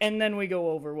not, and then we go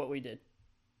over what we did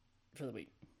for the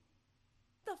week.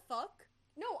 The fuck?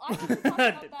 No, I want to talk about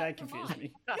that. That for confused mine.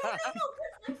 me. No, Chris,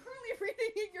 I'm currently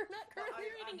reading it. You're not currently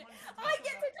reading it. I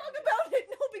get to talk about it.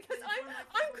 No, because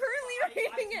I'm currently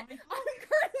reading it. I'm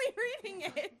currently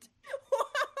reading it. Oh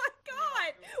my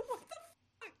god! What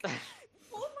the fuck?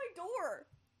 Close my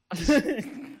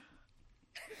door.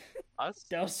 Us?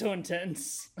 That was so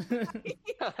intense. I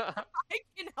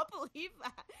cannot believe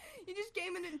that. You just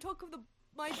came in and took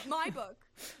my book.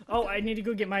 Oh, I need to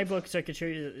go get my book so I can show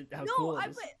you how No, cool it I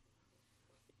is. but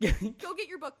Go get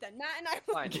your book then. Matt and I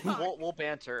will Fine, talk. we'll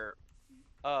banter.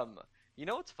 You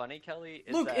know what's funny, Kelly?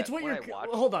 Is Luke, that it's what when you're. I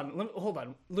watched... Hold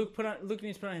on. Luke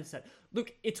needs to put on his headset.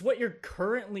 Luke, it's what you're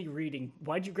currently reading.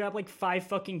 Why'd you grab like 5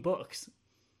 fucking books?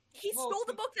 He stole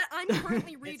the book that I'm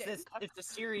currently reading. It's the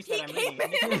series He that I'm came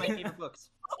reading. I'm looking at my favorite books.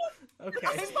 Okay.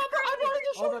 I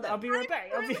Hold on, I'll be right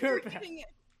back. reading it.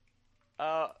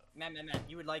 Matt,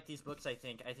 you would like these books. I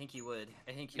think you would.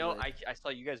 No, would. I saw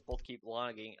you guys both keep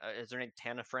logging. Is her name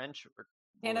Tana French?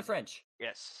 Hannah French.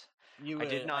 Yes. You I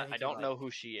did not. I don't know like.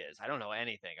 who she is. I don't know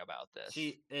anything about this.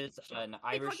 She is an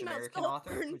Are you Irish talking about American author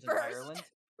Saltburn who's in first? Ireland.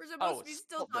 We're supposed to be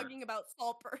still Saltburn. talking about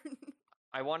Saltburn.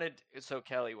 I wanted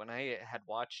Kelly, when I had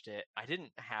watched it, I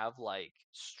didn't have like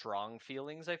strong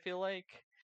feelings, I feel like.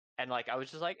 And like I was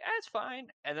just like, it's fine.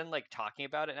 And then like talking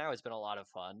about it now has been a lot of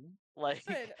fun. Like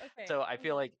Good. Okay. so I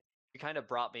feel like it kind of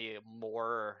brought me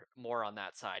more on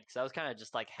that side cuz I was kind of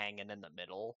just like hanging in the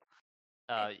middle.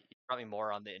 You brought me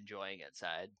more on the enjoying it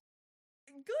side.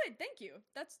 Good. Thank you.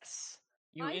 That's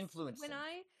You influenced when him.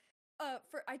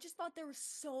 I just thought there was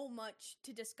so much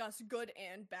to discuss, good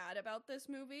and bad, about this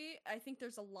movie. I think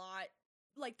there's a lot,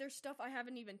 like there's stuff I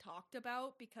haven't even talked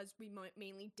about because we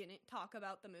mainly didn't talk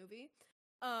about the movie,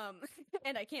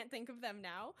 and I can't think of them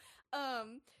now.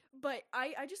 But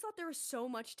I just thought there was so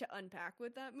much to unpack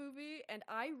with that movie, and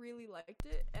I really liked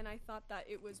it, and I thought that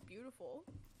it was beautiful,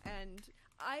 and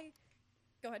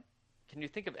go ahead. Can you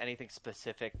think of anything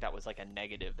specific that was like a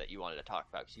negative that you wanted to talk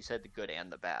about? Because you said the good and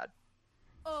the bad.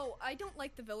 Oh, I don't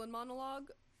like the villain monologue.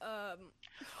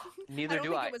 Neither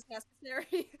do I I. don't think it was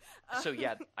necessary. So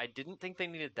yeah, I didn't think they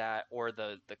needed that or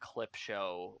the clip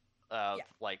show of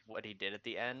like what he did at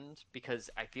the end, because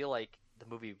I feel like the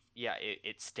movie,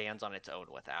 it stands on its own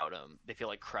without him. They feel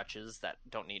like crutches that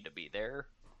don't need to be there.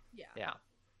 Yeah.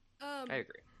 I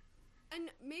agree. And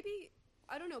maybe,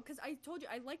 I don't know, because I told you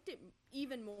I liked it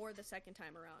even more the second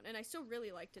time around, and I still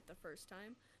really liked it the first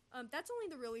time. That's only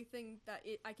the really thing that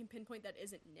I can pinpoint that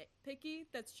isn't nitpicky.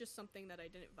 That's just something that I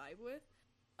didn't vibe with.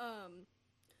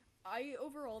 I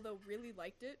overall though really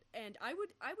liked it, and I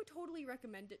would totally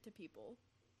recommend it to people,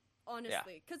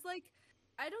 honestly, because like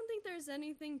I don't think there's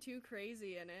anything too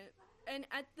crazy in it, and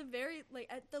at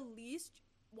the least,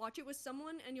 watch it with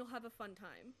someone and you'll have a fun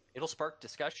time. It'll spark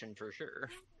discussion for sure.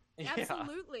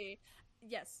 Absolutely.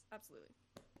 Yes, absolutely.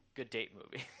 Good date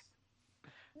movie.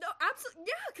 No, absolutely,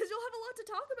 yeah, because you'll have a lot to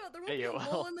talk about. There won't be a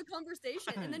lull in the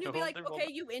conversation, and then you'll be like,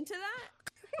 okay, you into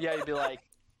that? Yeah, you'd be like,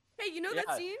 hey, you know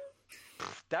that scene?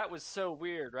 That was so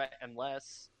weird, right?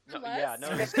 Unless? Yeah,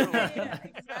 no, it's so yeah,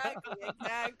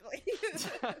 exactly.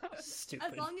 Stupid.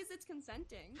 As long as it's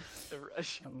consenting.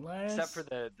 Unless... Except for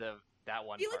that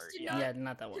one Felix part. did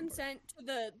not that one consent to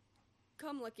the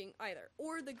cum licking either,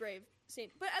 or the grave scene,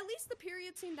 but at least the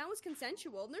period scene, that was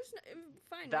consensual. There's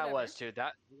fine. That whatever. was too.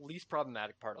 That least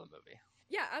problematic part of the movie.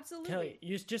 Yeah, absolutely. Kelly,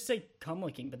 you just say cum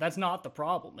licking, but that's not the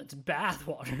problem. It's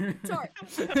bathwater. Sorry,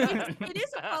 it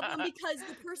is a problem because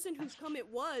the person whose cum it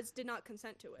was did not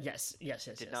consent to it. Yes.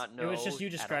 Did not know. It was just you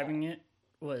describing it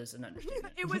was an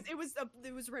understatement.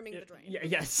 it was rimming the drain. Yeah,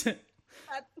 yes.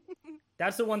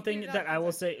 That's the one thing that I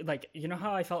will say. Like, you know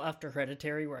how I felt after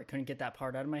Hereditary, where I couldn't get that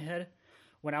part out of my head.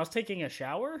 When I was taking a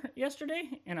shower yesterday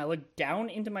and I looked down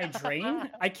into my drain,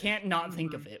 I can't not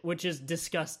think of it, which is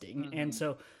disgusting. Mm-hmm. And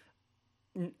so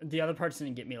the other parts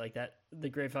didn't get me like that. The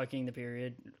grave fucking, the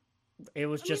period. It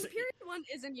was just. The period one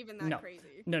isn't even that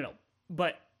crazy. No.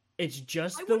 But it's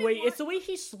just the way. It's the way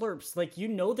he slurps. Like, you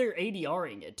know, they're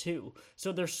ADRing it too.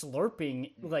 So they're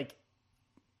slurping. Like,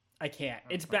 I can't.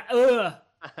 It's bad. Ugh.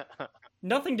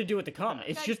 Nothing to do with the cum.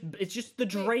 It's just the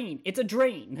drain. It's a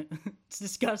drain. It's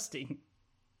disgusting.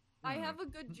 I have a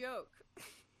good joke.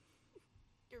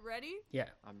 You ready? Yeah.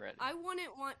 I'm ready. I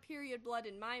wouldn't want period blood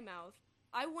in my mouth.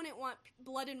 I wouldn't want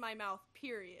blood in my mouth,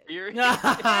 period. Hey.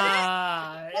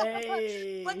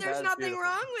 But there's nothing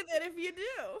wrong with it if you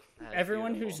do.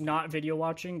 Everyone who's not video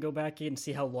watching, go back and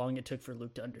see how long it took for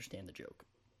Luke to understand the joke.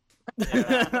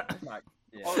 Yeah.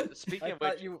 Oh, speaking of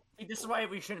which, this is why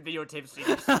we shouldn't videotape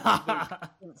scenes.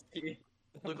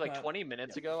 Luke, like 20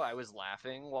 minutes ago, I was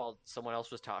laughing while someone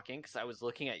else was talking because I was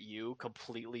looking at you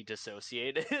completely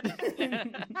dissociated.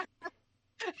 And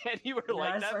you were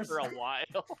like that for a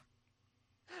while.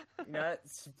 You're not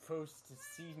supposed to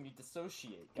see me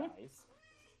dissociate, guys.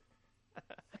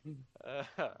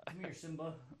 Come here,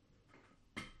 Simba.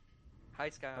 Hi,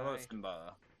 Sky. Hello,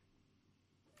 Simba.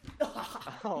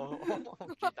 Oh,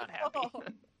 she's not happy.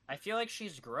 I feel like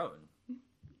she's grown.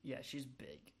 Yeah, she's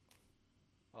big.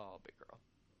 Oh, big girl.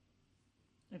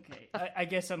 Okay, I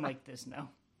guess I'm like this now.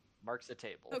 Mark's a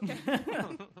table. Okay.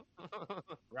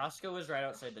 Roscoe was right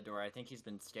outside the door. I think he's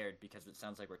been scared because it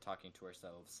sounds like we're talking to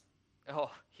ourselves.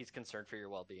 Oh, he's concerned for your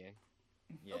well-being.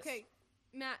 Yes. Okay,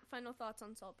 Matt, final thoughts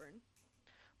on Saltburn.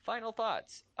 Final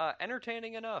thoughts.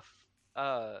 Entertaining enough.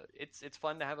 It's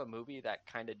fun to have a movie that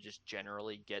kind of just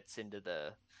generally gets into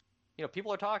the,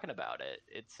 people are talking about it.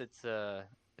 It's a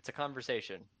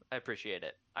conversation. I appreciate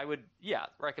it. I would,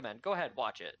 recommend. Go ahead,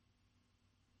 watch it.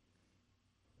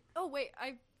 Oh wait,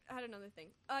 I had another thing.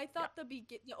 I thought the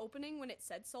opening when it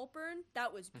said Saltburn,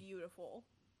 that was beautiful,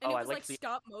 and it was like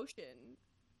stop motion.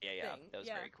 Yeah, that was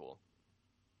very cool.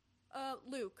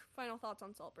 Luke, final thoughts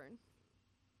on Saltburn.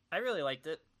 I really liked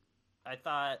it. I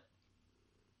thought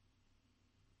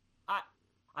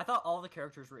all the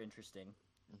characters were interesting,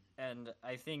 and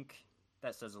I think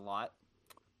that says a lot.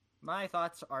 My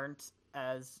thoughts aren't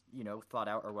as, thought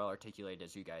out or well articulated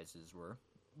as you guys' were,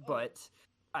 but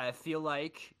I feel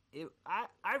like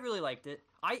I really liked it.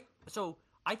 I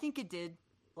think it did,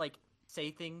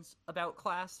 say things about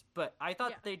class, but I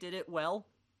thought they did it well,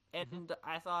 and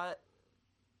I thought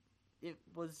it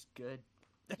was good.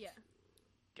 Yeah.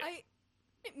 I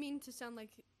didn't mean to sound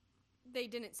like they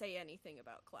didn't say anything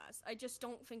about class. I just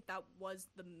don't think that was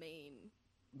the main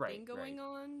thing going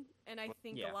on, and I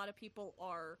think a lot of people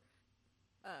are.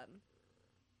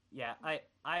 Yeah, I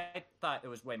thought it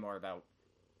was way more about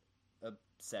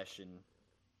obsession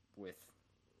with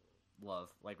love,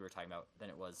 like we were talking about, than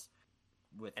it was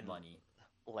with money.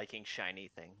 Liking shiny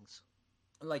things.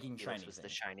 Liking shiny things. Was the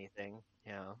shiny thing,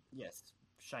 yeah. Yes,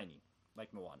 shiny,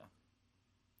 like Moana.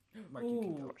 Mark,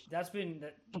 ooh,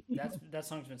 that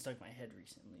song's been stuck in my head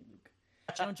recently, Luke.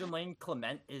 Jermaine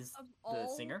Clement is the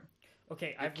singer.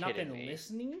 Okay, I've not been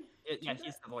listening.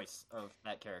 He's the voice of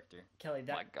that character. Kelly,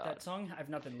 that song I've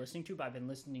not been listening to, but I've been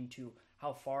listening to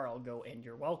How Far I'll Go and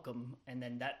You're Welcome, and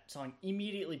then that song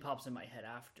immediately pops in my head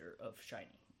after of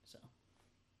Shiny. So,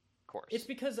 of course, it's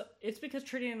because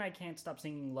Trinity and I can't stop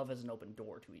singing "Love is an Open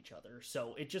Door" to each other.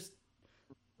 So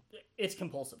it's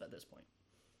compulsive at this point.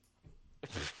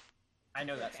 I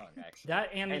know that song, actually. That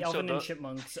and the Alvin and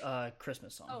Chipmunks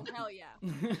Christmas song. Oh, hell yeah.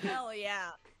 Hell yeah.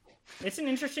 It's an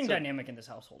interesting dynamic in this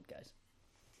household, guys.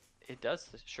 It does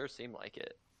sure seem like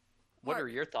it. What are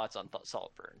your thoughts on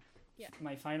Saltburn? Yeah.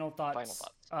 My final thoughts.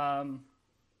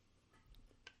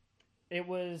 It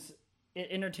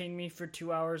entertained me for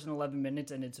 2 hours and 11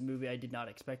 minutes, and it's a movie I did not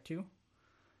expect to.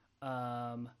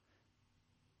 I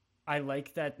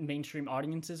like that mainstream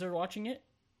audiences are watching it.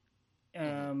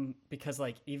 Because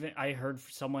even I heard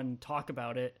someone talk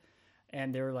about it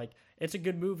and they were like, it's a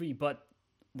good movie, but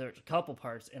there's a couple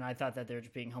parts, and I thought that they were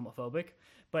just being homophobic,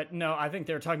 but no, I think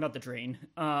they were talking about The Drain.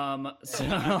 This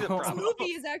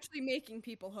movie is actually making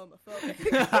people homophobic.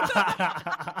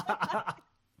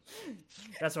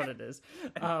 That's what it is.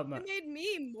 It made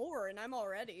me more, and I'm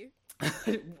already.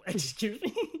 Excuse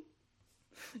me?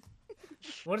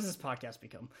 What does this podcast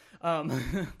become?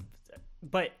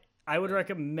 But I would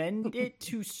recommend it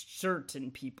to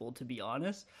certain people, to be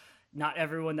honest. Not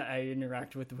everyone that I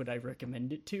interact with would I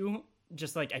recommend it to.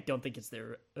 Just I don't think it's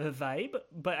their vibe,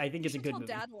 but I think it's a good movie.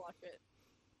 Dad watch it.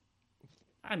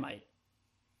 I might.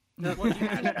 I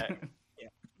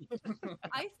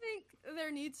think there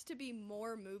needs to be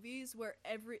more movies where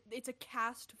it's a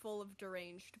cast full of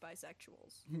deranged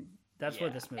bisexuals. That's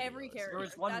what this movie every was. character.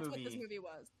 That's what this movie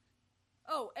was.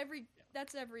 Oh,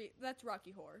 that's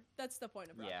Rocky Horror. That's the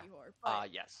point of Rocky Horror.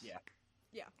 Yes.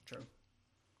 Yeah. True.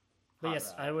 But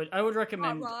yes, I would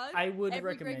recommend. I would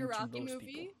recommend to those movie.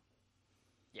 People.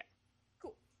 Yeah.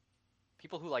 Cool.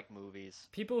 People who like movies.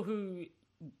 People who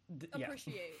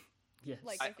appreciate. Yes.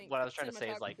 I think what I was trying to say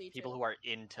is people who are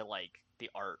into the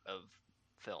art of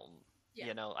film.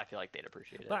 Yeah. I feel like they'd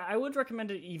appreciate it. But I would recommend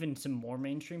it even some more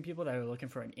mainstream people that are looking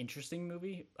for an interesting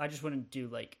movie. I just wouldn't do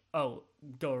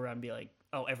go around and be like,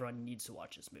 oh, everyone needs to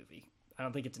watch this movie. I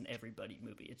don't think it's an everybody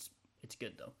movie. It's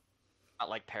good though. Not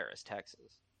like Paris,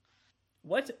 Texas.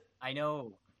 What? I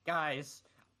know, guys.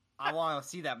 I want to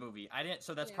see that movie. I didn't.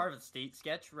 So that's part of the state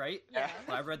sketch, right? Yeah.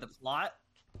 So I read the plot,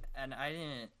 and I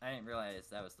didn't realize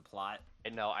that was the plot.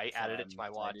 And no, I added it to my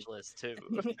watch list too.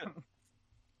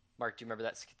 Mark, do you remember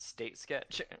that state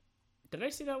sketch? Did I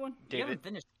see that one? We haven't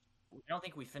finished. I don't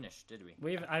think we finished, did we?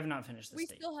 I have not finished the We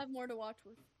state. still have more to watch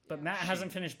with. But Matt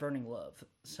hasn't finished Burning Love,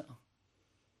 so.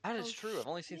 That is true. I've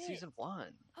only seen season 1.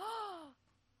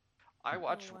 I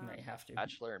watched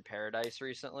Bachelor in Paradise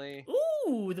recently.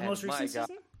 Ooh, the most recent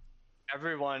season?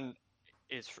 Everyone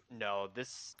is... No,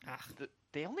 this...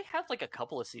 they only have a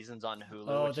couple of seasons on Hulu.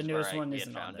 Oh, the newest one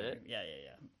isn't on there. Yeah.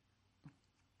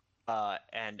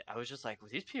 And I was just like,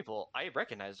 with these people, I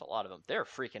recognized a lot of them. They're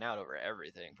freaking out over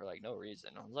everything for no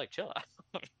reason. I was like, chill out.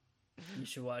 You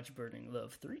should watch Burning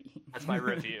Love 3. That's my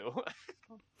review.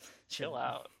 Chill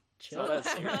out. Chill So out.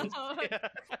 that's serious.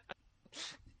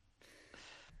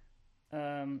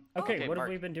 Okay, what Mark, have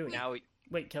we been doing? Now,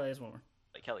 Wait, Kelly has one more.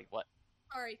 Kelly, what?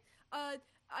 Sorry.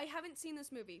 I haven't seen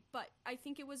this movie, but I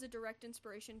think it was a direct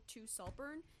inspiration to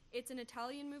Saltburn. It's an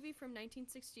Italian movie from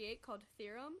 1968 called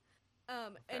Theorem,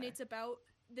 and it's about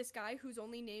this guy who's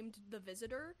only named the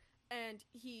Visitor, and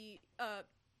he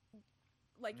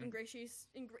ingratiates.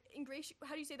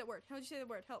 How do you say that word? How do you say the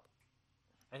word? Help.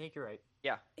 I think you're right.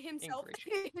 Yeah. Himself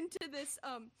into this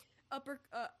upper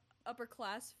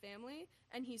class family,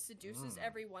 and he seduces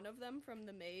every one of them, from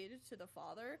the maid to the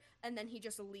father, and then he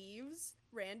just leaves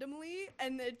randomly,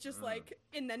 and it just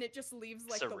and it just leaves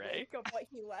like the wake of what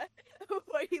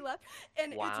he left.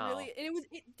 And wow.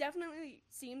 it definitely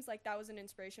seems like that was an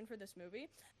inspiration for this movie.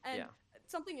 And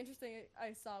something interesting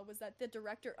I saw was that the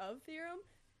director of Theorem,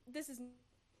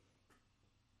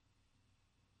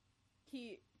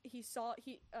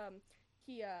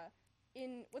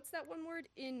 in what's that one word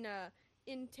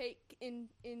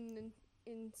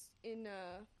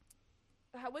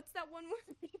what's that one word?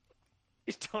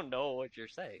 You don't know what you're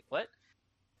saying. What?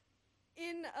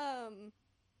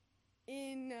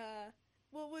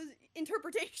 What was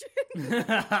interpretation? We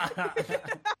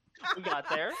got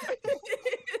there.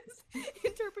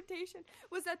 Interpretation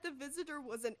was that the Visitor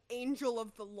was an angel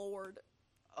of the Lord.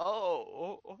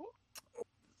 Oh.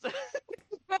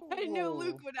 I knew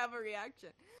Luke would have a reaction.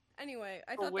 Anyway,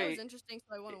 I thought that was interesting,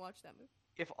 so I want to watch that movie.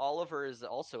 If Oliver is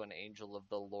also an angel of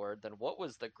the Lord, then what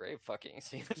was the grave fucking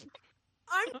scene?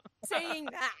 I'm saying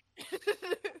that.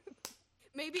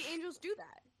 Maybe angels do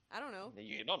that. I don't know.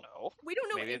 You don't know. We don't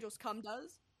know Maybe what angels cum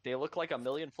does. They look like a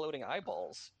million floating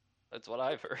eyeballs. That's what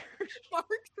I've heard.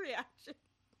 Mark's reaction.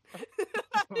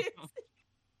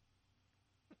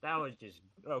 That was just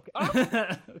okay.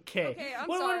 Okay. I'm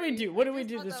What sorry. do we do? What do we I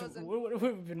do thought this? that was What have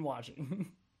we been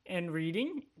watching and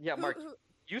reading? Yeah, Mark,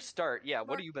 you start. Yeah,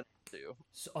 what have you been up to?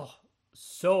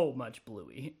 So much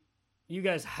Bluey. You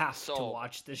guys have to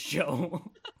watch this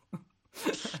show.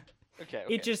 Okay.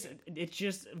 It's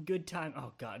just a good time.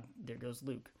 Oh God, there goes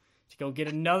Luke to go get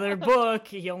another book.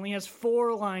 He only has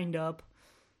 4 lined up.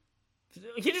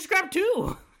 He just grabbed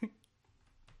 2.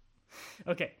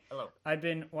 Okay. Hello. I've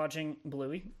been watching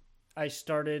Bluey. I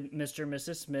started Mr. and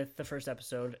Mrs. Smith, the first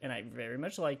episode, and I very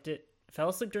much liked it. Fell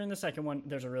asleep during the second one.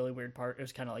 There's a really weird part. It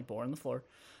was kind of like Boar on the Floor.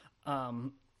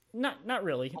 Not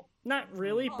really,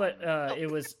 but it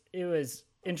was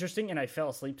interesting, and I fell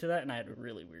asleep to that, and I had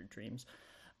really weird dreams.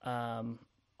 Oh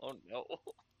no.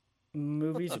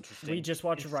 Movies. We just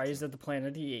watched Rise of the Planet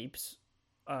of the Apes.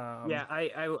 Yeah,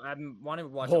 I want to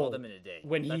watch all of them in a day.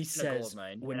 When That's he says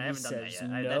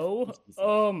no, no,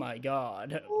 oh my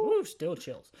God, ooh, still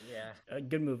chills. Yeah,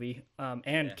 good movie.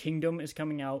 And Kingdom is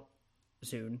coming out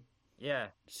soon. Yeah.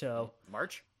 So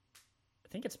March. I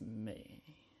think it's May.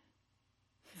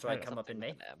 So I come up in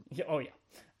May. Yeah. Oh yeah.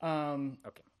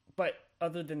 Okay. But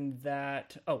other than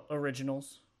that,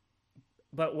 originals.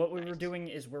 But what we were doing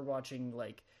is we're watching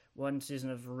like one season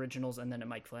of originals and then a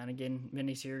Mike Flanagan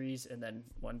miniseries and then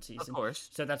one season. Of course.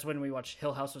 So that's when we watched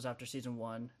Hill House was after season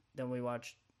 1. Then we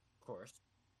watched. Of course.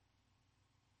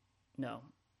 No.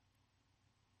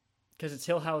 Because it's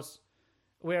Hill House.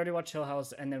 We already watched Hill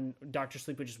House, and then Doctor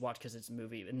Sleep we just watched because it's a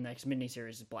movie. And the next miniseries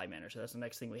is Bly Manor, so that's the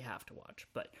next thing we have to watch.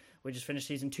 But we just finished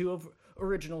season 2 of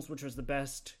Originals, which was the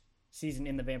best season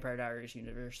in the Vampire Diaries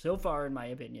universe so far, in my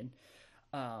opinion.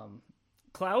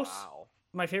 Klaus,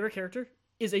 my favorite character,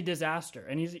 is a disaster,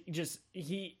 and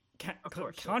he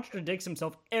contradicts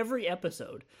himself every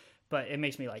episode. But it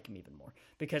makes me like him even more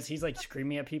because he's like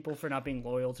screaming at people for not being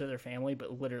loyal to their family,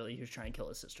 but literally he was trying to kill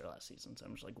his sister last season. So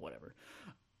I'm just like, whatever.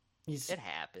 It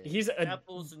happened. He's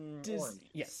apples and oranges.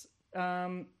 Yes.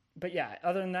 But yeah,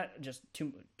 other than that, just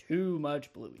too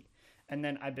much Bluey. And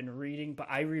then I've been reading, but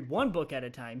I read one book at a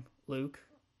time. Luke,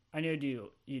 I know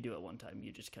you do it one time.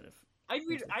 You just kind of. I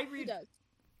read.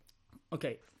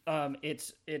 Okay.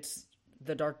 It's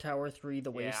The Dark Tower 3: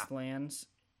 The Wastelands,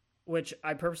 which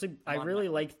I really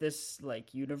like this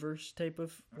like universe type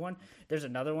of one. There's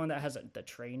another one that has the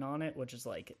train on it, which is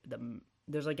like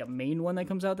there's like a main one that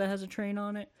comes out that has a train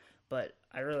on it. But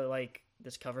I really like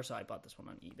this cover, so I bought this one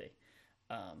on eBay.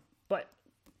 But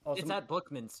also, it's at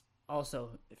Bookman's. Also,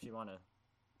 if you want to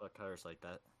look covers like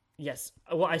that. Yes.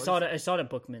 Well, I saw it at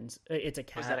Bookman's. It's a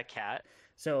cat. Was that a cat?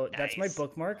 So that's my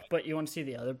bookmark. Right. But you want to see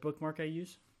the other bookmark I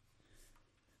use?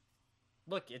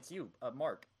 Look, it's you,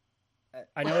 Mark.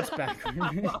 I know it's backward.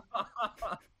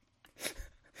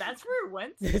 That's where it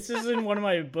went. This is in one of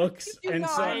my books, and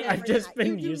so I've just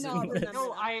been using this.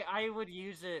 No, I would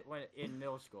use it when in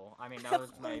middle school. I mean, that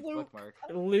was my bookmark.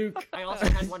 Luke. I also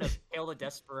had one of Hail the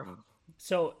Despero.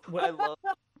 So I love.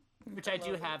 Which I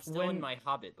do have still in my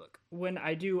Hobbit book. When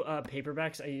I do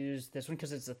paperbacks, I use this one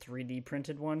because it's a 3D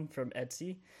printed one from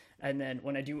Etsy. And then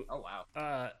when I do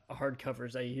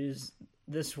hardcovers, I use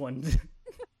this one.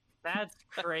 That's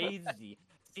crazy.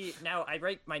 See, now I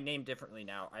write my name differently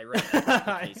now. I write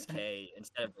uppercase K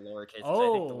instead of the lowercase.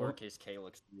 I think the lowercase K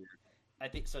looks weird. I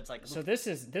think so. It's like so. This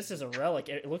is a relic.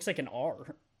 It looks like an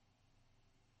R.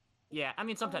 Yeah, I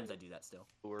mean sometimes I do that still.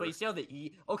 But you see how the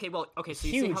E? Okay, so you Huge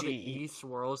see how the E. E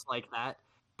swirls like that?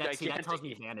 That tells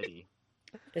me vanity.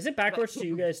 Is it backwards to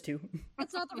you guys too?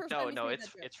 It's not the first time. No, it's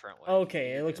front way.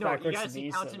 Okay, it looks backwards you guys to me.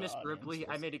 see Count to Miss Ripley?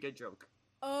 I made a good joke.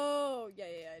 Oh yeah,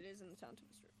 it is in the Town to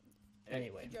Miss Ripley.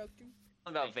 Anyway.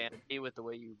 About vanity with the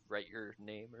way you write your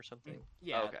name or something.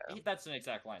 Yeah, okay. That's an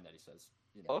exact line that he says.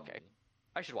 You know, okay,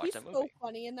 I should watch He's that movie. so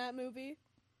funny in that movie.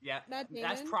 Yeah, Matt Damon.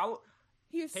 that's probably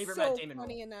He's favorite so Matt Damon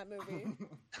funny role. in that movie.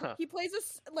 He plays a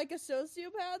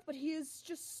sociopath, but he's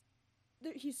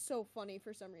so funny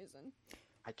for some reason.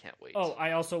 I can't wait. Oh,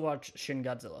 I also watched Shin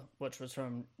Godzilla, which was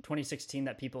from 2016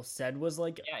 that people said was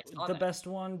like the best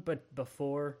one, but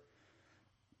before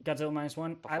Godzilla Minus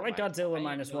One. I like Godzilla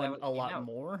Minus One a lot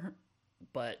more,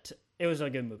 but it was a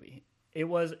good movie. It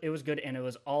was good, and it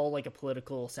was all like a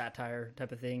political satire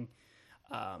type of thing.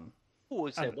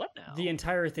 Say what now? The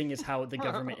entire thing is how the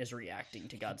government is reacting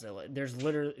to Godzilla. There's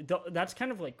literally that's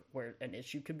kind of like where an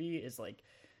issue could be is like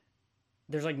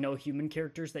there's like no human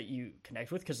characters that you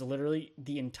connect with because literally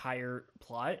the entire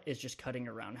plot is just cutting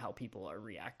around how people are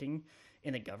reacting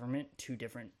in the government to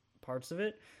different parts of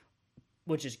it,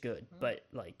 which is good. But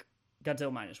like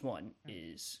Godzilla Minus One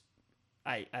is,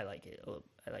 I like it.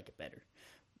 I like it better.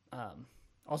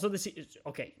 Also, this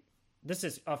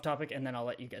is off topic, and then I'll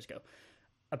let you guys go.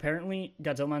 Apparently,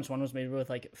 Godzilla Minus One was made with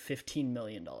like $15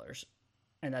 million,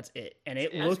 and that's it. And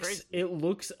it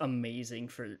looks amazing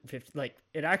for 50. Like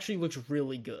it actually looks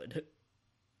really good.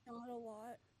 Not a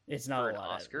lot. It's not for a an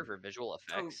lot. Oscar for visual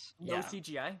effects. No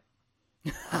CGI.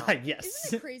 Yes.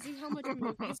 Isn't it crazy how much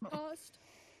movies cost?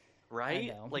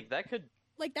 Right? Like that could.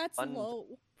 Like that's low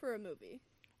for a movie.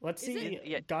 Let's see.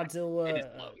 Godzilla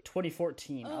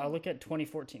 2014. Oh. I'll look at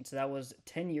 2014. So that was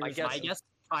 10 years. I guess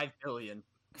 5 billion.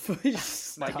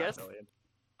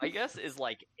 My guess is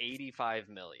like 85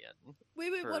 million.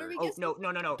 Wait, what are we guessing? No.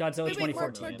 Godzilla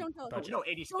 2014. Mark, don't tell us. No,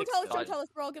 86. Don't tell us.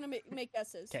 We're all gonna make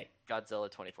guesses. Okay. Godzilla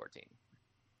 2014.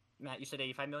 Matt, you said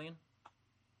 85 million?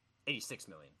 86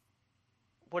 million.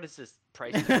 What is this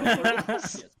price?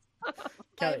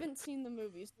 I haven't seen the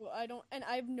movie, so I don't, and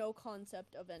I have no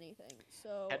concept of anything.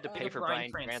 So had to pay for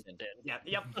Bryan Cranston.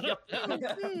 Yep.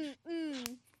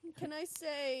 Can I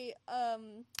say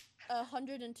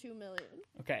 102 million?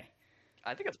 Okay.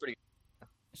 I think that's pretty.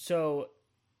 So,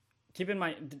 keep in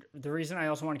mind the reason I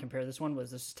also want to compare this one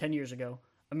was this is 10 years ago,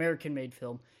 American-made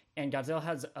film, and Godzilla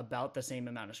has about the same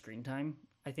amount of screen time.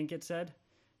 I think it said,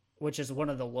 which is one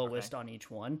of the lowest on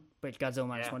each one. But Godzilla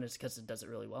Minus One is because it does it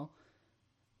really well.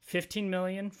 15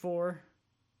 million for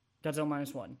Godzilla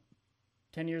Minus One.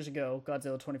 10 years ago,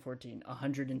 Godzilla 2014,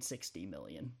 160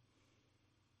 million.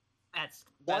 That's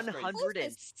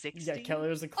 160. Yeah, Kelly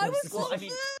was the closest.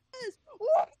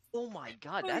 Oh my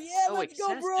god, that's so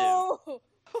excessive. Go, bro.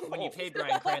 When you pay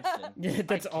Bryan Cranston. Yeah,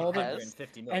 that's all the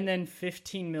 150 million. and then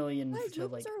 15 million to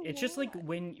like it's just like lot.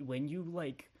 when you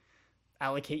like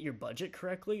allocate your budget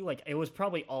correctly, like it was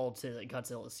probably all to like,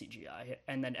 Godzilla CGI,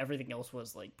 and then everything else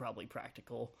was like probably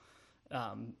practical,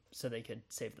 so they could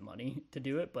save the money to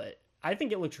do it. But I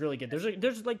think it looks really good.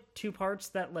 There's like two parts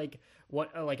that like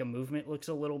like a movement looks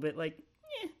a little bit like,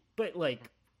 but like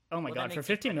oh my god, for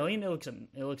 15 million, it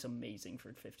looks amazing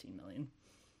for 15 million.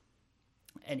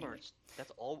 Anyway,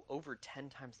 that's all over 10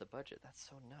 times the budget. That's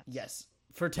so nuts. Yes,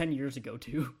 for 10 years ago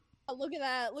too. Oh, look at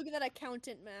that! Look at that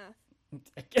accountant math.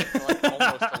 Like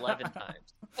almost 11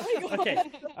 times. Okay,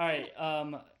 all right.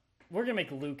 We're gonna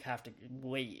make Luke have to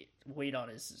wait on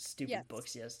his stupid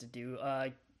books he has to do.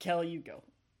 Kelly, you go.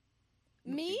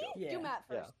 Me? Yeah. Do Matt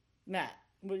first. Matt,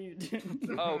 what are you doing?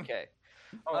 Okay.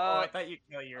 I thought you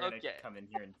were gonna come in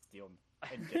here and steal.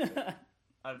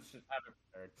 I'm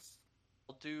prepared.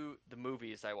 I'll do the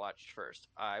movies I watched first.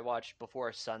 I watched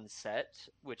Before Sunset,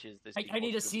 which is this. I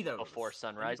need to see those Before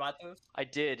Sunrise. You bought those? I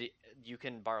did. You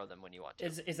can borrow them when you want to.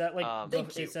 Is that like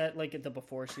is that like the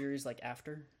Before series like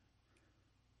after?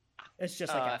 It's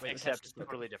just like after, except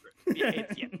totally different. Yeah.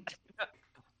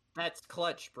 That's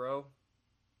clutch, bro.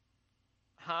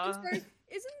 Huh? I'm sorry,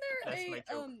 isn't there a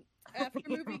after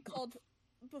movie called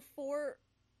Before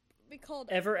be called?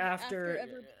 Ever After.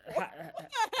 Ever...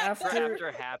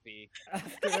 After Happy.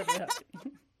 After Ever Happy.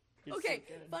 Okay,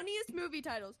 so funniest movie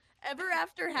titles: Ever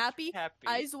After Happy, Happy.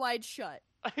 Eyes Wide Shut.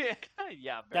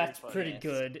 Yeah, that's funny. pretty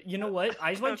good. You know what?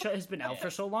 Eyes Wide Shut has been out for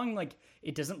so long, like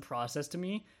it doesn't process to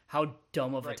me how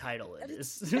dumb of a title it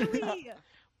is. Silly.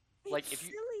 Like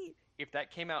silly. If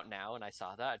that came out now and I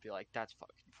saw that, I'd be like, "That's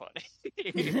fucking funny."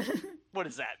 What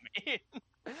does that mean?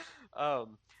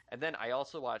 And then I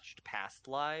also watched Past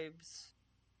Lives.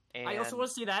 And I also want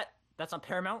to see that. That's on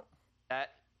Paramount.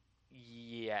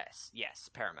 Yes,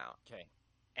 Paramount. Okay.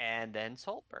 And then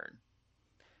Saltburn.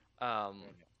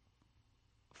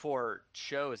 For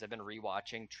shows, I've been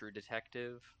rewatching True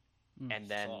Detective, and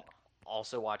then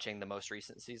also watching the most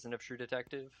recent season of True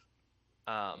Detective.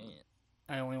 I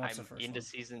only watched the I'm first into one.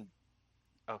 season.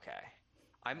 Okay,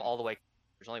 I'm all the way.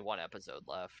 There's only one episode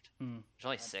left. There's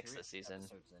only 6 this season.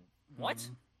 What?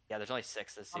 Yeah, there's only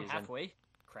 6 this season. I'm halfway.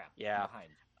 Crap. Yeah.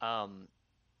 I'm behind.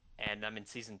 And I'm in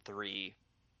season 3,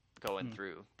 going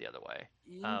through the other way.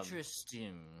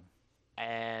 Interesting.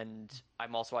 And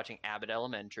I'm also watching Abbott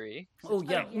Elementary. Oh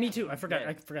yeah, me too. I forgot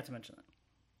to mention that.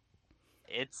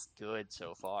 It's good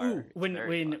so far. Ooh,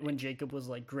 when Jacob was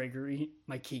like, Gregory,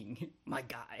 my king, my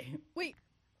guy. Wait,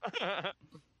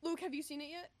 Luke, have you seen it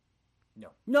yet?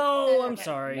 No, I'm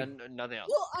sorry. Nothing else.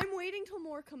 Well, I'm waiting till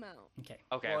more come out. Okay.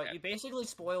 Well, you basically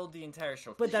spoiled the entire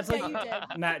show. But that's Yeah, like you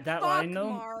did. Matt. That Fuck, line though.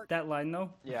 Mark. That line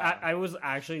though. Yeah. I was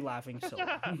actually laughing so.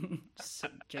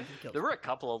 Jacob killed There were a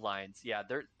couple of lines. Yeah,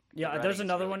 there's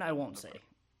another one I won't say.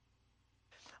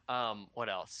 What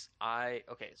else?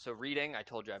 So reading, I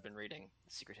told you I've been reading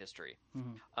Secret History.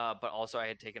 Mm-hmm. But also I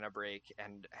had taken a break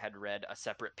and had read A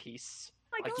Separate Piece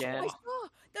Oh my gosh, again. I saw.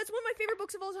 That's one of my favorite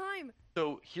books of all time.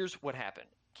 So here's what happened.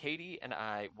 Katie and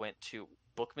I went to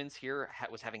Bookman's here,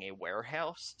 was having a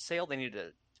warehouse sale. They needed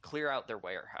to clear out their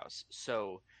warehouse.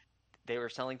 So they were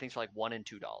selling things for like $1 and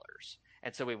 $2.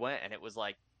 And so we went, and it was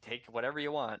like, take whatever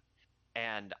you want.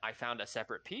 And I found A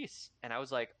Separate Piece, and I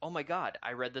was like, oh my god,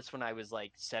 I read this when I was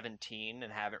like 17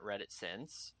 and haven't read it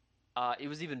since. It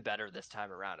was even better this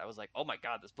time around. I was like, oh my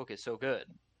god, this book is so good.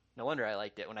 No wonder I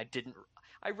liked it when I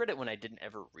read it when I didn't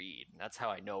ever read. That's how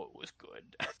I know it was good.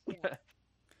 Yeah.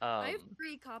 I have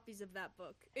 3 copies of that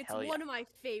book. It's one of my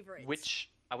favorites. Which,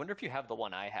 I wonder if you have the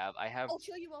one I have. I'll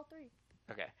show you all 3.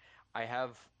 Okay. I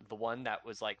have the one that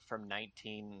was like from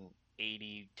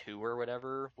 1982 or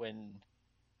whatever, when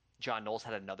John Knowles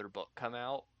had another book come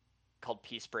out called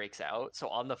Peace Breaks Out. So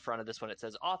on the front of this one, it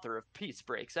says author of Peace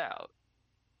Breaks Out.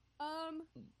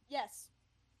 Yes.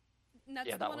 And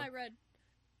that's the one I read.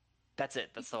 That's it.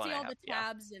 That's the one I have. You can see all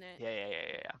the tabs in it.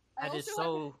 Yeah. That is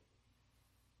so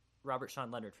Robert Sean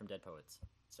Leonard from Dead Poets.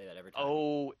 Say that every time.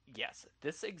 Oh, yes.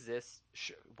 This exists.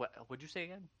 What would you say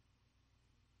again?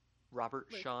 Robert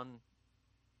Sean.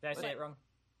 Did I say it wrong?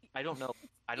 I don't know.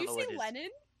 I don't know what it is. You say Lennon?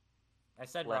 I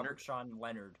said Leonard? Robert Sean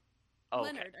Leonard. Oh,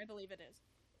 okay. Leonard, I believe it is.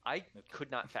 I could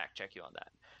not fact check you on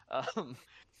that.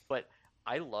 But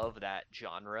I love that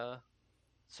genre.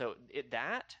 So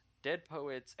that, Dead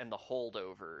Poets, and The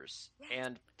Holdovers,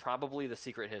 and probably The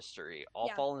Secret History all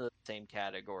fall into the same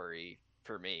category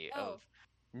for me of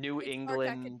New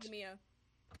England. Dark Academia.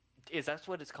 Is that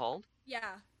what it's called?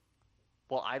 Yeah.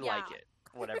 Well, I like it.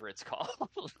 Whatever it's called.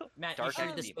 Matt, Dark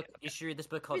you should read this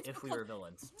book called If We Were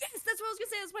Villains. Yes, that's what I was gonna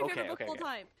say. That's my favorite book of all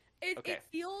time. It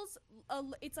feels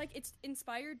it's like it's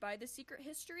inspired by The Secret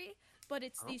History, but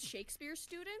it's these Shakespeare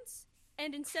students,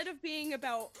 and instead of being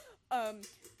about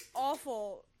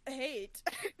awful hate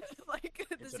like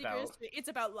The Secret History, it's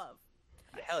about love.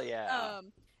 Hell yeah.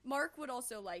 Mark would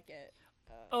also like it.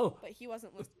 But he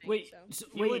wasn't listening. Wait, so.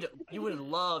 You would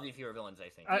love If You Were Villains, I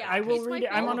think. I will read it.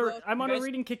 I'm on a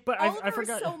reading kick, but I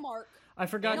forgot. So Mark. I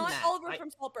forgot. Not Oliver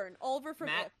from Saltburn. Oliver from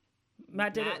If.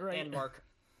 Matt did it right. And Mark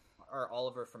are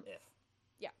Oliver from If.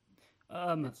 Yeah.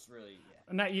 It's really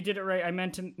Matt, you did it right. I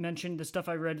meant to mention the stuff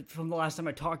I read from the last time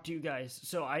I talked to you guys,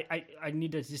 so I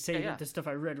need to say the stuff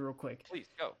I read real quick. Please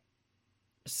go.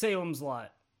 Salem's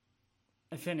Lot.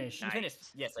 I finished. You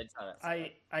finished? Yes, I saw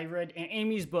that. I read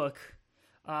Amy's book.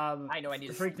 I know. I need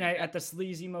to Freak Night at the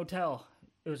Sleazy Motel.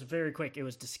 It was very quick. It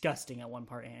was disgusting at one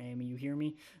part. Amy, you hear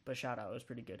me? But shout out, it was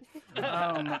pretty good.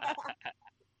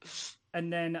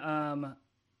 And then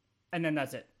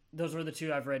that's it. Those were the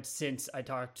 2 I've read since I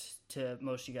talked to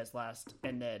most of you guys last,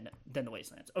 and then The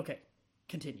Wastelands. Okay,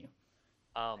 continue.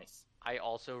 Nice. I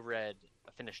also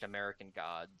finished American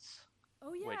Gods.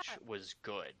 Oh yeah. Which was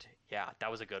good. Yeah, that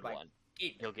was a good one.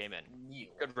 Neil Gaiman.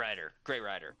 Good writer. Great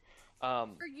writer. Are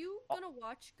you gonna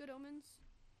watch Good Omens?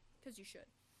 Because you should.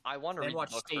 I want to read the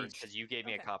watch book Stage. first because you gave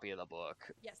me a copy of the book.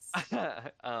 Yes.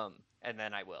 And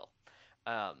then I will.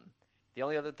 The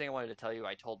only other thing I wanted to tell you,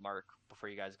 I told Mark before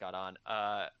you guys got on.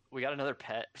 We got another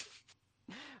pet.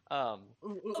 A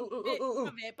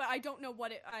bit, but I don't know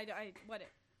what it. What it.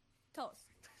 Tell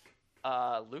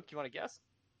us. Luke, you want to guess?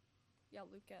 Yeah,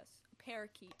 Luke, guess.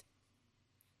 Parakeet.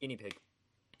 Guinea pig.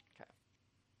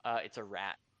 It's a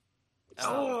rat.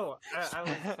 Oh, I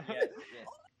was, yeah.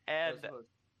 And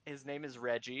his name is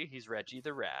Reggie. He's Reggie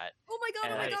the rat. Oh my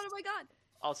god! Oh my god! Oh my god!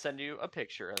 I'll send you a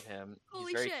picture of him.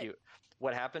 Holy He's very shit. cute.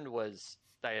 What happened was,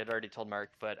 I had already told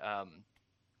Mark, but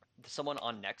someone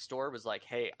on Nextdoor was like,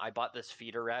 "Hey, I bought this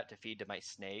feeder rat to feed to my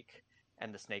snake,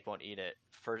 and the snake won't eat it.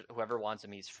 For whoever wants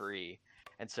him, he's free."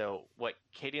 And so what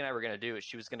Katie and I were gonna do is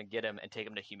she was gonna get him and take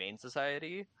him to Humane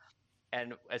Society.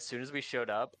 And as soon as we showed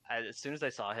up, as soon as I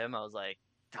saw him, I was like,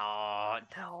 "Oh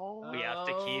no, we have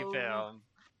to keep him."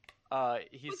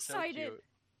 He's so excited. cute.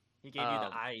 He gave you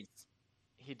the eyes.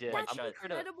 He did. That's I'm gonna try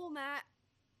to- incredible, Matt.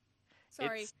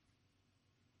 Sorry. It's,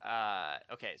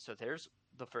 okay, so there's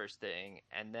the first thing,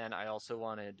 and then I also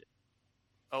wanted.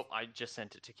 Oh, I just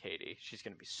sent it to Katie. She's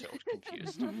gonna be so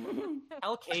confused.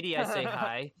 Tell Katie I say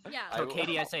hi. Yeah. Tell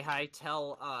Katie I say hi.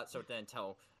 Tell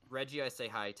tell Reggie I say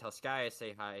hi. Tell Sky I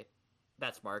say hi.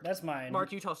 That's Mark. That's mine.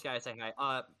 Mark, you tell Sky I say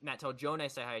hi. Matt, tell Joan I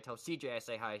say hi. Tell CJ I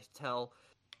say hi. Tell.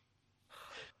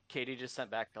 Katie just sent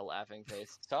back the laughing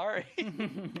face. Sorry.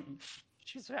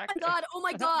 She's back. Oh my god! Oh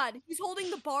my god! He's holding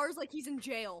the bars like he's in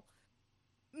jail.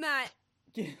 Matt,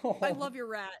 I love your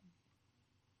rat.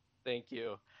 Thank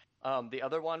you. The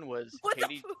other one was What the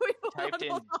Katie wait, hold typed on, in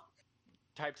hold on.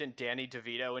 typed in Danny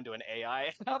DeVito into an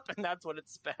AI app, and that's what it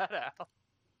spat out.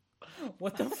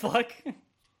 What the fuck?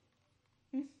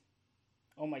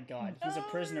 Oh my god, he's a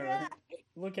prisoner. rat.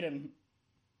 Look at him.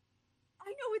 I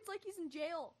know, it's like he's in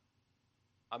jail.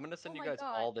 I'm gonna send Oh you my guys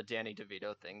God. all the Danny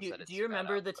DeVito things that it Do you spat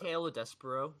remember out. the Tale of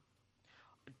Despero?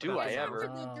 Do about I the ever?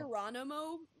 Remember the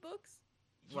Geronimo books?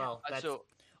 Well, that's So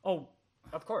Oh,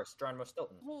 of course Geronimo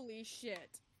Stilton. Holy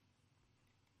shit.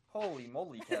 Holy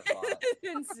moly, Kevbot.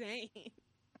 Insane.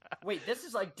 Wait, this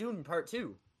is like Dune Part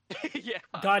 2. yeah.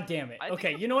 god damn it. I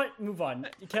Okay, you know what? Move on.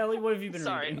 Kelly, what have you been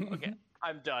Sorry. reading? Okay,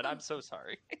 I'm done. I'm so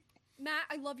sorry. Matt,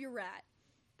 I love your rat.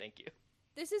 Thank you.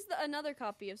 This is another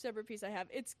copy of Separate Piece I have.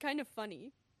 It's kind of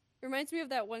funny. Reminds me of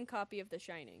that one copy of The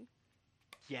Shining.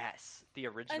 Yes, the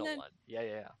original then- one.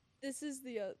 Yeah. This is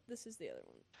the other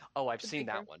one. Oh, I've The seen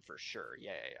bigger- that one for sure.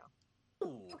 Yeah.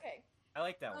 Ooh, Okay. I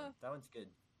like that one. That one's good.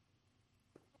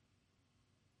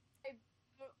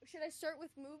 Should I start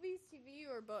with movies, TV,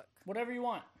 or book? Whatever you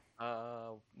want.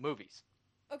 Movies.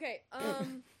 Okay.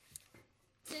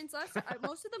 Since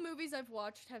most of the movies I've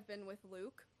watched have been with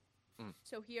Luke,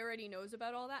 so he already knows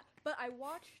about all that. But I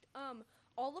watched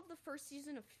all of the first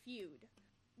season of Feud,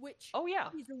 which Oh yeah.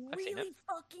 is I've seen really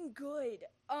fucking good.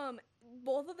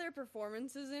 Both of their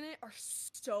performances in it are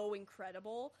so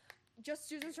incredible. Just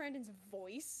Susan Sarandon's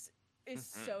voice is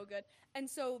so good. And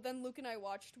so then Luke and I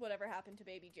watched Whatever Happened to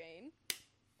Baby Jane.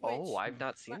 Oh, which I've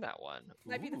not seen that one.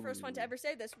 might be the first one to Ooh. ever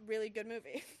say this. Really good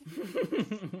movie.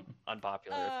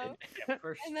 Unpopular opinion.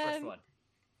 First, And then- first one.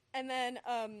 And then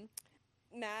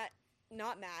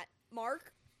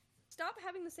Mark, stop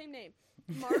having the same name.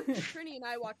 Mark, Trini, and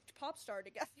I watched Popstar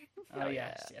together. Oh,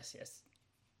 yeah. yes.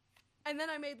 And then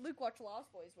I made Luke watch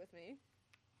Lost Boys with me.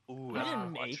 Ooh, You that's a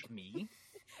didn't watch. make me.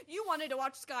 You wanted to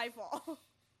watch Skyfall,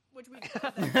 which we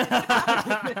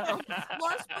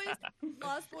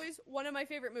Lost Boys, one of my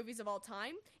favorite movies of all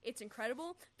time. It's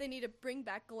incredible. They need to bring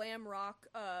back glam rock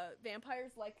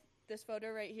vampires like this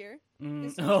photo right here.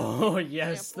 This is Oh,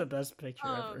 yes, example. the best picture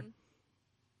ever.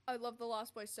 I love The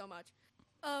Lost Boys so much.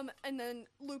 And then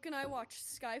Luke and I watched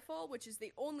Skyfall, which is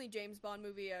the only James Bond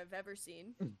movie I've ever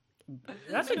seen.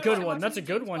 That's a no, good I one. watched That's a the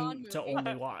good James one Bond to movie.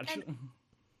 only watch. And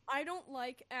I don't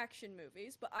like action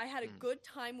movies, but I had a good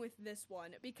time with this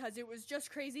one because it was just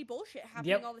crazy bullshit happening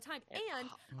Yep. all the time. Yeah. And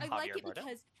I like Javier it Bardem.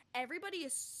 because everybody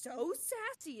is so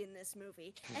sassy in this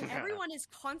movie, and everyone is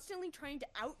constantly trying to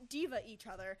out diva each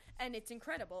other, and it's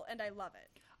incredible, and I love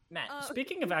it. Matt,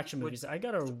 Speaking of action movies, I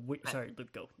got a... Sorry,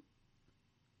 Luke, go.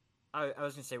 I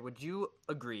was gonna say, would you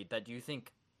agree that you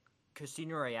think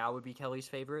Casino Royale would be Kelly's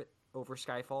favorite over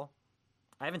Skyfall?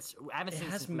 I haven't seen it has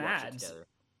since we watched it Mads. together.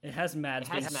 It has Mads,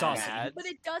 It but has it's Mads. saucy. But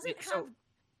it doesn't So- have.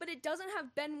 But it doesn't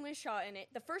have Ben Whishaw in it.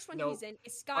 The first one No, he's in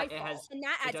is Skyfall, and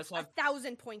that it adds does have-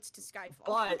 1,000 points to Skyfall.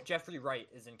 But Jeffrey Wright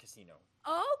is in Casino.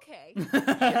 Okay.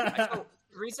 So,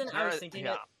 the reason I was thinking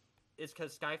Yeah. it is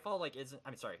because Skyfall isn't.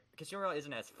 I'm sorry, Casino Royale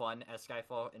isn't as fun as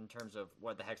Skyfall in terms of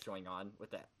what the heck's going on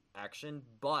with the action.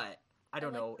 But I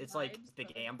don't like know. the It's like vibes the of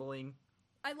it. gambling.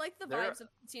 I like the There- vibes of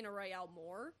Casino Royale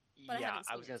more. But I yeah, haven't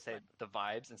I seen was gonna it, say but- the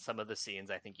vibes and some of the scenes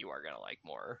I think you are gonna like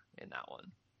more in that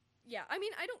one. Yeah, I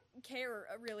mean, I don't care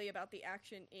really about the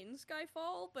action in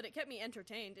Skyfall, but it kept me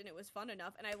entertained and it was fun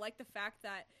enough. And I like the fact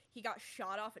that he got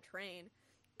shot off a train,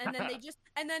 and then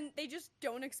they just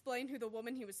don't explain who the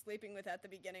woman he was sleeping with at the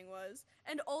beginning was.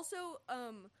 And also,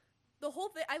 the whole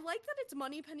thing. I like that it's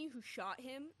Moneypenny who shot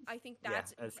him. I think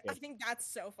that's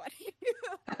so funny.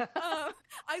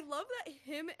 I love that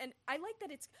I like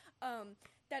that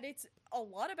it's a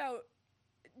lot about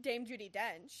Dame Judi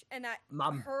Dench, and that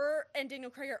her and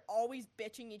Daniel Craig are always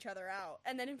bitching each other out.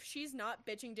 And then if she's not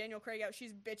bitching Daniel Craig out,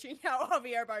 she's bitching out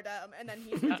Javier Bardem, and then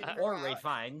he's bitching her or out. Ray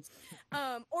Fiennes.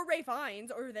 Or Ray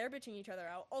Fiennes, or they're bitching each other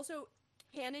out. Also,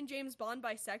 canon James Bond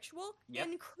bisexual? Yep.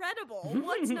 Incredible.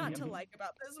 What's not to like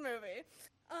about this movie?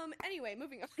 Anyway,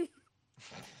 moving on.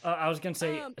 I was gonna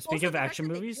say, speaking of action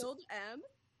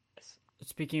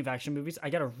movies, I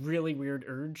got a really weird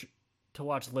urge to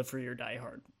watch Live Free or Die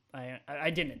Hard.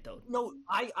 I didn't though. No,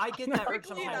 I get that urge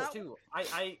sometimes too.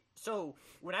 So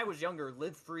when I was younger,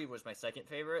 Live Free was my second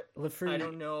favorite. Live Free, I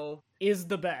don't know, is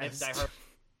the best. If Die Hard,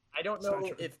 I don't know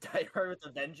if Die Hard with a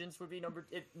Vengeance would be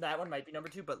that one might be number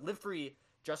 2, but Live Free,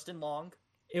 Justin Long.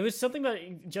 It was something about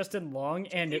Justin Long,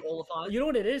 and you know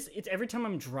what it is? It's every time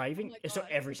I'm driving. So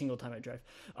every single time I drive,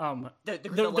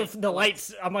 the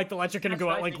lights. I'm like, the lights are gonna go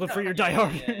out. Like Live Free or Die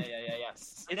Hard. Yeah.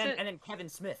 And then Kevin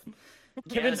Smith.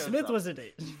 Kevin Smith was in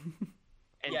it.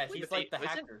 And yeah, he's like the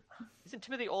hacker. Isn't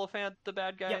Timothy Oliphant the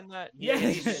bad guy in that? Yeah,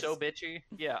 he's so bitchy.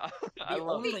 Yeah, I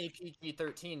love only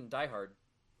PG-13 Die Hard.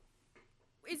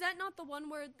 Is that not the one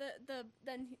where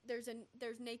then there's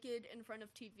naked in front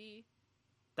of TV?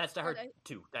 That's Die Hard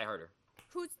 2. Die Harder.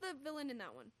 Who's the villain in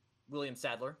that one? William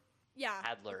Sadler. Yeah.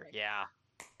 Sadler. Okay. Yeah.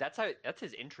 That's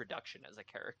his introduction as a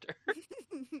character.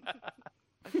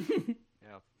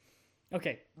 Yeah.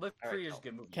 Okay. Live Free is a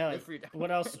good movie. Kelly,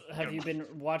 what else have you been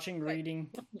watching, reading?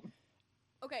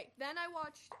 Okay, then I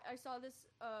saw this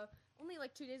only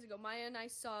like 2 days ago. Maya and I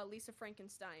saw Lisa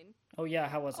Frankenstein. Oh yeah,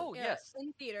 how was it? Oh yes,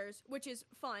 in theaters, which is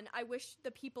fun. I wish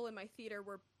the people in my theater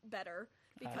were better.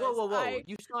 Because whoa!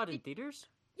 You saw it in theaters?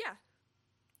 Yeah.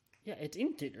 Yeah, it's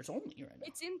in theaters only right now.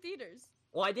 It's in theaters.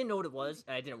 Well, I didn't know what it was,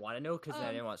 and I didn't want to know because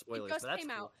I didn't want spoilers. It just but that's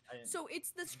came cool. out. So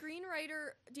it's the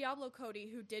screenwriter Diablo Cody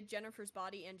who did Jennifer's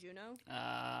Body and Juno.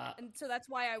 And so that's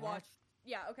why I watched.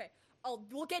 Yeah, okay.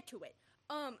 We'll get to it.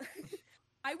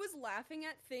 I was laughing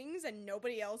at things and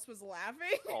nobody else was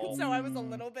laughing, so I was a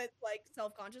little bit like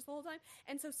self-conscious the whole time.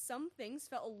 And so some things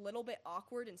felt a little bit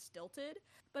awkward and stilted,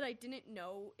 but I didn't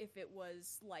know if it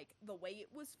was like the way it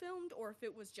was filmed or if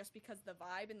it was just because the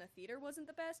vibe in the theater wasn't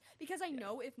the best. Because I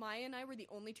know if Maya and I were the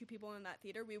only two people in that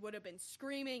theater, we would have been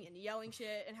screaming and yelling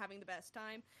shit and having the best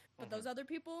time. But those other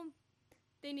people,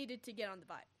 they needed to get on the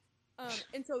vibe.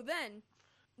 And so then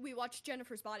we watched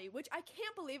Jennifer's Body, which I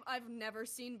can't believe I've never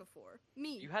seen before.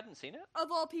 Me. You hadn't seen it?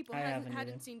 Of all people,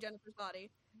 hadn't seen Jennifer's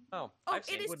Body. Oh,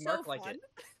 it is so fun.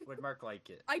 Would Mark like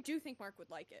it? I do think Mark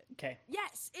would like it. Okay.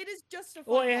 Yes, it is just a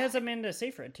fun Well, it has Amanda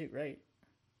Seyfried too, right?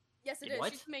 Yes, it is.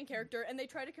 What? She's the main character, and they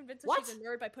try to convince us she's a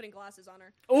nerd by putting glasses on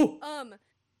her. Oh!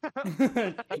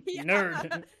 Yeah.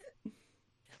 Nerd.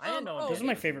 I didn't know. Those are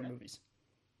my favorite movies.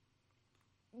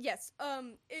 Yes,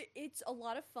 it's a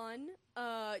lot of fun.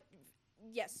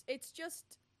 Yes, it's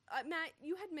just Matt,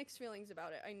 you had mixed feelings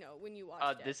about it. I know when you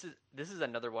watched it. This is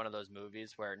another one of those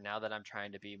movies where now that I'm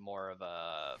trying to be more of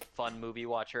a fun movie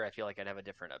watcher, I feel like I'd have a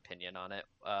different opinion on it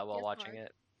while watching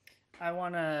it. I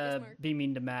want to be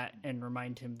mean to Matt and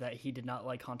remind him that he did not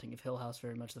like Haunting of Hill House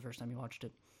very much the first time he watched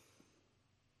it.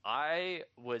 I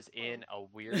was in a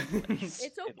weird place.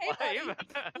 It's okay, buddy.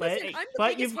 Listen,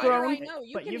 but you've grown.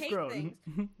 But you've grown.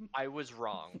 Things. I was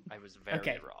wrong. I was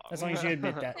very wrong. As long as you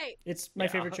admit that. It's my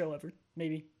favorite show ever.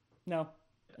 Maybe. No,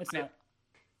 it's not.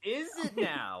 Is it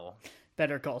now?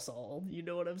 Better Call Saul. You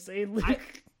know what I'm saying,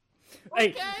 Luke?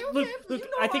 Okay, Luke.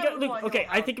 I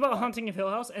think about Haunting of Hill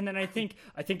House, and then I think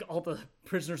all the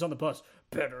prisoners on the bus.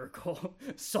 Better Call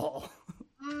Saul.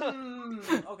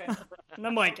 Okay. And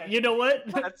I'm like, you know what?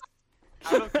 That's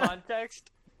out of context.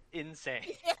 Insane.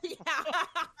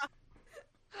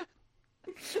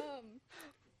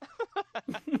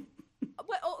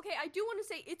 But okay, I do want to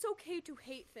say it's okay to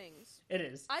hate things. It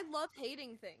is. I love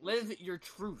hating things. Live your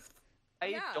truth.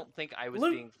 I don't think I was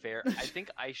being fair. I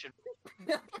think I should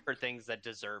for things that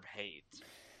deserve hate.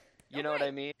 You know what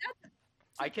I mean?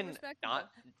 I can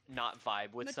not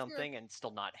vibe with something and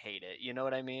still not hate it. You know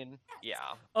what I mean? Yeah.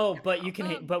 Oh, but you can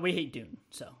hate. But we hate Dune,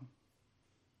 so.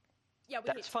 Yeah,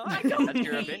 that's fine. That's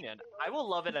your opinion. I will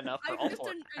love it enough for all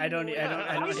four. I don't hate it either.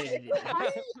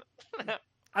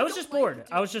 I was just bored.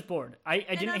 I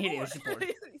didn't hate it. I was just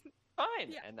bored.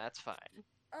 Fine, and that's fine.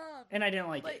 And I didn't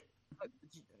like it.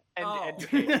 And you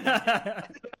hate it.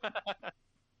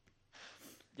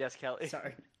 Yes, Kelly.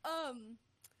 Sorry.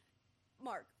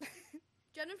 Mark,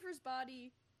 Jennifer's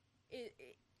Body, it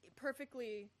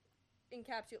perfectly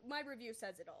encapsulates. My review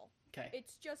says it all. Okay.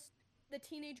 It's just the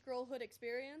teenage girlhood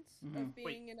experience of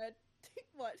being in a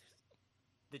what?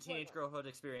 The teenage girlhood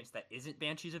experience that isn't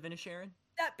Banshees of Inisherin?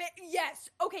 Yes.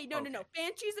 Okay. No.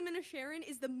 Banshees of Inisherin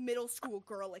is the middle school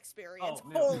girl experience.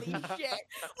 Holy shit!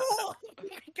 Oh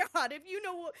my god! If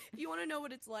you want to know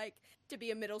what it's like to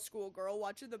be a middle school girl,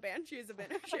 watch the Banshees of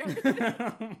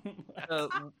Inisherin.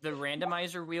 The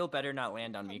randomizer wheel better not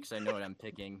land on me because I know what I'm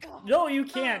picking. No, you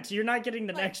can't. You're not getting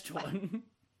the next one.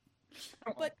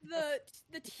 But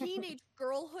the teenage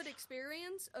girlhood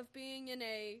experience of being in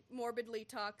a morbidly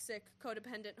toxic,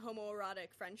 codependent,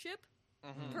 homoerotic friendship,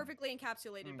 perfectly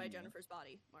encapsulated by Jennifer's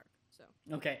Body, Mark. So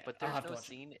okay, but there's no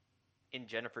scene in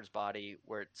Jennifer's Body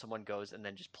where someone goes and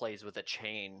then just plays with a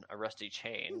rusty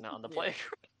chain on the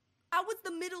playground. That was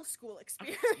the middle school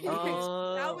experience.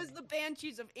 That was the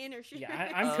Banshees of Inisherin.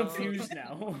 Yeah, I'm confused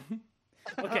now.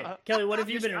 Okay, Kelly, what have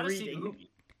you been reading?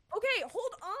 Okay,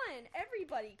 hold on,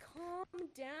 everybody, calm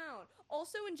down.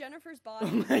 Also, in Jennifer's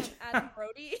Body, Adam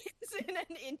Brody is in an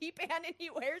indie band and he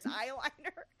wears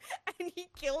eyeliner and he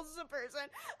kills the person.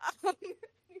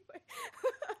 Anyway.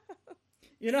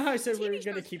 You know how I said we were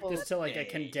going to keep this to like a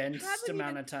condensed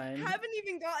amount of time? Haven't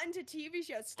even gotten to TV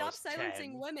shows. Stop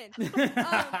silencing women.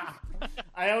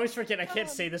 I always forget I can't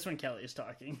say this when Kelly is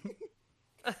talking.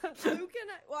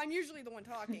 I'm usually the one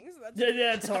talking, so that's...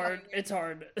 Yeah, it's hard. It's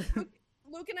hard.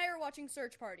 Luke and I are watching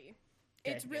Search Party.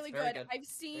 Okay. It's really good. I've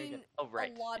seen a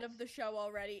lot of the show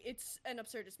already. It's an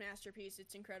absurdist masterpiece.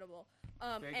 It's incredible.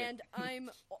 And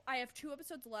I have 2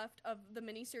 episodes left of the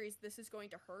miniseries This Is Going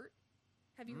to Hurt.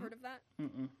 Have you heard of that?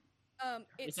 Mm-mm.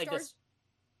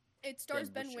 It stars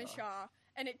Ben Whishaw,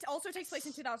 and it also takes place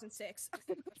in 2006.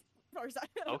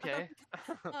 Okay.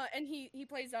 And he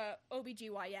plays a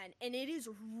OBGYN, and it is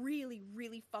really,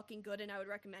 really fucking good, and I would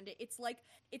recommend it. It's like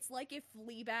if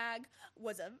Fleabag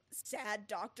was a sad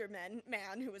doctor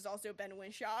man who was also Ben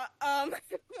Whishaw. I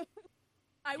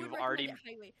would recommend it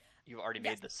highly. You've already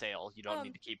made the sale. You don't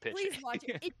need to keep pitching. Please watch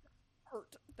it. It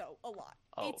hurt though a lot.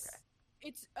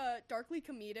 It's darkly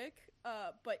comedic,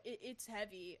 but it's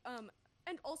heavy.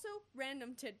 And also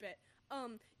random tidbit.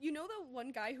 You know the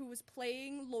one guy who was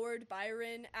playing Lord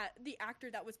Byron, the actor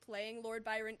that was playing Lord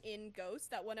Byron in Ghost,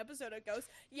 that one episode of Ghost?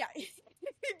 Yeah.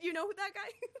 You know that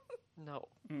guy? No.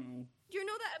 Mm-mm. Do you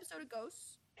know that episode of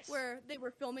Ghost where they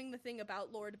were filming the thing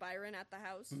about Lord Byron at the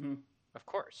house? Mm-hmm. Of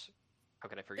course. How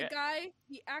can I forget?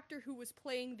 The actor who was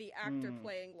playing the actor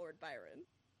playing Lord Byron.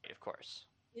 Of course.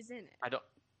 Is in it. I don't...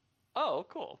 Oh,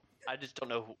 cool. I just don't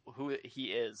know who he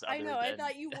is. I know. I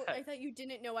thought you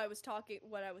didn't know what I was talking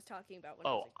about.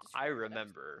 When I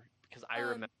remember because I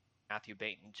remember Matthew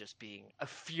Baton just being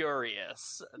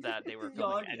furious that they were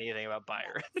filming anything about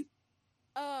Byron.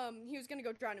 He was gonna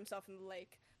go drown himself in the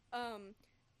lake.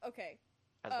 Okay.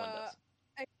 As one does.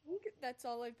 I think that's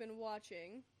all I've been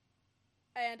watching,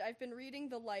 and I've been reading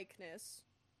The Likeness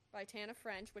by Tana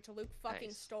French, which Luke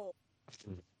fucking stole.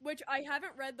 Which I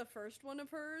haven't read the first one of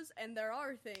hers, and there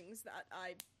are things that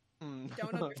I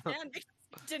don't understand because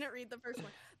I didn't read the first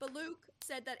one. But Luke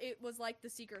said that it was like The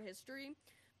Secret History,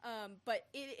 but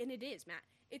it is, Matt.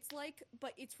 It's like,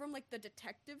 but it's from like the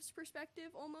detective's perspective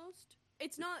almost.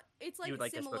 It's not. It's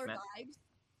like similar vibes.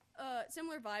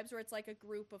 Similar vibes where it's like a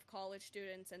group of college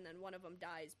students and then one of them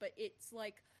dies, but it's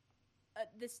like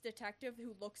this detective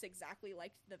who looks exactly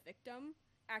like the victim,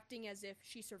 acting as if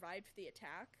she survived the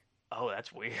attack. Oh,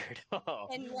 that's weird.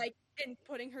 and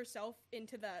putting herself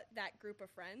into that group of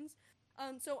friends.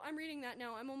 So I'm reading that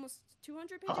now. I'm almost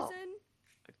 200 pages in.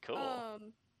 Cool.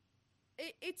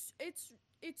 It's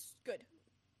good.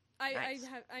 Nice.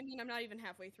 I'm not even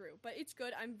halfway through, but it's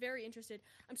good. I'm very interested.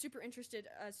 I'm super interested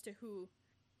as to who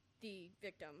the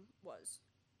victim was,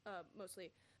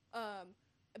 mostly.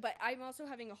 But I'm also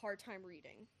having a hard time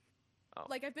reading. Oh.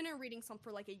 Like I've been in reading slump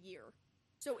for like a year.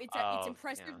 So it's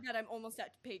impressive that I'm almost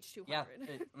at page 200. Yeah,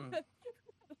 I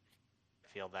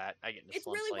feel that. I get it's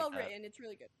really well written. It's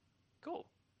really good. Cool.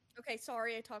 Okay,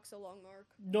 sorry I talk so long, Mark.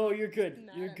 No, you're good.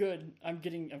 You're good. I'm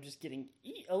just getting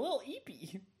a little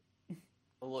eepy.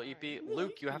 A little eepy.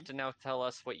 Luke, you have to now tell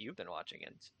us what you've been watching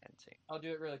and seeing. I'll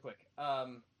do it really quick.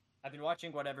 I've been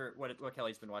watching what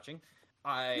Kelly's been watching.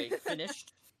 I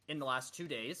finished in the last 2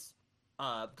 days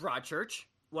Broadchurch.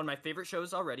 One of my favorite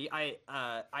shows already. I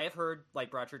have heard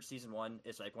like Broadchurch season 1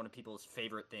 is like one of people's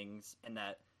favorite things, and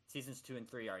that seasons 2 and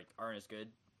 3 aren't as good,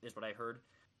 is what I heard.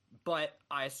 But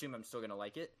I assume I'm still gonna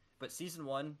like it. But season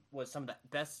 1 was some of the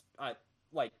best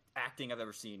like acting I've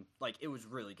ever seen. Like it was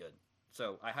really good.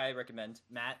 So I highly recommend.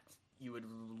 Matt, you would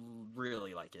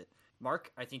really like it.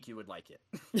 Mark, I think you would like it.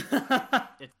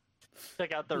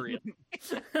 Check out the reel.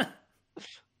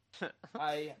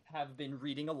 I have been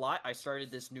reading a lot. I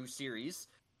started this new series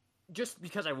just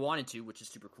because I wanted to, which is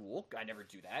super cool. I never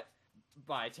do that.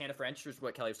 By Tana French, which is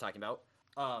what Kelly was talking about.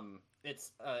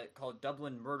 It's called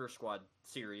Dublin Murder Squad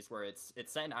series, where it's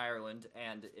set in Ireland,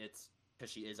 and it's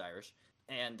because she is Irish,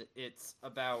 and it's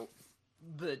about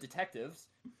the detectives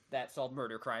that solve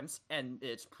murder crimes, and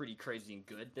it's pretty crazy and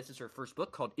good. This is her first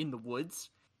book called In the Woods.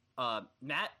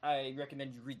 Matt, I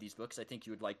recommend you read these books. I think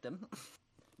you would like them.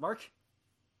 Mark?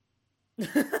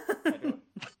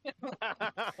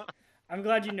 I'm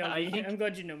glad you know me. I'm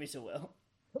glad you know me so well.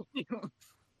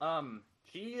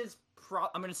 She is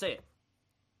I'm gonna say it.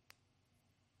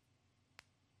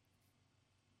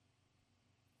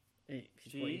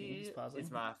 She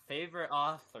is my favorite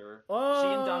author. Oh! She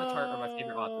and Donna Tartt are my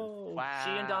favorite authors. Wow.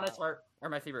 She and Donna Tartt are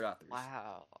my favorite authors.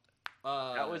 Wow.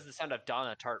 That was the sound of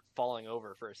Donna Tartt falling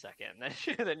over for a second.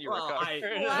 Then you recovered.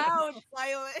 Loud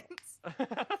silence.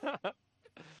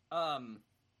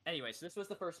 Anyway, so this was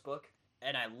the first book,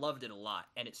 and I loved it a lot,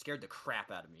 and it scared the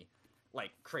crap out of me.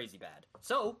 Like, crazy bad.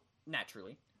 So,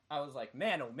 naturally, I was like,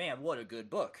 man, oh man, what a good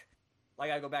book. I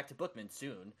gotta go back to Bookman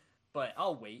soon, but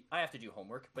I'll wait. I have to do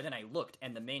homework. But then I looked,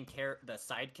 and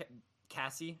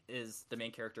Cassie is the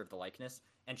main character of the likeness,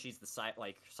 and she's the side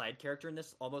character in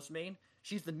this, almost main.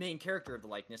 She's the main character of the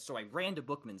likeness, so I ran to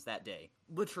Bookman's that day.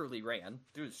 Literally ran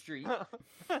through the street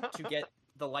to get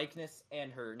the likeness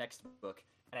and her next book.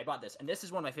 And I bought this, and this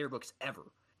is one of my favorite books ever.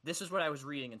 This is what I was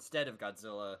reading instead of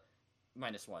Godzilla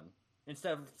 -1.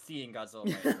 Instead of seeing Godzilla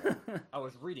 -1, I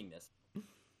was reading this.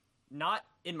 Not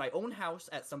in my own house,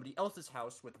 at somebody else's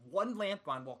house, with one lamp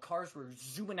on while cars were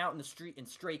zooming out in the street and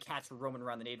stray cats were roaming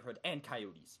around the neighborhood, and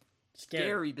coyotes.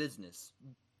 Scary business.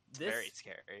 This Very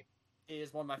scary.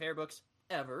 is one of my favorite books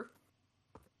ever.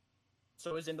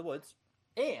 So is In the Woods.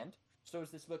 And so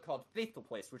is this book called Faithful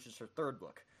Place, which is her third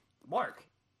book. Mark,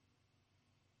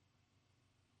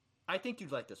 I think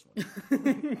you'd like this one.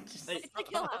 It's like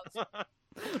Hill House.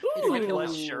 It's like Hill Less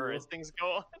House. sure as things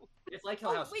go on. It's like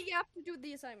Hill House. Wait, you have to do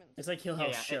the assignments. It's like Hill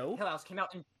House show. Hill House came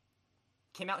out in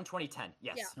 2010.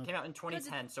 Yes, Yeah. came out in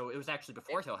 2010. So it was actually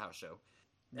before Hill House show.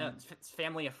 It's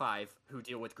family of 5 who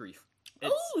deal with grief.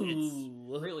 It's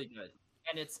really good,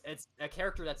 and it's a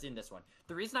character that's in this one.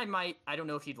 The reason I don't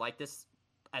know if you'd like this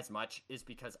as much is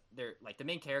because they're like the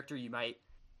main character.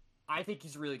 I think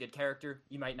he's a really good character.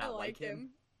 You might not like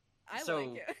him. I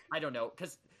like it. I don't know,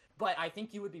 but I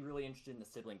think you would be really interested in the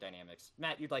sibling dynamics.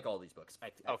 Matt, you'd like all these books.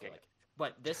 I feel like.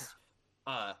 But this,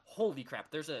 holy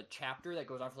crap! There's a chapter that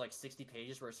goes on for like 60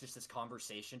 pages where it's just this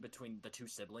conversation between the two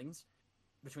siblings,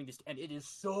 and it is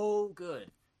so good.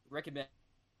 Recommend.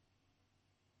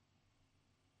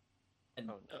 And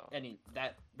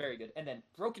that very good. And then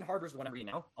Broken Harbor is the one I'm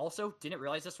reading now. Also, didn't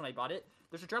realize this when I bought it.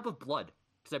 There's a drop of blood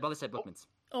because I bought this at Bookman's.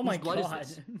 Oh my blood god,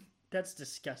 is this? That's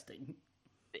disgusting.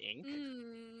 The ink.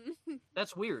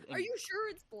 That's weird. Are you sure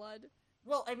it's blood?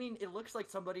 Well, I mean, it looks like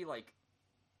somebody like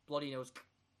bloody nose.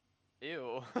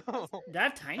 Ew.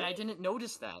 That tiny? And I didn't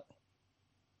notice that.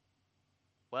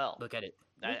 Well, Look at it.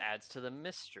 that adds to the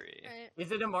mystery.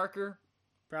 Is it a marker?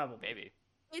 Probably. Maybe.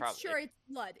 It's Probably. sure it's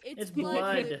blood. It's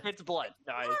blood. It's blood.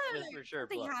 No, it's for sure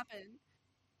Something blood. happened.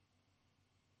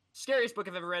 Scariest book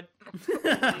I've ever read.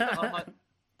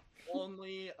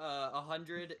 Only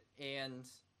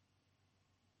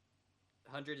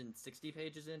 160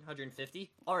 pages in,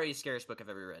 150. Already scariest book I've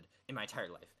ever read in my entire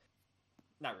life.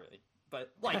 Not really,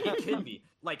 but like it can be.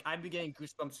 Like I'm getting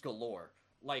goosebumps galore.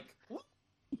 Like,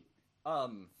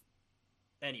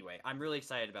 anyway, I'm really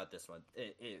excited about this one.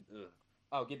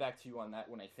 I'll get back to you on that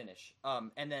when I finish.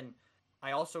 And then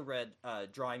I also read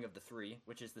Drawing of the Three,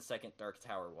 which is the second Dark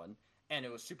Tower one, and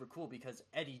it was super cool because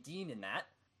Eddie Dean in that.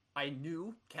 I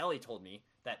knew, Kelly told me,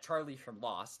 that Charlie from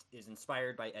Lost is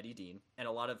inspired by Eddie Dean, and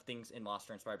a lot of things in Lost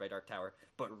are inspired by Dark Tower.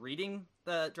 But reading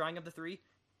the Drawing of the Three,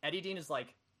 Eddie Dean is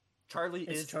like, Charlie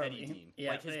is Eddie Dean. Yeah,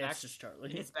 like it's just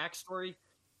Charlie. His backstory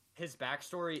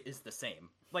is the same.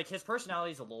 Like, his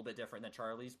personality is a little bit different than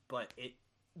Charlie's, but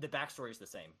the backstory is the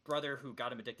same. Brother who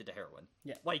got him addicted to heroin.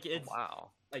 Yeah. Like, it's...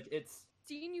 Wow. Like, it's...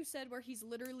 Scene you said where he's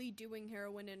literally doing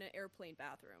heroin in an airplane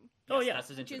bathroom. Yes, Oh, yeah. That's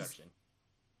his introduction.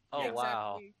 Oh, Yeah,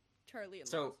 wow. exactly. Charlie and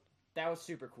So Lost. that was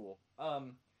super cool.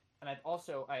 And I've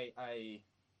also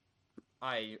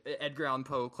Edgar Allan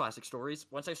Poe classic stories.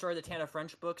 Once I started the Tana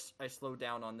French books, I slowed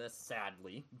down on this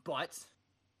sadly, but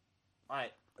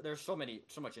there's so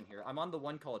much in here. I'm on the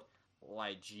one called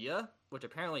Ligeia, which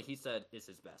apparently he said is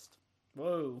his best.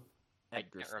 Whoa. I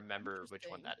can't remember which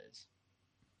one that is.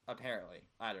 Apparently,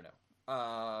 I don't know.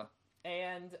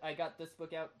 And I got this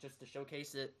book out just to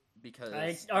showcase it because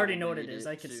I already know what read it is.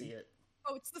 I could see it.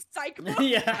 Oh, it's the psych book.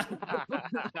 Yeah.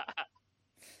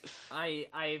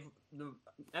 The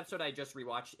episode I just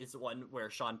rewatched is the one where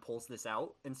Sean pulls this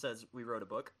out and says, "We wrote a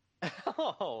book."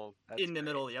 Oh, that's in the great.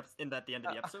 middle of at the end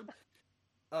of the episode.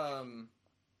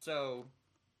 So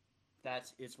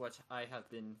that is what I have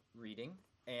been reading,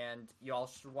 and you all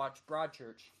should watch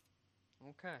Broadchurch.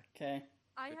 Okay. Okay.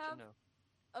 I Good to have know.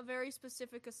 a very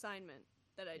specific assignment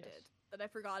that I Yes. did that I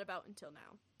forgot about until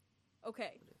now.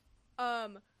 Okay.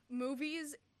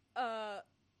 Movies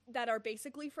that are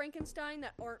basically Frankenstein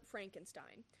that aren't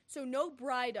Frankenstein. So no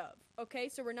Bride of, okay?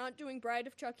 So we're not doing Bride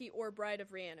of Chucky or Bride of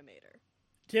Reanimator.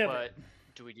 Yeah. But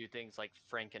do we do things like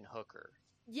Frankenhooker?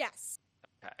 Yes.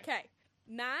 Okay. Okay.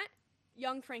 Matt,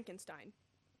 Young Frankenstein.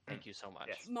 Thank you so much.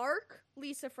 Yes. Mark,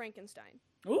 Lisa Frankenstein.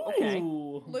 Ooh. Okay.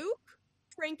 Luke,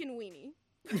 Frankenweenie.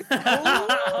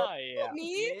 Oh, yeah.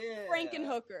 Me, Yeah.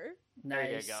 Frankenhooker. There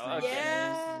you Nice. go. nice, Okay.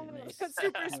 Yeah, nice, it's nice.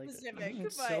 super I like that. specific,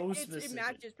 It's but so it specific.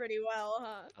 matches pretty well,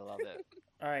 huh? I love it.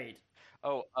 All right.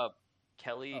 Oh,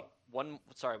 Kelly, Oh. one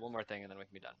more thing, and then we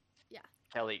can be done. Yeah.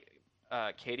 Kelly,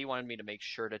 Katie wanted me to make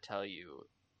sure to tell you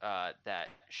that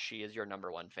she is your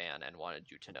number one fan and wanted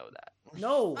you to know that.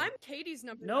 No. I'm Katie's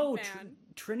number No. one fan.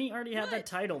 Trini already had that What?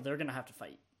 title. They're gonna have to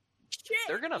fight. Shit.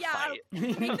 They're gonna yeah, fight.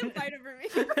 Make them fight over me.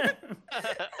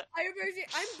 I appreciate.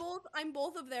 I'm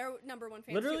both of their number one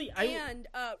fans. Literally, too. I- and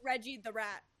Reggie the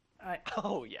rat.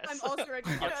 Oh, yes. I'm also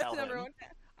Reggie I'll the tell number him. one fan.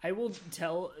 I will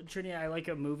tell Trini I like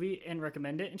a movie and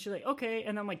recommend it, and she's like, okay.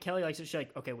 And I'm like, Kelly likes it. She's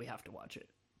like, okay, we have to watch it.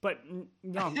 But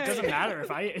no, it doesn't matter if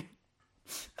I.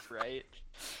 Right?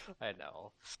 I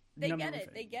know. They Number get one it.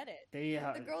 fan. They get it. They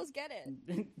The girls get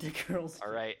it. the girls.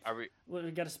 All right. Are we? Well,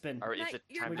 we got to spin. All right. Is Matt, it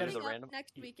you're time to coming do the up random?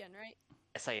 next weekend, right?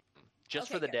 Yes, I am. Just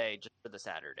Okay, for the good. day, just for the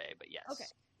Saturday. But yes. Okay.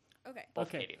 Okay. Both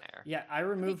Okay. Katie and I are. Yeah, I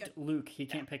removed good. Luke. He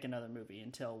can't pick another movie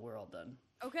until we're all done.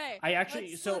 Okay. I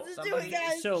actually Let's so just do it,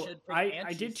 guys. so should pick I did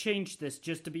Angie's. change this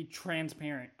just to be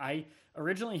transparent. I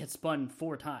originally had spun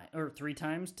 3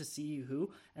 times to see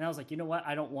who, and I was like, you know what?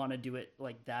 I don't want to do it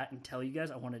like that and tell you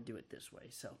guys. I want to do it this way.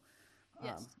 So,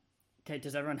 Yes. okay.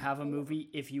 Does everyone have a movie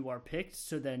if you are picked?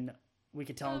 So then we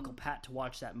could tell Uncle Pat to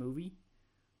watch that movie.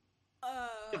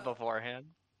 Beforehand.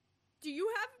 Do you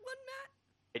have one, Matt?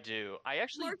 I do. I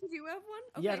actually. Mark, do you have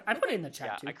one? Yeah, Okay, I put okay. it in the chat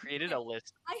Yeah, too. I created a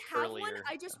list. I have one. earlier.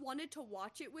 I just wanted to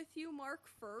watch it with you, Mark,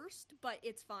 first, but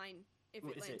it's fine if Ooh,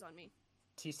 it is lands it- on me.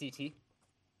 TCT.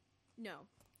 No.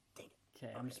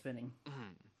 Okay, I'm spinning.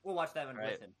 We'll watch that one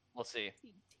Right. with him. We'll see.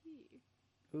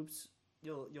 TT. Oops,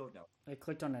 You'll know. I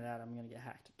clicked on an ad. I'm gonna get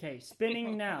hacked. Okay,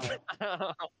 spinning now.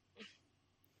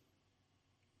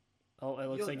 Oh, it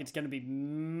looks You'll like know. it's gonna be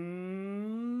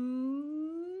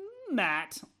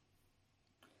Matt.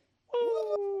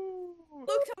 Luke,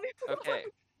 tell me. Okay.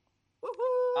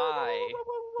 I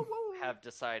have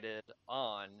decided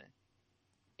on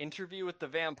Interview with the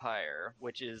Vampire,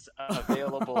 which is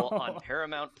available on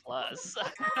Paramount Plus.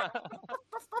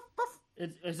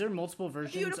 Is there multiple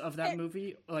versions Beautiful of that pick.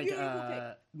 movie? Like Beautiful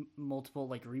pick. multiple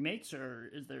like remakes, or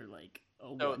is there like a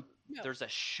So one? No. there's a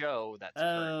show that's Oh,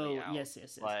 currently out,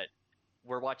 yes. but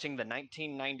we're watching the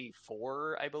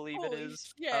 1994, I believe it Holy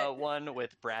is, shit. one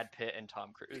with Brad Pitt and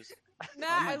Tom Cruise.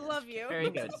 Matt, I love you.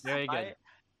 Very good. Very good.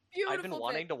 Beautiful I've been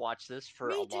wanting to watch this for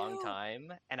Me a long too.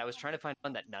 time, and I was trying to find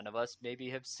one that none of us maybe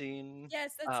have seen.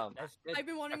 Yes, that's, That's good. I've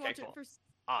been wanting to okay, watch cool. it for,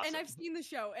 Awesome. and I've seen the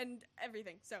show and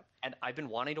everything. So And I've been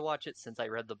wanting to watch it since I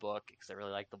read the book because I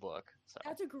really like the book. So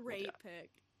that's a great pick.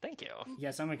 thank you.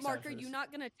 Yes, I'm excited. Mark, for are this. you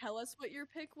not gonna tell us what your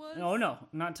pick was? No, not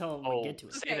until we get to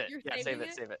it. Save Okay, it. you're Yeah, save saving it.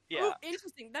 it? Save it. Ooh, Yeah.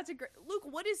 interesting. That's a great. Luke,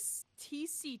 what is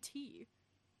TCT?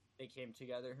 They came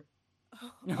together.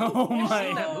 Oh my!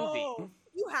 seen that Oh, movie.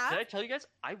 You have? Did I tell you guys?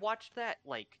 I watched that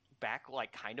back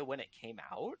kind of when it came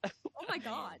out, Oh my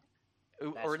god,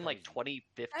 or in like crazy.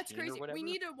 2015 that's or crazy. whatever. We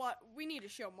need to We need to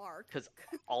show Mark. Because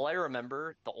all I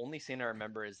remember, the only scene I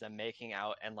remember is them making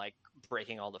out and like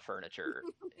breaking all the furniture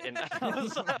in the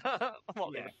house.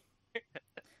 Well, Yeah.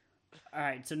 All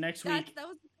right, so next That week.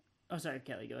 was Oh, sorry,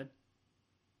 Kelly. Go ahead.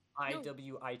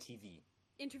 IWITV.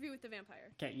 Interview with the Vampire.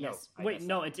 Okay. No, Yes. I Wait. messed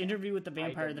No, up. it's Interview with the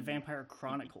Vampire. The IW. Vampire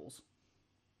Chronicles.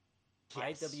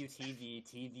 Yes. IWTV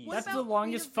TV. What That's about the Queen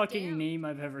longest of the fucking Damned? name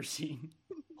I've ever seen.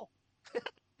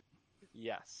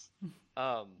 Yes.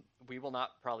 We will not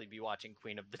probably be watching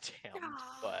Queen of the Damned,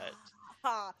 but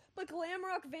But glam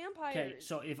rock vampires. Okay,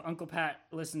 so if Uncle Pat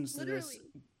listens to this,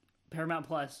 Literally. Paramount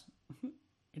Plus,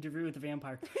 Interview with the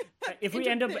Vampire. If we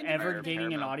end up Interview- ever gaining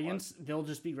an Paramount audience, they'll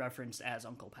just be referenced as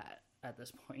Uncle Pat at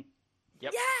this point.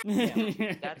 Yep.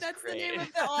 Yeah, That's the great. name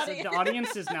of the So audience. the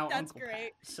audience is now That's Uncle great.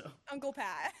 Pat. So, Uncle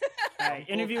Pat. all right,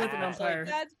 interview with an Pat. umpire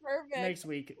That's perfect. next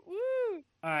week. Woo!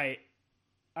 All right,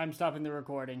 I'm stopping the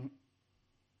recording.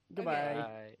 Goodbye.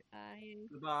 Bye. Bye.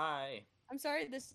 Goodbye. I'm sorry. This